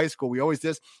remember in high school, we always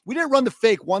did. We didn't run the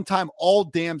fake one time all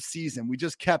damn season. We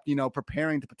just kept,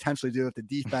 preparing to potentially do it if the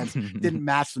defense didn't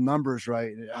match the numbers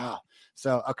right.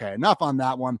 So, okay, enough on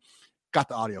that one. Got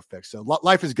the audio fixed. So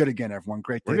life is good again, everyone.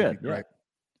 Great day. We're good. Great.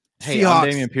 Yeah. Hey, I'm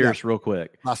Dameon Pierce, real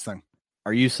quick. Last thing.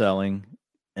 Are you selling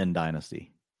in Dynasty?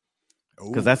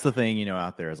 Because that's the thing,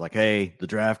 out there is hey, the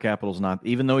draft capital's not,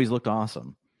 even though he's looked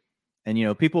awesome. And,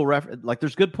 people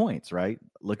there's good points, right?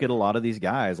 Look at a lot of these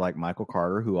guys like Michael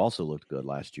Carter, who also looked good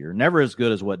last year. Never as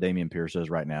good as what Dameon Pierce is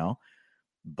right now.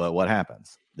 But what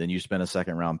happens? Then you spend a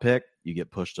 2nd round pick, you get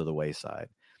pushed to the wayside.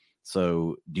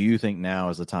 So do you think now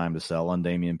is the time to sell on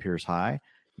Dameon Pierce high?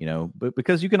 But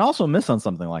because you can also miss on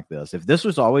something like this. If this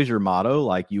was always your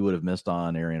motto, you would have missed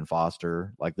on Arian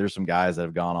Foster. There's some guys that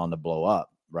have gone on to blow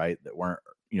up, right, that weren't,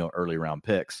 early round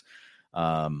picks.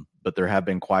 But there have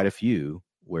been quite a few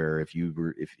where if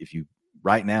you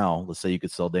right now, let's say you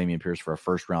could sell Dameon Pierce for a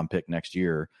 1st round pick next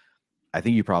year, I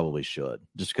think you probably should,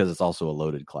 just because it's also a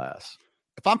loaded class.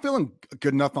 If I'm feeling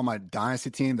good enough on my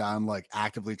dynasty team that I'm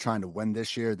actively trying to win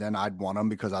this year, then I'd want him,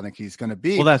 because I think he's going to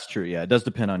be. Well, that's true. Yeah, it does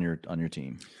depend on your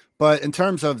team. But in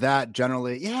terms of that,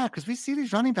 generally, yeah, because we see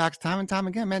these running backs time and time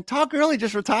again, man. Todd Gurley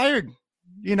just retired.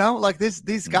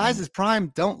 These guys'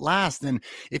 prime don't last. And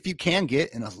if you can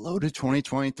get in a loaded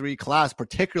 2023 class,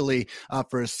 particularly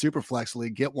for a super flex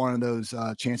league, get one of those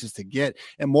chances to get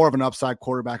and more of an upside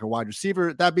quarterback or wide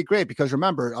receiver, that'd be great. Because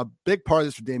remember, a big part of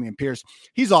this for Dameon Pierce,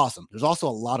 he's awesome. There's also a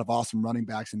lot of awesome running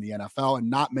backs in the NFL, and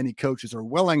not many coaches are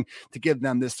willing to give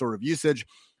them this sort of usage.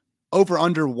 over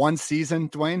under one season,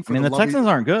 Dwayne? I mean, the Texans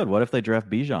aren't good. What if they draft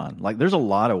Bijan? Like, there's a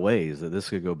lot of ways that this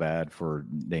could go bad for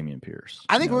Dameon Pierce.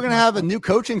 I think we're going to have a new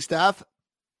coaching staff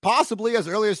possibly as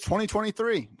early as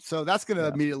 2023. So that's going to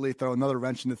immediately throw another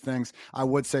wrench into things. I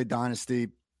would say dynasty.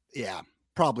 Yeah,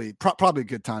 probably a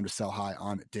good time to sell high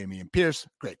on Dameon Pierce.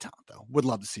 Great talent, though. Would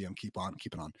love to see him keep on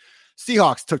keeping on.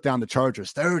 Seahawks took down the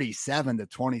Chargers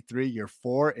 37-23. You're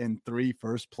 4-3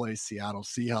 first place Seattle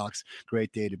Seahawks.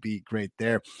 Great day to beat. Great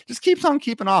there. Just keeps on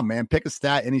keeping on, man. Pick a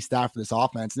stat, any stat for this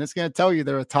offense, and it's going to tell you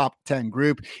they're a top 10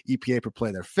 group. EPA per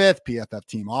play, they're 5th. PFF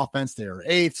team offense, they're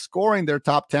 8th. Scoring, they're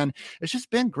top 10. It's just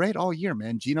been great all year,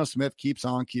 man. Geno Smith keeps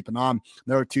on keeping on.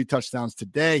 There were 2 touchdowns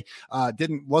today.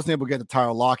 Wasn't able to get the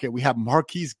Tyler Lockett. We have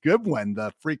Marquise Goodwin,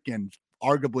 the freaking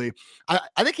arguably,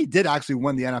 I think he did actually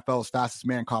win the NFL's fastest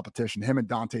man competition. Him and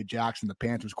Dante Jackson, the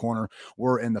Panthers corner,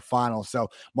 were in the final. So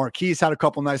Marquise had a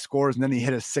couple nice scores, and then he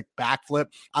hit a sick backflip.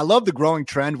 I love the growing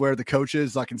trend where the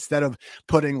coaches, like, instead of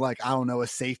putting, like, I don't know, a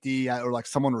safety or like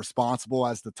someone responsible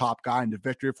as the top guy in the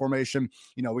victory formation,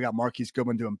 you know, we got Marquise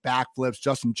Goodwin doing backflips.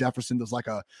 Justin Jefferson does like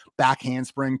a back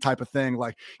handspring type of thing.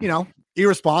 Like, you know,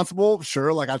 irresponsible,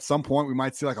 sure. Like, at some point we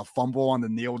might see like a fumble on the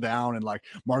kneel down and like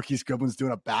Marquise Goodwin's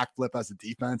doing a backflip as the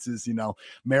defense is, you know,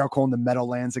 Miracle in the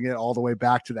Meadowlands and get all the way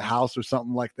back to the house or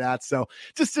something like that. So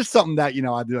just something that, you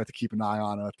know, I do have to keep an eye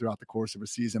on throughout the course of a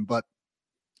season. But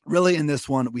really, in this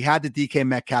one, we had the DK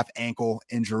Metcalf ankle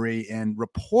injury, and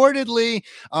reportedly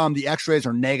the x-rays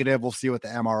are negative. We'll see what the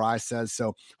MRI says.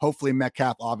 So hopefully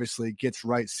Metcalf obviously gets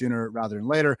right sooner rather than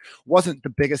later. Wasn't the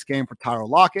biggest game for Tyler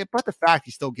Lockett, but the fact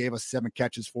he still gave us 7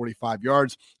 catches, 45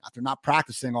 yards after not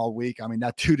practicing all week. I mean,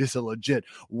 that dude is a legit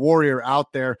warrior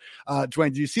out there.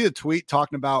 Dwayne, do you see the tweet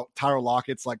talking about Tyler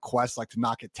Lockett's like quest, like to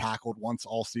not get tackled once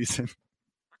all season?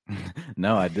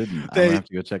 No, I didn't. I'm gonna have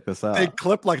to go check this out. They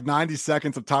clipped like 90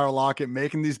 seconds of Tyler Lockett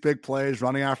making these big plays,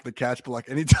 running after the catch, but like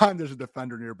anytime there's a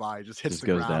defender nearby, he just hits the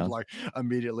ground down, like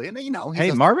immediately. And you know,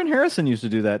 hey, Marvin Harrison used to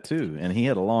do that too, and he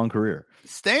had a long career.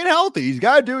 Staying healthy, he's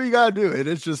got to do what you got to do. It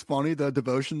is just funny the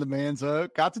devotion the man's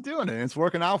got to doing it. And it's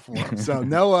working out for him. So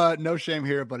no shame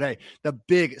here. But hey, the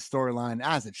big storyline,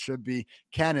 as it should be,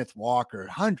 Kenneth Walker,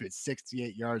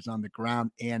 168 yards on the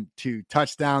ground and 2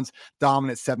 touchdowns,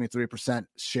 dominant 73%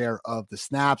 share of the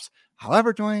snaps.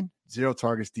 However, Dwayne, 0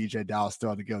 targets. DJ Dallas still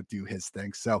had to go do his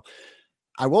thing. So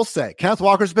I will say, Kenneth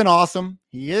Walker's been awesome.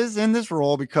 He is in this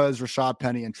role because Rashad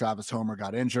Penny and Travis Homer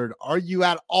got injured. Are you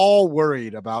at all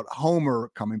worried about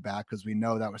Homer coming back? Because we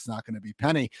know that it's not going to be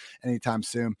Penny anytime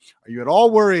soon. Are you at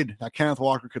all worried that Kenneth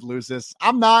Walker could lose this?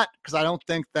 I'm not, because I don't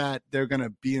think that they're going to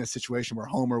be in a situation where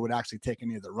Homer would actually take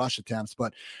any of the rush attempts.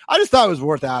 But I just thought it was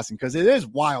worth asking, because it is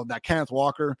wild that Kenneth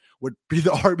Walker would be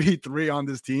the RB3 on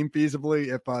this team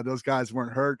feasibly if those guys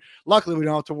weren't hurt. Luckily, we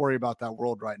don't have to worry about that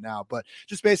world right now. But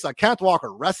just based on Kenneth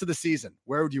Walker, rest of the season,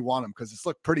 where would you want him? Because it's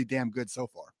looked pretty damn good so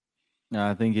far.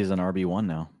 I think he's an RB1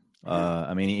 now.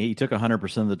 I mean, he took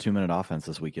 100% of the 2-minute offense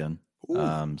this weekend.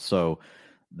 So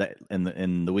that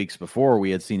in the weeks before, we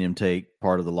had seen him take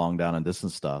part of the long down and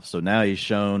distance stuff. So now he's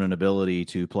shown an ability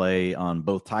to play on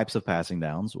both types of passing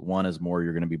downs. One is more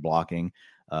you're going to be blocking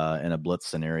in a blitz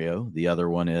scenario. The other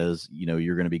one is, you know,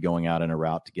 you're going to be going out in a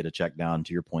route to get a check down.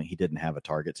 To your point, he didn't have a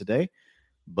target today.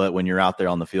 But when you're out there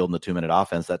on the field in the 2-minute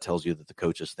offense, that tells you that the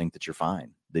coaches think that you're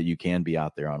fine, that you can be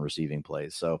out there on receiving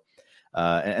plays. So,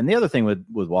 and the other thing with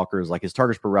Walker is like his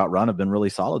targets per route run have been really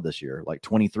solid this year, like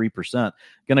 23%,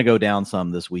 going to go down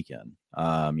some this weekend.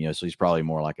 You know, so he's probably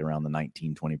more like around the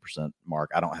 19-20%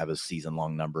 mark. I don't have his season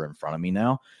long number in front of me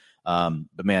now.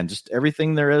 But man, just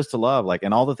everything there is to love, like,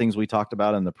 and all the things we talked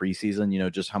about in the preseason, you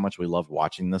know, just how much we loved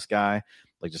watching this guy,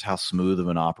 like just how smooth of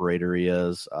an operator he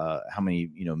is, how many,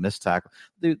 you know, missed tackle.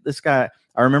 Dude, this guy,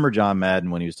 I remember John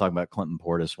Madden when he was talking about Clinton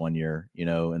Portis one year, you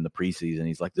know, in the preseason,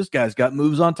 he's like, this guy's got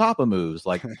moves on top of moves.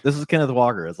 Like, this is Kenneth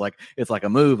Walker. It's like a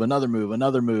move, another move,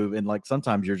 another move. And like,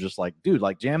 sometimes you're just like, dude,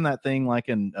 like jam that thing like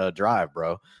in Drive,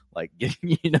 bro. Like,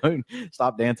 you know,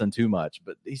 stop dancing too much.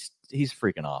 But he's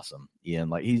freaking awesome, Ian.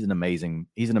 Like, he's an amazing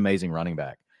running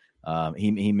back.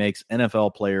 He makes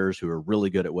NFL players who are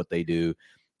really good at what they do,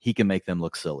 he can make them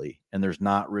look silly. And there's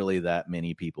not really that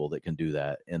many people that can do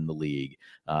that in the league,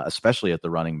 especially at the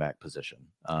running back position.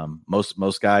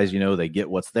 Most guys, you know, they get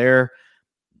what's there.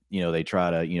 You know, they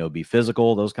try to, you know, be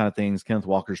physical, those kind of things. Kenneth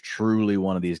Walker's truly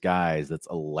one of these guys that's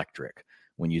electric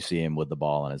when you see him with the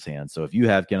ball in his hands. So if you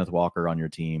have Kenneth Walker on your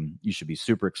team, you should be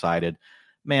super excited.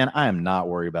 Man, I am not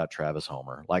worried about Travis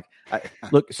Homer. Like,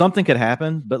 look, something could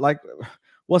happen, but like,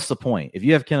 what's the point? If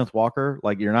you have Kenneth Walker,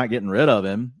 like, you're not getting rid of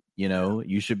him. You know,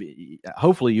 you should be,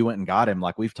 hopefully you went and got him.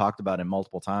 Like we've talked about him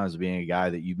multiple times, being a guy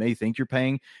that you may think you're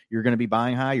paying, you're going to be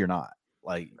buying high. You're not.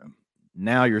 Like,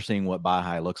 Now you're seeing what buy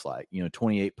high looks like.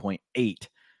 28.8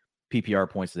 PPR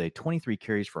points today, 23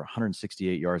 carries for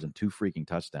 168 yards and 2 freaking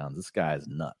touchdowns. This guy is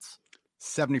nuts.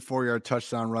 74-yard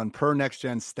touchdown run per Next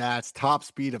Gen Stats, top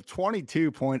speed of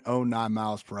 22.09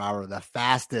 miles per hour, the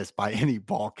fastest by any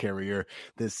ball carrier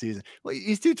this season. Well,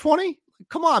 he's 220.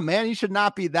 Come on, man. You should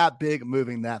not be that big,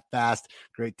 moving that fast.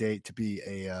 Great day to be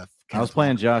a I was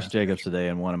playing Josh Jacobs today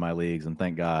in one of my leagues, and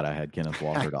thank God I had Kenneth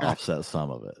Walker to offset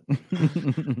some of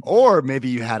it. Or maybe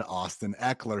you had Austin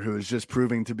Eckler, who is just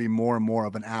proving to be more and more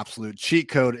of an absolute cheat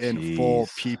code in full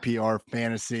PPR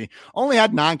fantasy. Only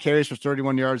had 9 carries for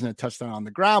 31 yards and a touchdown on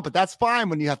the ground, but that's fine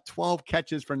when you have 12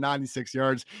 catches for 96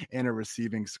 yards and a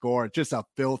receiving score. Just a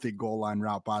filthy goal line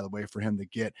route, by the way, for him to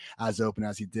get as open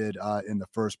as he did in the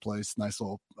first place. Nice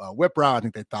little whip route. I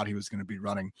think they thought he was going to be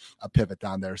running a pivot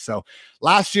down there. So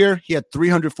last year, he had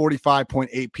 345.8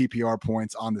 PPR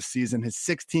points on the season. His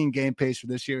 16 game pace for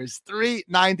this year is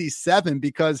 397,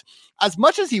 because as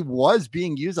much as he was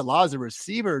being used a lot as a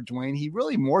receiver, Dwayne, he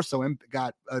really more so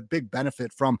got a big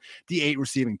benefit from the 8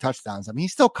 receiving touchdowns. I mean, he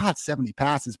still caught 70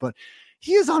 passes, but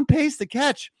he is on pace to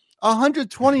catch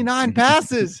 129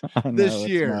 passes this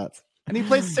year. Nuts. And he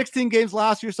played 16 games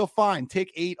last year, so fine,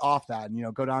 take 8 off that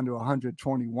and go down to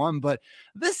 121. But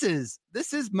this is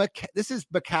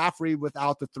McCaffrey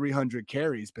without the 300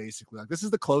 carries, basically. Like, this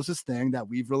is the closest thing that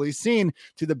we've really seen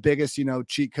to the biggest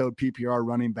cheat code PPR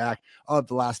running back of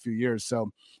the last few years.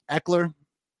 So Eckler,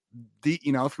 if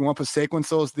you want to put Saquon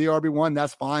as the RB1,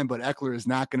 that's fine, but Eckler is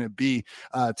not going to be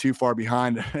too far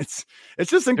behind. It's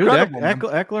just incredible. Dude,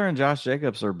 Eckler and Josh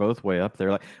Jacobs are both way up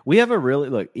there. Like, we have a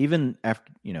really even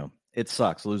after it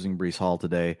sucks losing Breece Hall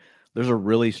today. There's a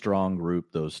really strong group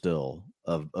though still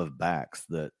of backs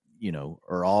that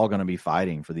are all going to be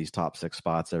fighting for these top 6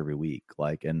 spots every week.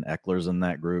 Like, and Eckler's in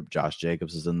that group, Josh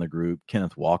Jacobs is in the group,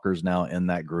 Kenneth Walker's now in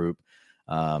that group.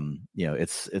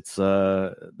 It's there's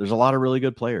a lot of really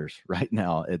good players right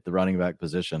now at the running back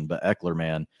position, but Eckler,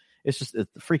 man, the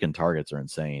freaking targets are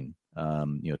insane.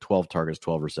 12 targets,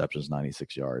 12 receptions,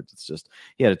 96 yards. It's just,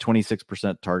 he had a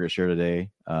 26% target share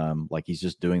today. Like, he's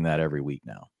just doing that every week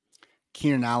now.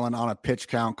 Keenan Allen on a pitch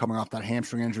count coming off that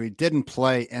hamstring injury, didn't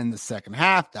play in the second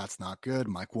half. That's not good.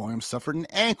 Mike Williams suffered an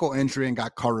ankle injury and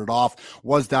got carted off,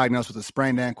 was diagnosed with a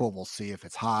sprained ankle. We'll see if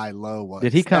it's high, low.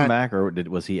 Did he come back, or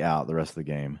was he out the rest of the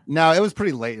game? No, it was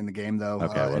pretty late in the game though.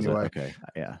 Okay. Anyway. Okay.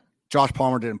 Yeah. Josh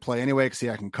Palmer didn't play anyway because he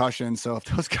had concussion. So if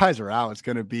those guys are out, it's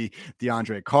going to be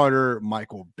DeAndre Carter,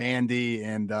 Michael Bandy,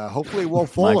 and hopefully Will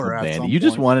Fuller. Michael Bandy. You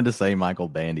just wanted to say Michael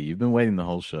Bandy. You've been waiting the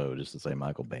whole show just to say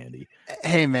Michael Bandy.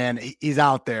 Hey, man, he's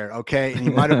out there, okay? And he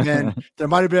might have been there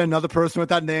might have been another person with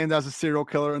that name that was a serial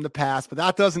killer in the past, but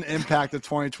that doesn't impact the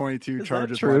 2022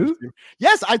 Chargers. True?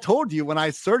 Yes, I told you when I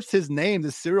searched his name,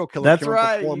 the serial killer. That's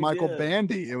right. Before Michael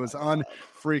Bandy. It was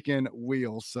unfreaking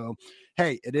wheels. So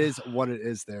hey, it is what it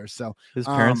is there. So his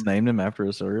parents named him after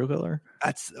a serial killer.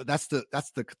 That's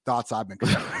the thoughts I've been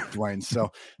collecting, Dwayne.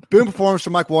 So boom performance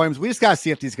from Mike Williams. We just got to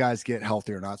see if these guys get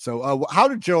healthy or not. So how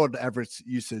did Gerald Everett's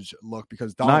usage look?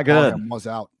 Because Donald was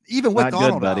out. Even with not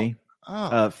Donald good, buddy.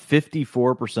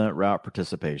 54% route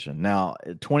participation. Now,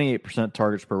 28%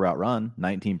 targets per route run,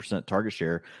 19% target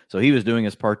share. So he was doing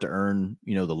his part to earn,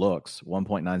 the looks,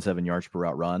 1.97 yards per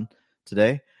route run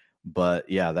today. But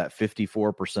yeah, that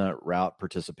 54% route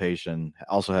participation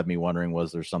also had me wondering,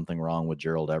 was there something wrong with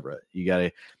Gerald Everett?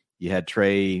 You had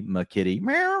Trey McKitty.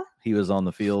 Meow. He was on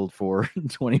the field for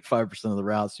 25% of the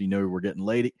routes. So we're getting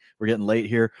late. We're getting late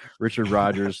here. Richard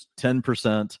Rodgers,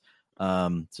 10%.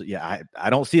 So yeah,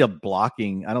 I don't see I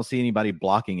don't see anybody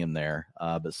blocking him there.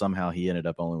 But somehow he ended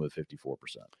up only with 54%.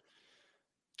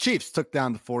 Chiefs took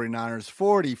down the 49ers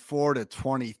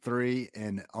 44-23,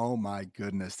 and oh my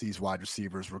goodness, these wide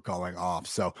receivers were going off.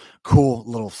 So cool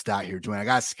little stat here, Dwayne. I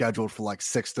got scheduled for like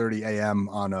 6:30 a.m.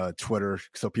 on Twitter,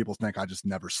 so people think I just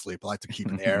never sleep. I like to keep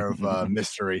an air of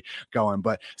mystery going.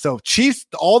 But so Chiefs,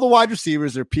 all the wide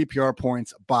receivers, their PPR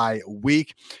points by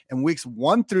week. In weeks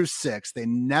 1 through 6, they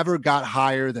never got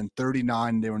higher than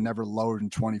 39. They were never lower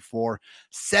than 24.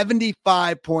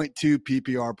 75.2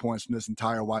 PPR points from this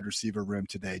entire wide receiver room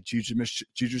today.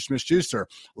 Juju Smith-Schuster.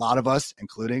 A lot of us,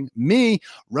 including me,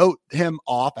 wrote him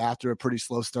off after a pretty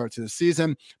slow start to the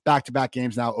season. Back-to-back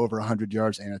games now over 100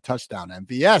 yards and a touchdown.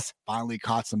 MVS finally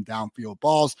caught some downfield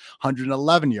balls,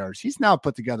 111 yards. He's now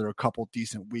put together a couple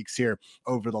decent weeks here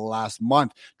over the last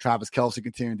month. Travis Kelce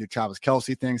continuing to do Travis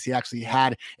Kelce things. He actually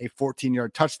had a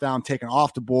 14-yard touchdown taken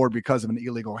off the board because of an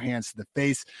illegal hands to the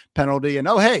face penalty. And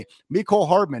oh, hey, Mecole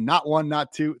Hardman, not 1,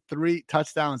 not 2, 3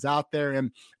 touchdowns out there.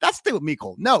 And that's the thing with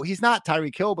Mecole. No, he's not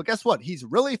Tyreek Hill, but guess what? He's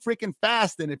really freaking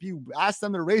fast. And if you ask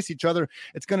them to race each other,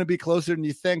 it's going to be closer than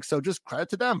you think. So just credit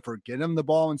to them for getting him the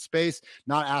ball in space,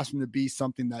 not asking him to be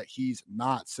something that he's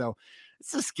not. So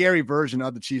it's a scary version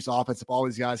of the Chiefs offense if all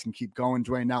these guys can keep going,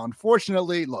 Dwayne. Now,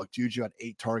 unfortunately, look, Juju had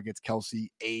 8 targets,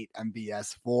 Kelsey 8,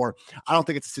 MVS 4. I don't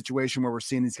think it's a situation where we're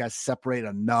seeing these guys separate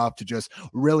enough to just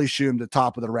really shoot them to the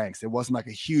top of the ranks. It wasn't like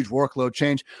a huge workload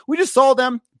change. We just saw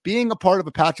them being a part of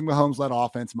a Patrick Mahomes-led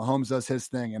offense. Mahomes does his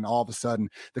thing, and all of a sudden,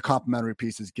 the complementary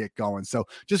pieces get going. So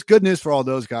just good news for all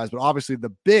those guys. But obviously, the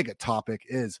big topic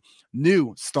is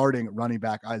new starting running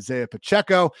back Isaiah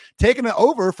Pacheco taking it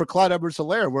over for Clyde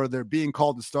Edwards-Helaire, where they're being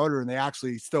called the starter, and they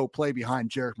actually still play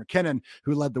behind Jerick McKinnon,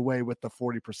 who led the way with the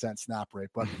 40% snap rate.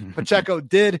 But Pacheco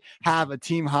did have a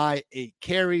team-high 8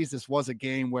 carries. This was a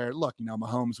game where, look,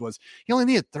 Mahomes he only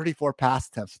needed 34 pass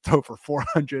attempts to throw for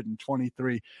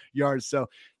 423 yards. So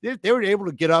they were able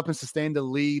to get up and sustain the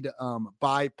lead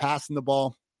by passing the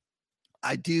ball.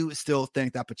 I do still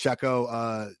think that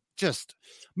Pacheco, just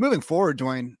moving forward,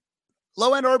 Dwayne,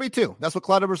 low-end RB2. That's what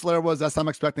Clyde Edwards-Helaire was. That's how I'm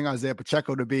expecting Isaiah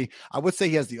Pacheco to be. I would say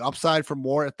he has the upside for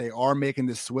more if they are making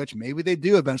this switch. Maybe they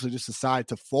do eventually just decide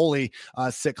to fully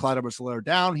sit Clyde Edwards-Helaire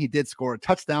down. He did score a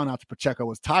touchdown after Pacheco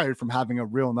was tired from having a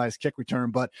real nice kick return.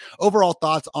 But overall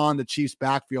thoughts on the Chiefs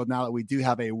backfield now that we do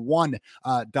have a 1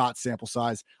 dot sample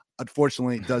size,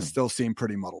 unfortunately, does still seem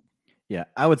pretty muddled. Yeah,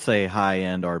 I would say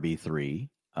high-end RB3.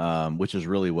 Which is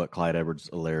really what Clyde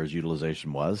Edwards-Helaire's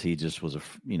utilization was. He just was,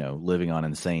 living on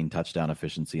insane touchdown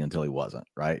efficiency until he wasn't,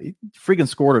 right? He freaking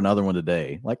scored another one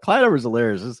today. Like Clyde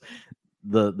Edwards-Helaire's is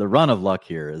the run of luck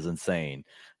here is insane.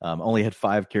 Only had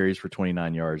 5 carries for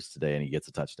 29 yards today, and he gets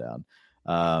a touchdown.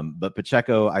 But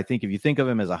Pacheco, I think if you think of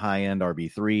him as a high-end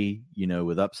RB3,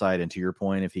 with upside, and to your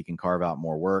point, if he can carve out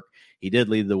more work, he did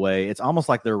lead the way. It's almost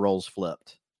like their roles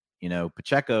flipped.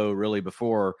 Pacheco really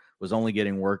before was only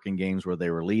getting work in games where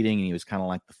they were leading, and he was kind of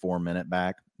like the 4-minute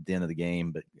back at the end of the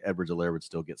game, but Edwards-Helaire would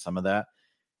still get some of that.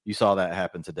 You saw that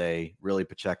happen today. Really,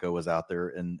 Pacheco was out there,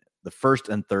 and the first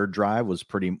and third drive was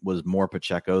more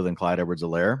Pacheco than Clyde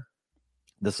Edwards-Helaire.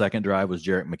 The second drive was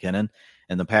Jerick McKinnon.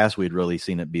 In the past, we'd really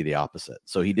seen it be the opposite.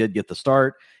 So he did get the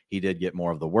start. He did get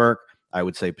more of the work. I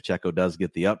would say Pacheco does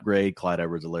get the upgrade. Clyde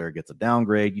Edwards-Helaire gets a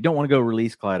downgrade. You don't want to go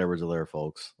release Clyde Edwards-Helaire,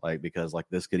 folks, because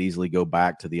this could easily go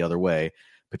back to the other way.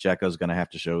 Pacheco's going to have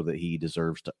to show that he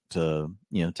deserves to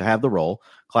have the role.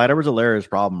 Clyde Edwards-Helaire's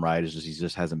problem, right, is he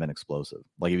just hasn't been explosive.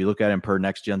 Like if you look at him per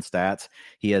next gen stats,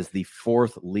 he has the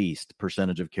 4th least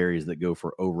percentage of carries that go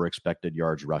for over expected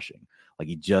yards rushing. Like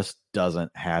he just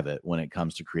doesn't have it when it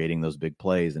comes to creating those big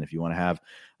plays. And if you want to have,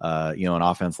 an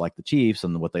offense like the Chiefs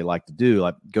and what they like to do,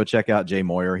 like go check out Jay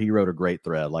Moyer. He wrote a great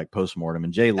thread, like postmortem,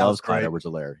 and Jay loves Clyde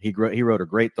Edwards-Helaire. He wrote a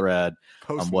great thread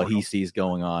on what he sees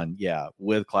going on. Yeah.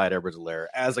 With Clyde Edwards-Helaire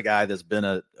as a guy that's been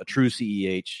a true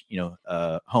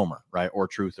CEH, homer, right. Or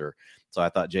truther. So I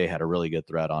thought Jay had a really good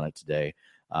thread on it today.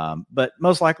 But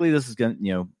most likely this is going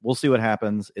to, we'll see what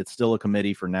happens. It's still a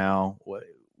committee for now.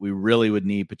 We really would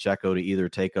need Pacheco to either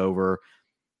take over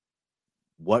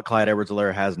what Clyde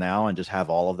Edwards-Helaire has now and just have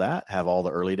all of that, have all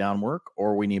the early down work,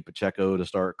 or we need Pacheco to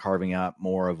start carving out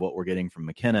more of what we're getting from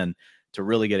McKinnon to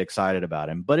really get excited about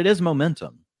him. But it is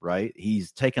momentum, right?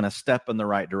 He's taken a step in the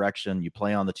right direction. You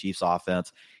play on the Chiefs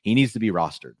offense. He needs to be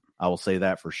rostered. I will say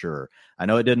that for sure. I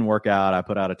know it didn't work out. I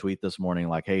put out a tweet this morning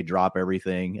like, hey, drop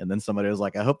everything. And then somebody was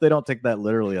like, I hope they don't take that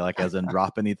literally, like as in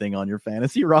drop anything on your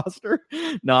fantasy roster.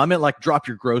 No, I meant like drop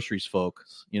your groceries,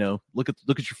 folks. Look at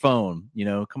your phone.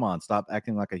 Come on, stop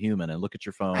acting like a human and look at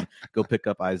your phone. Go pick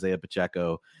up Isaiah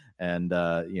Pacheco. And,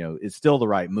 it's still the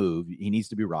right move. He needs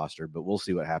to be rostered, but we'll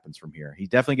see what happens from here. He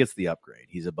definitely gets the upgrade.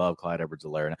 He's above Clyde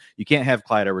Edwards-Helaire. You can't have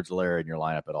Clyde Edwards-Helaire in your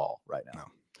lineup at all right now. No.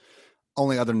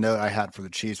 Only other note I had for the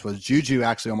Chiefs was Juju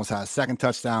actually almost had a second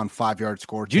touchdown, 5-yard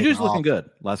score. Juju's looking good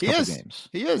last couple games.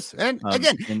 He is. And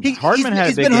again, Hardman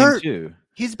had a big game too.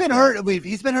 He's been hurt.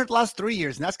 He's been hurt the last 3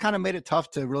 years, and that's kind of made it tough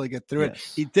to really get through it.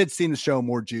 He did seem to show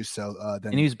more juice.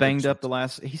 And he was banged up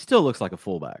he still looks like a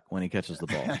fullback when he catches the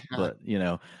ball. But,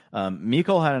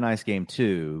 Mecole had a nice game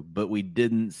too, but we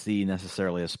didn't see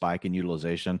necessarily a spike in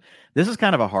utilization. This is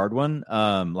kind of a hard one.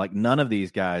 Like none of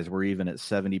these guys were even at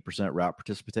 70% route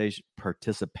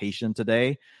participation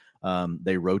today.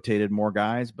 They rotated more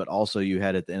guys, but also you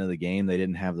had at the end of the game, they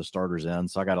didn't have the starters in.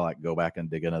 So I got to go back and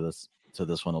dig into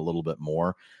this one a little bit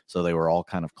more. So they were all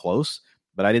kind of close,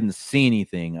 but I didn't see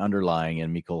anything underlying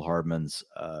in Mecole Hardman's,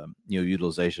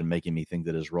 utilization, making me think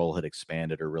that his role had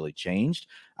expanded or really changed.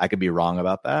 I could be wrong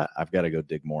about that. I've got to go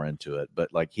dig more into it, but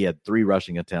he had 3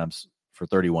 rushing attempts for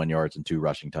 31 yards and 2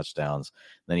 rushing touchdowns.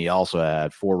 Then he also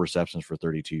had 4 receptions for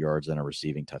 32 yards and a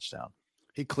receiving touchdown.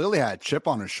 He clearly had a chip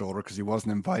on his shoulder because he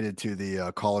wasn't invited to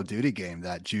the Call of Duty game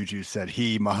that Juju said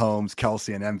he, Mahomes,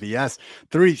 Kelsey, and MVS.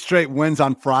 3 straight wins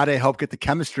on Friday. Help get the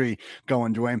chemistry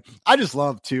going, Dwayne. I just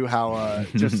love, too, how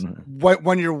just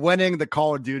when you're winning the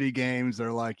Call of Duty games,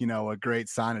 they're like, a great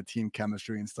sign of team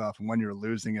chemistry and stuff. And when you're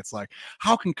losing, it's like,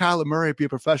 how can Kyler Murray be a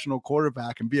professional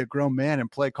quarterback and be a grown man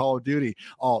and play Call of Duty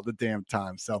all the damn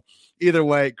time? So either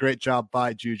way, great job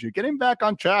by Juju. Getting back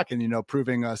on track and,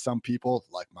 proving some people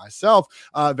like myself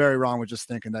very wrong with just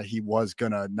thinking that he was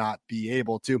going to not be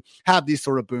able to have these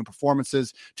sort of boom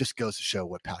performances. Just goes to show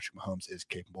what Patrick Mahomes is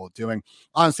capable of doing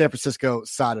on San Francisco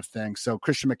side of things. So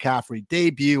Christian McCaffrey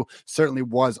debut certainly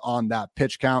was on that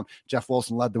pitch count. Jeff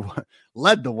Wilson led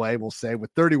the way, we'll say,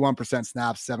 with 31%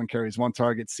 snaps, 7 carries, 1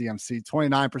 target, CMC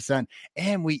 29%.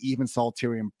 And we even saw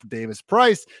Tyrion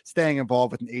Davis-Price staying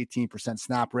involved with an 18%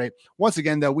 snap rate. Once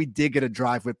again, though, we did get a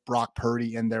drive with Brock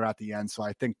Purdy in there at the end. So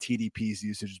I think TDP's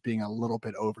usage is being a little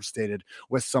bit overstated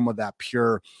with some of that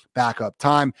pure backup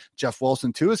time. Jeff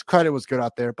Wilson, to his credit, was good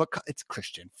out there, but it's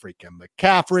Christian freaking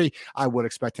McCaffrey. I would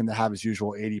expect him to have his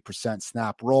usual 80%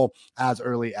 snap roll as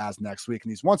early as next week.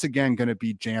 And he's once again going to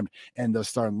be jammed in those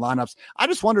starting lineups. I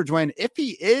just wonder, Dwayne, if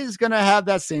he is going to have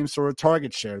that same sort of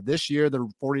target share. This year, the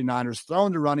 49ers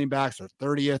throwing to running backs are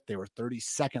 30th. They were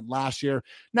 32nd last year.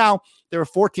 Now, they were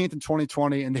 14th in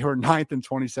 2020, and they were 9th in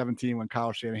 2017 when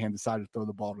Kyle Shanahan decided to throw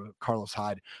the ball to Carlos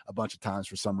Hyde a bunch of times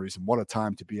for some reason. What a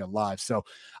time to be alive. So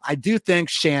I do think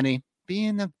Shanny,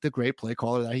 being the great play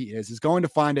caller that he is going to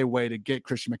find a way to get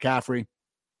Christian McCaffrey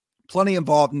plenty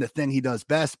involved in the thing he does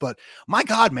best. But my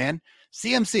God, man,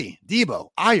 CMC, Debo,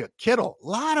 Ayuk, Kittle, a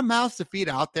lot of mouths to feed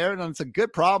out there. And it's a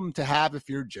good problem to have if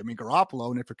you're Jimmy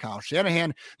Garoppolo and if you're Kyle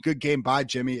Shanahan. Good game by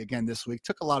Jimmy again this week.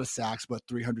 Took a lot of sacks, but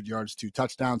 300 yards, 2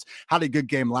 touchdowns. Had a good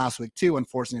game last week too.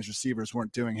 Unfortunately, his receivers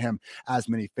weren't doing him as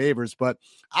many favors. But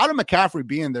out of McCaffrey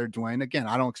being there, Dwayne, again,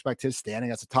 I don't expect his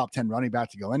standing as a top 10 running back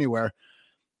to go anywhere.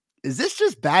 Is this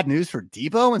just bad news for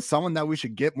Debo and someone that we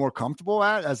should get more comfortable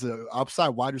at as an upside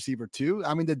wide receiver too?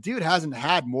 I mean, the dude hasn't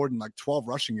had more than like 12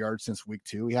 rushing yards since week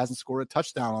 2. He hasn't scored a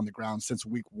touchdown on the ground since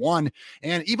week 1.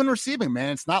 And even receiving,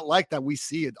 man, it's not like that we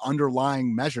see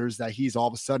underlying measures that he's all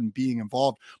of a sudden being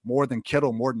involved more than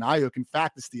Kittle, more than Ayuk. In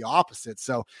fact, it's the opposite.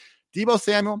 So Debo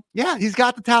Samuel, yeah, he's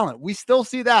got the talent. We still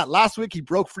see that. Last week, he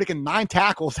broke freaking 9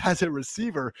 tackles as a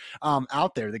receiver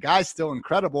out there. The guy's still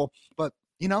incredible, but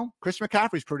Christian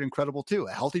McCaffrey's pretty incredible too.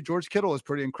 A healthy George Kittle is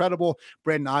pretty incredible.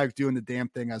 Brandon Ayuk doing the damn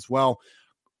thing as well.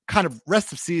 Kind of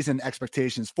rest of season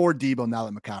expectations for Debo now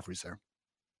that McCaffrey's there.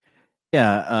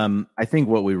 Yeah, I think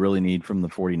what we really need from the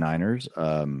 49ers,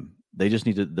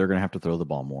 they're going to have to throw the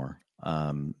ball more.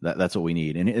 That's what we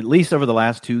need. And at least over the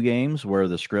last 2 games where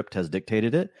the script has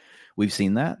dictated it, we've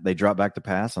seen that. They drop back to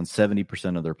pass on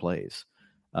 70% of their plays.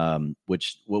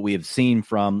 Which what we have seen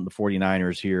from the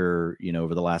 49ers here,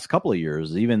 over the last couple of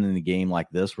years, even in a game like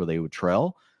this where they would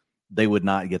trail, they would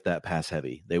not get that pass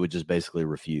heavy. They would just basically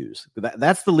refuse.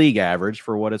 That's the league average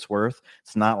for what it's worth.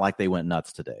 It's not like they went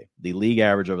nuts today. The league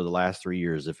average over the last 3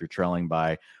 years, if you're trailing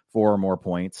by 4 or more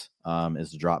points,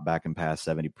 is to drop back and pass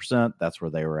 70%. That's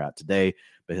where they were at today.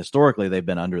 But historically, they've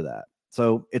been under that.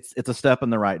 So it's a step in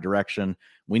the right direction.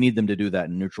 We need them to do that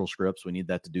in neutral scripts. We need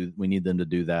them to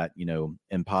do that,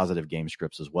 in positive game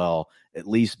scripts as well, at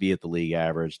least be at the league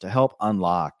average to help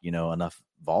unlock, enough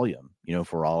volume,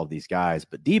 for all of these guys.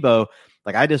 But Debo,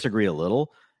 I disagree a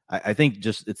little. I think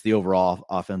just it's the overall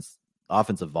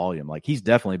offensive volume. He's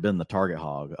definitely been the target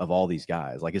hog of all these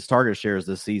guys. His target shares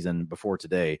this season before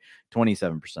today,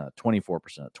 27%,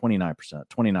 24%, 29%,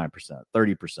 29%,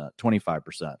 30%,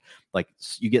 25%.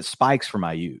 You get spikes from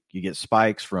Ayuk, you get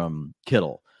spikes from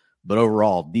Kittle, but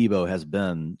overall Debo has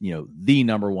been, the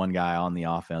number one guy on the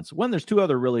offense when there's 2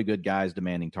 other really good guys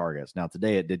demanding targets. Now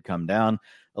today it did come down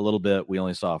a little bit. We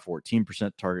only saw a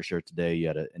 14% target share today. You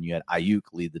had Ayuk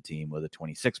lead the team with a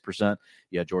 26%.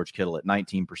 You had George Kittle at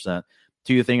 19%.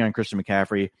 To your thing on Christian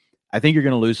McCaffrey, I think you're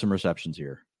going to lose some receptions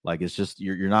here. It's just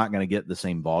you're not going to get the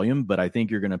same volume, but I think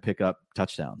you're going to pick up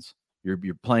touchdowns. You're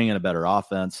playing in a better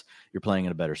offense. You're playing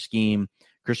in a better scheme.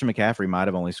 Christian McCaffrey might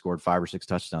have only scored 5 or 6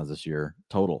 touchdowns this year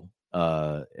total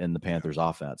in the Panthers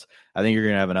offense. I think you're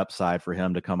going to have an upside for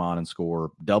him to come on and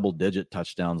score double-digit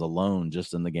touchdowns alone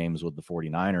just in the games with the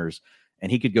 49ers,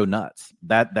 and he could go nuts.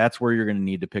 That's where you're going to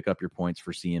need to pick up your points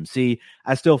for CMC.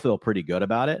 I still feel pretty good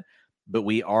about it, but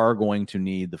we are going to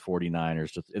need the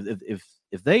 49ers to,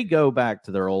 if they go back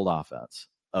to their old offense,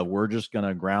 we're just going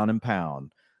to ground and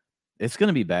pound. It's going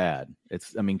to be bad.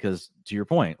 Because to your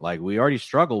point, like we already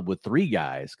struggled with 3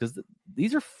 guys because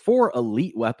these are 4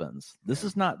 elite weapons.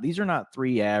 These are not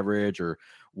 3 average or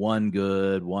 1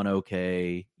 good, 1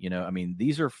 okay.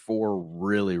 These are 4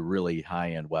 really, really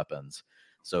high end weapons.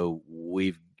 So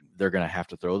they're going to have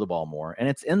to throw the ball more, and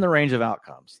it's in the range of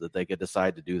outcomes that they could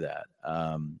decide to do that.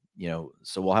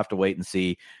 So we'll have to wait and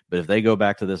see. But if they go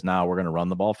back to this now, we're going to run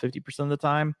the ball 50% of the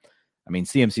time.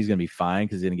 CMC is going to be fine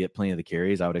because he's going to get plenty of the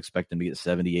carries. I would expect him to get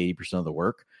 70, 80% of the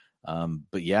work.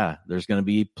 But yeah, there's going to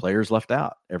be players left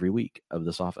out every week of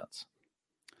this offense.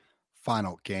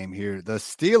 Final game here. The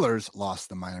Steelers lost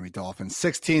the Miami Dolphins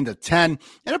 16-10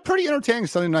 in a pretty entertaining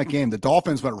Sunday night game. The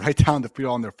Dolphins went right down the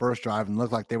field on their first drive and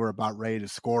looked like they were about ready to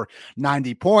score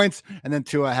 90 points. And then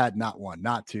Tua had not 1,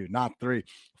 not 2, not 3,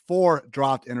 4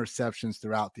 dropped interceptions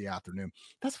throughout the afternoon.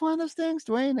 That's one of those things,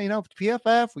 Dwayne.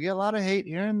 PFF, we get a lot of hate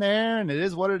here and there, and it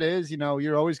is what it is.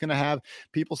 You're always going to have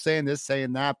people saying this,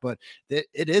 saying that, but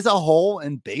it is a hole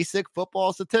in basic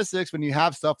football statistics. When you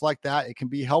have stuff like that, it can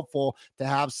be helpful to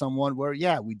have someone where,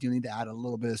 we do need to add a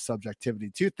little bit of subjectivity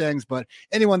to things. But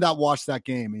anyone that watched that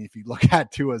game, and if you look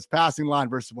at Tua's passing line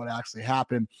versus what actually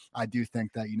happened, I do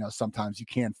think that, sometimes you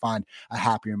can find a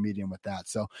happier medium with that.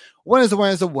 So win is a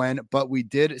win is a win, but we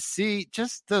did see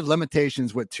just the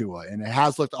limitations with Tua, and it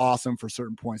has looked awesome for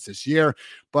certain points this year,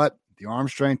 but the arm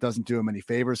strength doesn't do him any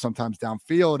favors sometimes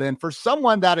downfield. And for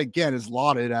someone that, again, is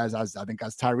lauded as I think,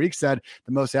 as Tyreek said,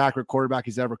 the most accurate quarterback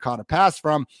he's ever caught a pass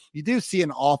from, you do see an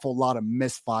awful lot of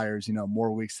misfires,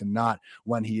 more weeks than not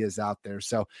when he is out there.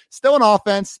 So still an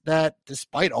offense that,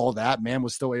 despite all that, man,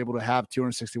 was still able to have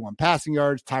 261 passing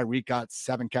yards. Tyreek got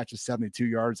 7 catches, 72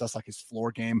 yards. That's like his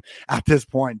floor game at this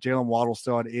point. Jalen Waddle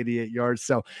still had 88 yards.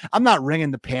 So I'm not ringing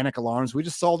the panic alarms. We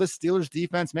just saw this Steelers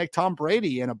defense make Tom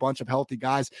Brady and a bunch of healthy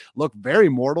guys look very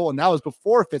mortal, and that was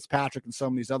before Fitzpatrick and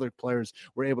some of these other players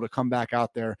were able to come back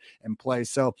out there and play.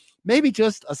 So maybe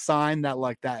just a sign that,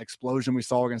 like, that explosion we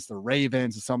saw against the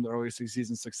Ravens and some of the early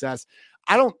season success,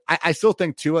 I still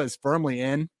think Tua is firmly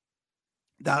in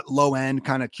that low end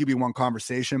kind of QB1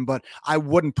 conversation, but I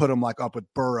wouldn't put him like up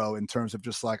with Burrow in terms of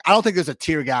just like, I don't think there's a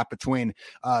tier gap between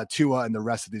Tua and the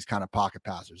rest of these kind of pocket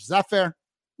passers. Is that fair?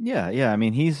 Yeah.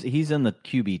 He's in the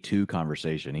QB2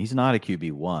 conversation. He's not a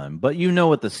QB1, but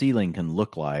what the ceiling can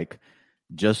look like,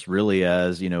 just really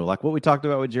as, like what we talked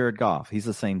about with Jared Goff. He's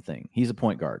the same thing. He's a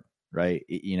point guard, right?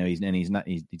 He's not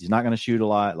going to shoot a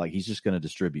lot. Like, he's just going to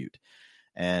distribute.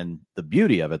 And the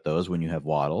beauty of it, though, is when you have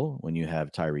Waddle, when you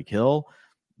have Tyreek Hill,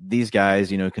 these guys,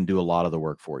 can do a lot of the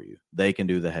work for you. They can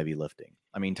do the heavy lifting.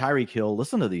 Tyreek Hill,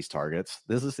 listen to these targets.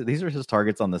 These are his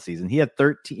targets on the season. He had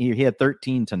 13. He had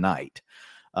 13 tonight.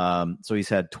 So he's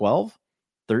had 12,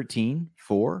 13,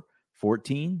 4,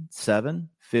 14, 7,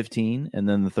 15, and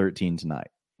then the 13 tonight.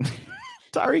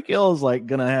 Tyreek Hill is like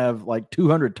going to have like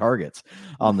 200 targets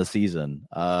on the season.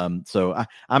 So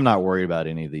I'm not worried about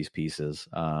any of these pieces.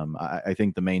 I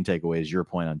think the main takeaway is your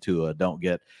point on Tua. Don't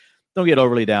get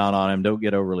overly down on him. Don't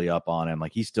get overly up on him.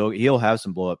 Like, he'll have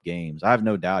some blow up games. I have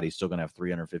no doubt he's still going to have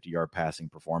 350-yard passing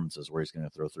performances where he's going to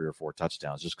throw 3 or 4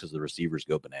 touchdowns just because the receivers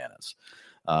go bananas.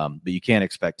 But you can't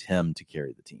expect him to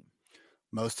carry the team.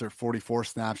 Mostert 44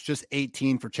 snaps, just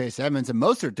 18 for Chase Edmonds, and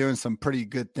Mostert doing some pretty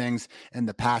good things in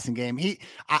the passing game.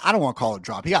 I don't want to call it a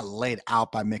drop. He got laid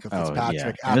out by Minkah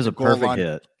Fitzpatrick. It was a perfect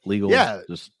hit. Legal. Yeah.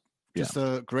 Just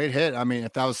a great hit.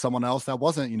 If that was someone else that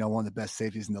wasn't, one of the best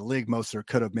safeties in the league, Mostert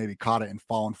could have maybe caught it and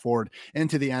fallen forward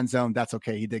into the end zone. That's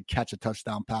okay. He did catch a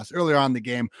touchdown pass earlier on in the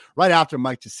game, right after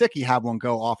Mike Gesicki had one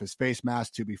go off his face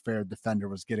mask. To be fair, the defender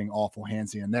was getting awful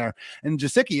handsy in there. And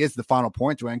Gesicki is the final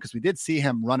point, Dwayne, because we did see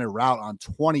him run a route on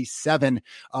 27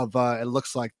 of, it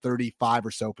looks like 35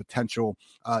 or so potential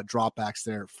dropbacks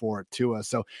there for Tua.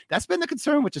 So that's been the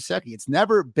concern with Gesicki. It's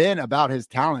never been about his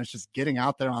talent. It's just getting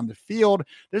out there on the field.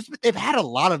 They've had a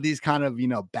lot of these kind of,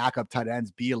 backup tight ends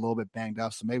be a little bit banged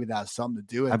up. So maybe that has something to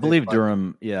do with it. I believe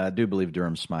Durham. Yeah, I do believe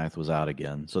Durham Smythe was out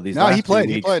again. So he played.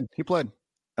 He played.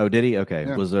 Oh, did he? Okay.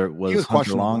 Yeah. Was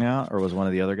Hunter Long out, or was one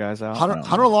of the other guys out?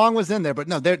 Hunter Long was in there, but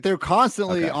no, they're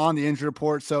constantly on the injury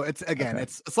report. So it's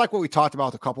like what we talked about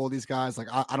with a couple of these guys. Like,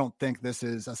 I don't think this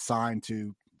is a sign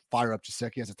to fire up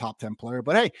Gesicki as a top 10 player,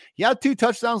 but hey, he had 2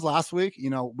 touchdowns last week.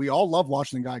 We all love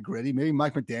watching the guy gritty. Maybe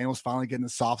Mike McDaniel's finally getting a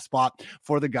soft spot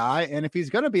for the guy. And if he's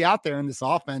going to be out there in this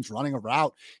offense running a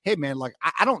route, hey man, like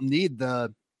I don't need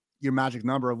your magic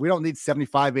number. We don't need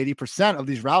 75, 80% of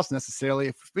these routes necessarily.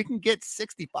 If we can get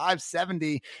 65,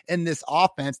 70 in this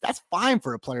offense, that's fine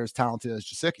for a player as talented as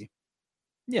Gesicki.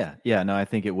 Yeah. No, I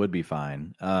think it would be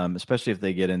fine. Especially if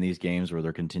they get in these games where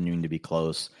they're continuing to be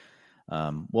close.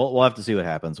 We'll have to see what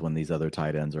happens when these other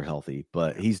tight ends are healthy,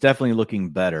 but he's definitely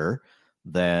looking better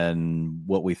than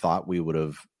what we thought we would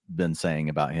have been saying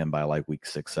about him by like week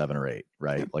 6, 7, or 8,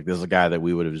 right? Yeah. Like this is a guy that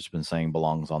we would have just been saying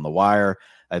belongs on the wire.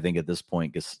 I think at this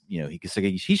point,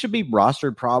 he should be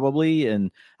rostered probably,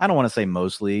 and I don't want to say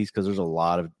most leagues because there's a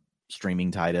lot of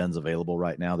streaming tight ends available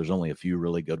right now. There's only a few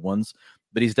really good ones,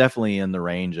 but he's definitely in the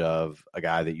range of a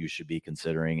guy that you should be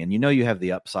considering. And you have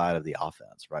the upside of the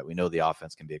offense, right? We know the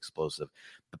offense can be explosive.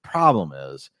 The problem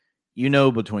is,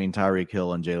 between Tyreek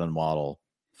Hill and Jalen Waddle,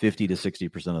 50 to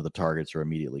 60% of the targets are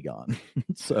immediately gone.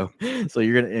 so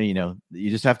you're going to,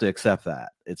 you just have to accept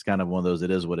that. It's kind of one of those,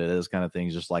 it is what it is kind of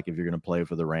things. Just like if you're going to play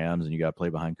for the Rams and you got to play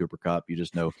behind Cooper Kupp, you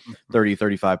just know 30,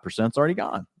 35% is already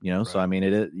gone, Right. So, I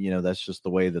mean, that's just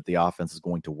the way that the offense is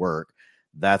going to work.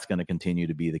 That's going to continue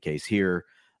to be the case here.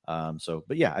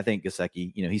 But yeah, I think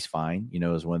Gesicki, he's fine,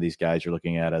 as one of these guys you're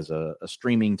looking at as a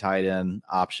streaming tight end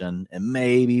option. And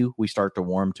maybe we start to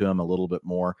warm to him a little bit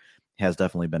more. Has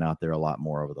definitely been out there a lot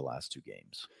more over the last 2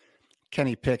 games.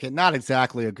 Kenny Pickett, not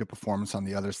exactly a good performance on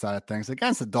the other side of things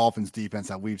against the Dolphins defense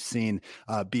that we've seen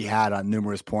be had on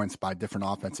numerous points by different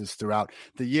offenses throughout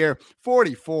the year.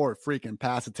 44 freaking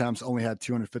pass attempts, only had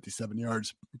 257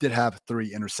 yards, did have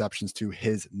 3 interceptions to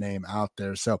his name out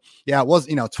there. So yeah, it was,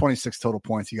 26 total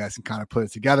points. You guys can kind of put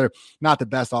it together. Not the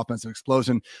best offensive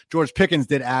explosion. George Pickens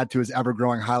did add to his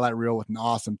ever-growing highlight reel with an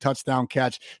awesome touchdown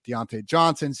catch. Deontay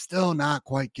Johnson still not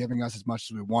quite giving us as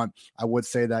much as we want. I would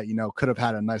say that, could have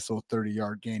had a nice little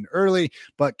 30-yard gain early,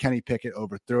 but Kenny Pickett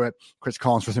overthrew it. Chris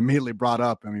Collins was immediately brought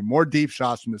up. I mean, more deep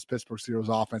shots from this Pittsburgh Steelers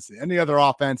offense than any other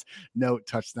offense. No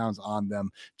touchdowns on them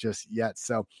just yet.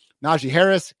 So Najee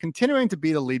Harris continuing to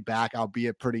be the lead back,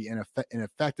 albeit pretty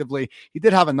ineffectively. He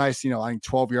did have a nice, I think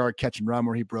 12-yard catch and run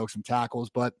where he broke some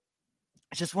tackles, but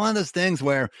it's just one of those things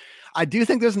where I do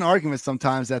think there's an argument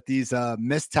sometimes that these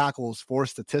missed tackles for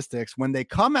statistics, when they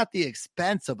come at the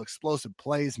expense of explosive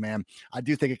plays, man, I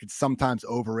do think it could sometimes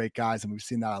overrate guys. And we've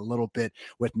seen that a little bit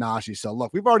with Najee. So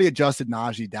look, we've already adjusted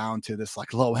Najee down to this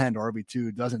like low end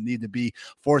RB2. Doesn't need to be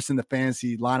forced in the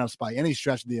fantasy lineups by any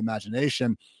stretch of the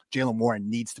imagination. Jaylen Warren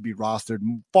needs to be rostered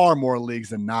far more leagues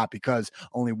than not because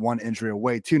only one injury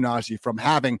away to Najee from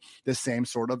having the same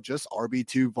sort of just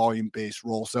RB2 volume-based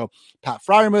role. So Pat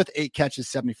Freiermuth, 8 catches,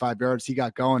 75 yards. He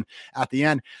got going at the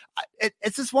end.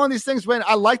 It's just one of these things when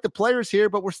I like the players here,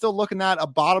 but we're still looking at a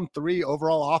bottom 3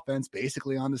 overall offense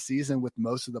basically on the season with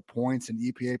most of the points and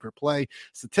EPA per play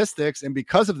statistics. And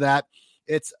because of that,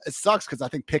 it sucks because I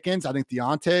think Pickens, I think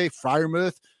Deontay,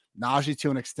 Freiermuth, Najee to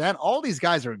an extent, all these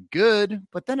guys are good,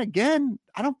 but then again,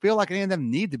 I don't feel like any of them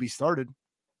need to be started.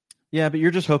 Yeah, but you're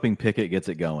just hoping Pickett gets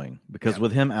it going because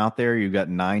with him out there, you got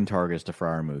 9 targets to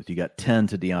Freiermuth, you got 10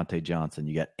 to Deontay Johnson,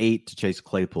 you got 8 to Chase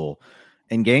Claypool.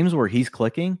 In games where he's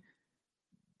clicking,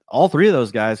 all 3 of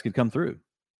those guys could come through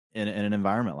in an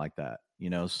environment like that,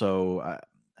 So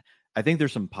I think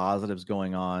there's some positives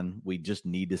going on. We just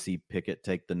need to see Pickett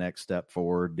take the next step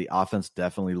forward. The offense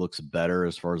definitely looks better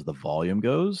as far as the volume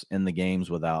goes in the games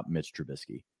without Mitch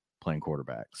Trubisky playing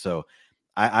quarterback. So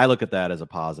I look at that as a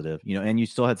positive, and you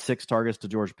still had 6 targets to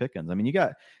George Pickens. I mean,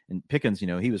 and Pickens,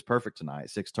 he was perfect tonight,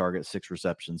 6 targets, 6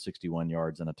 receptions, 61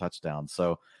 yards and a touchdown.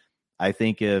 So I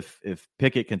think if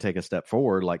Pickett can take a step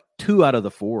forward, like 2 out of the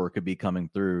 4 could be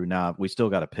coming through. Now we still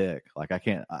got to pick. Like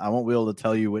I won't be able to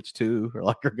tell you which 2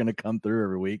 are going to come through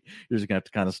every week. You're just gonna have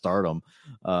to kind of start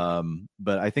them.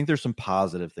 But I think there's some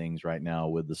positive things right now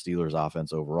with the Steelers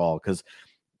offense overall, because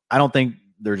I don't think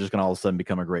they're just going to all of a sudden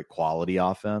become a great quality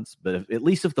offense, but at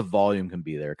least if the volume can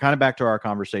be there, kind of back to our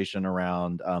conversation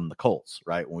around the Colts,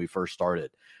 right? When we first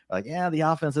started, like, yeah, the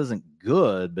offense isn't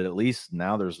good, but at least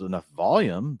now there's enough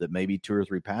volume that maybe 2 or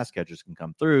 3 pass catchers can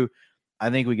come through. I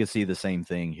think we could see the same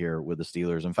thing here with the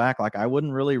Steelers. In fact, like I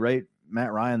wouldn't really rate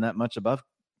Matt Ryan that much above,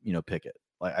 Pickett.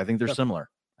 Like I think they're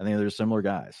similar. I think they're similar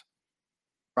guys.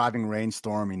 Driving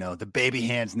rainstorm, the baby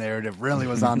hands narrative really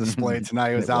was on display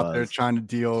tonight. He was out there trying to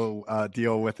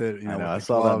deal with it. I know. I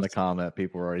saw that in the comment.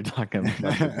 People were already talking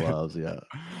about the gloves. Yeah,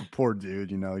 poor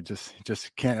dude. He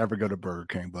just can't ever go to Burger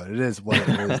King, but it is what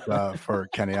it is for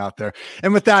Kenny out there.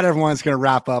 And with that, everyone's going to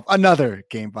wrap up another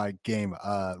game by game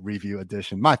review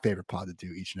edition. My favorite pod to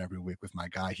do each and every week with my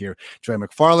guy here, Dre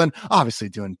McFarland. Obviously,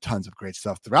 doing tons of great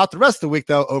stuff throughout the rest of the week,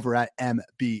 though, over at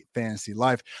MB Fantasy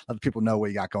Life. Let people know what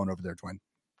you got going over there, Dwayne.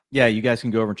 Yeah, you guys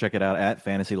can go over and check it out at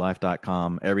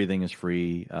fantasylife.com. Everything is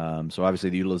free. So obviously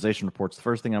the utilization report's the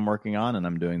first thing I'm working on, and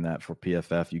I'm doing that for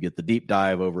PFF. You get the deep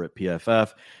dive over at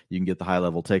PFF. You can get the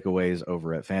high-level takeaways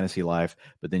over at Fantasy Life,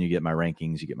 but then you get my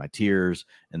rankings, you get my tiers,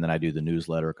 and then I do the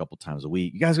newsletter a couple times a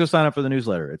week. You guys go sign up for the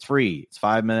newsletter. It's free. It's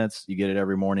 5 minutes. You get it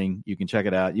every morning. You can check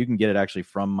it out. You can get it actually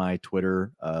from my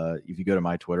Twitter. If you go to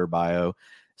my Twitter bio,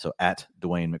 So at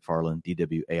Dwayne McFarland,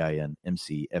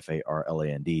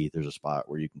 DWAINMCFARLAND, there's a spot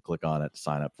where you can click on it to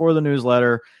sign up for the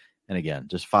newsletter. And again,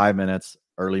 just 5 minutes,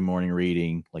 early morning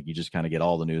reading. Like you just kind of get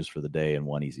all the news for the day in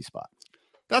one easy spot.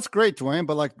 That's great, Dwayne.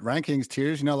 But like rankings,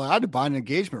 tiers, like I had to buy an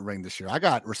engagement ring this year. I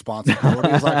got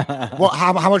responsibilities. Like, well,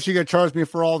 how much are you gonna charge me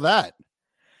for all that?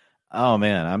 Oh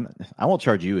man, I won't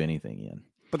charge you anything, Ian.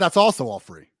 But that's also all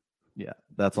free. Yeah,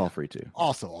 that's all free too.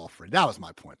 Also all free. That was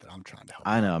my point that I'm trying to help.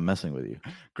 I know, I'm messing with you.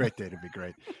 Great day to be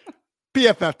great.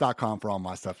 PFF.com for all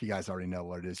my stuff. You guys already know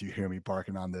what it is. You hear me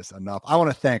barking on this enough. I want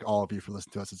to thank all of you for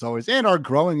listening to us as always and our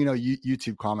growing,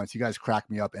 YouTube comments. You guys crack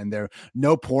me up, and there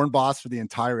no porn boss for the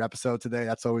entire episode today.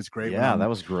 That's always great. Yeah, that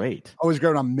was great. Always great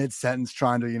when I'm mid-sentence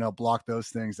trying to, block those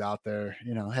things out there.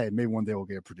 Hey, maybe one day we'll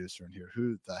get a producer in here.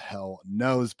 Who the hell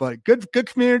knows? But good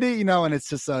community, and it's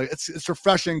just it's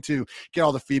refreshing to get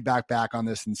all the feedback back on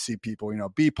this and see people,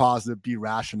 be positive, be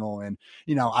rational, and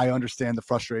I understand the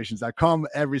frustrations that come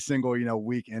every single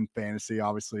week in fantasy.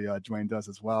 Obviously, Dwayne does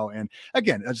as well. And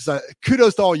again, just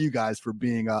kudos to all you guys for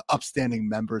being upstanding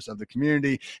members of the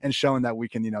community and showing that we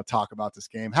can, talk about this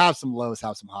game, have some lows,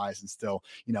 have some highs, and still,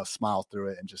 smile through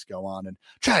it and just go on and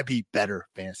try to be better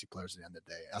fantasy players at the end of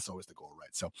the day. That's always the goal,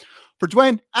 right? So for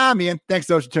Dwayne, I'm Ian. Thanks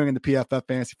so much for tuning in to PFF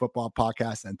Fantasy Football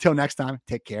Podcast. Until next time,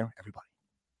 take care, everybody.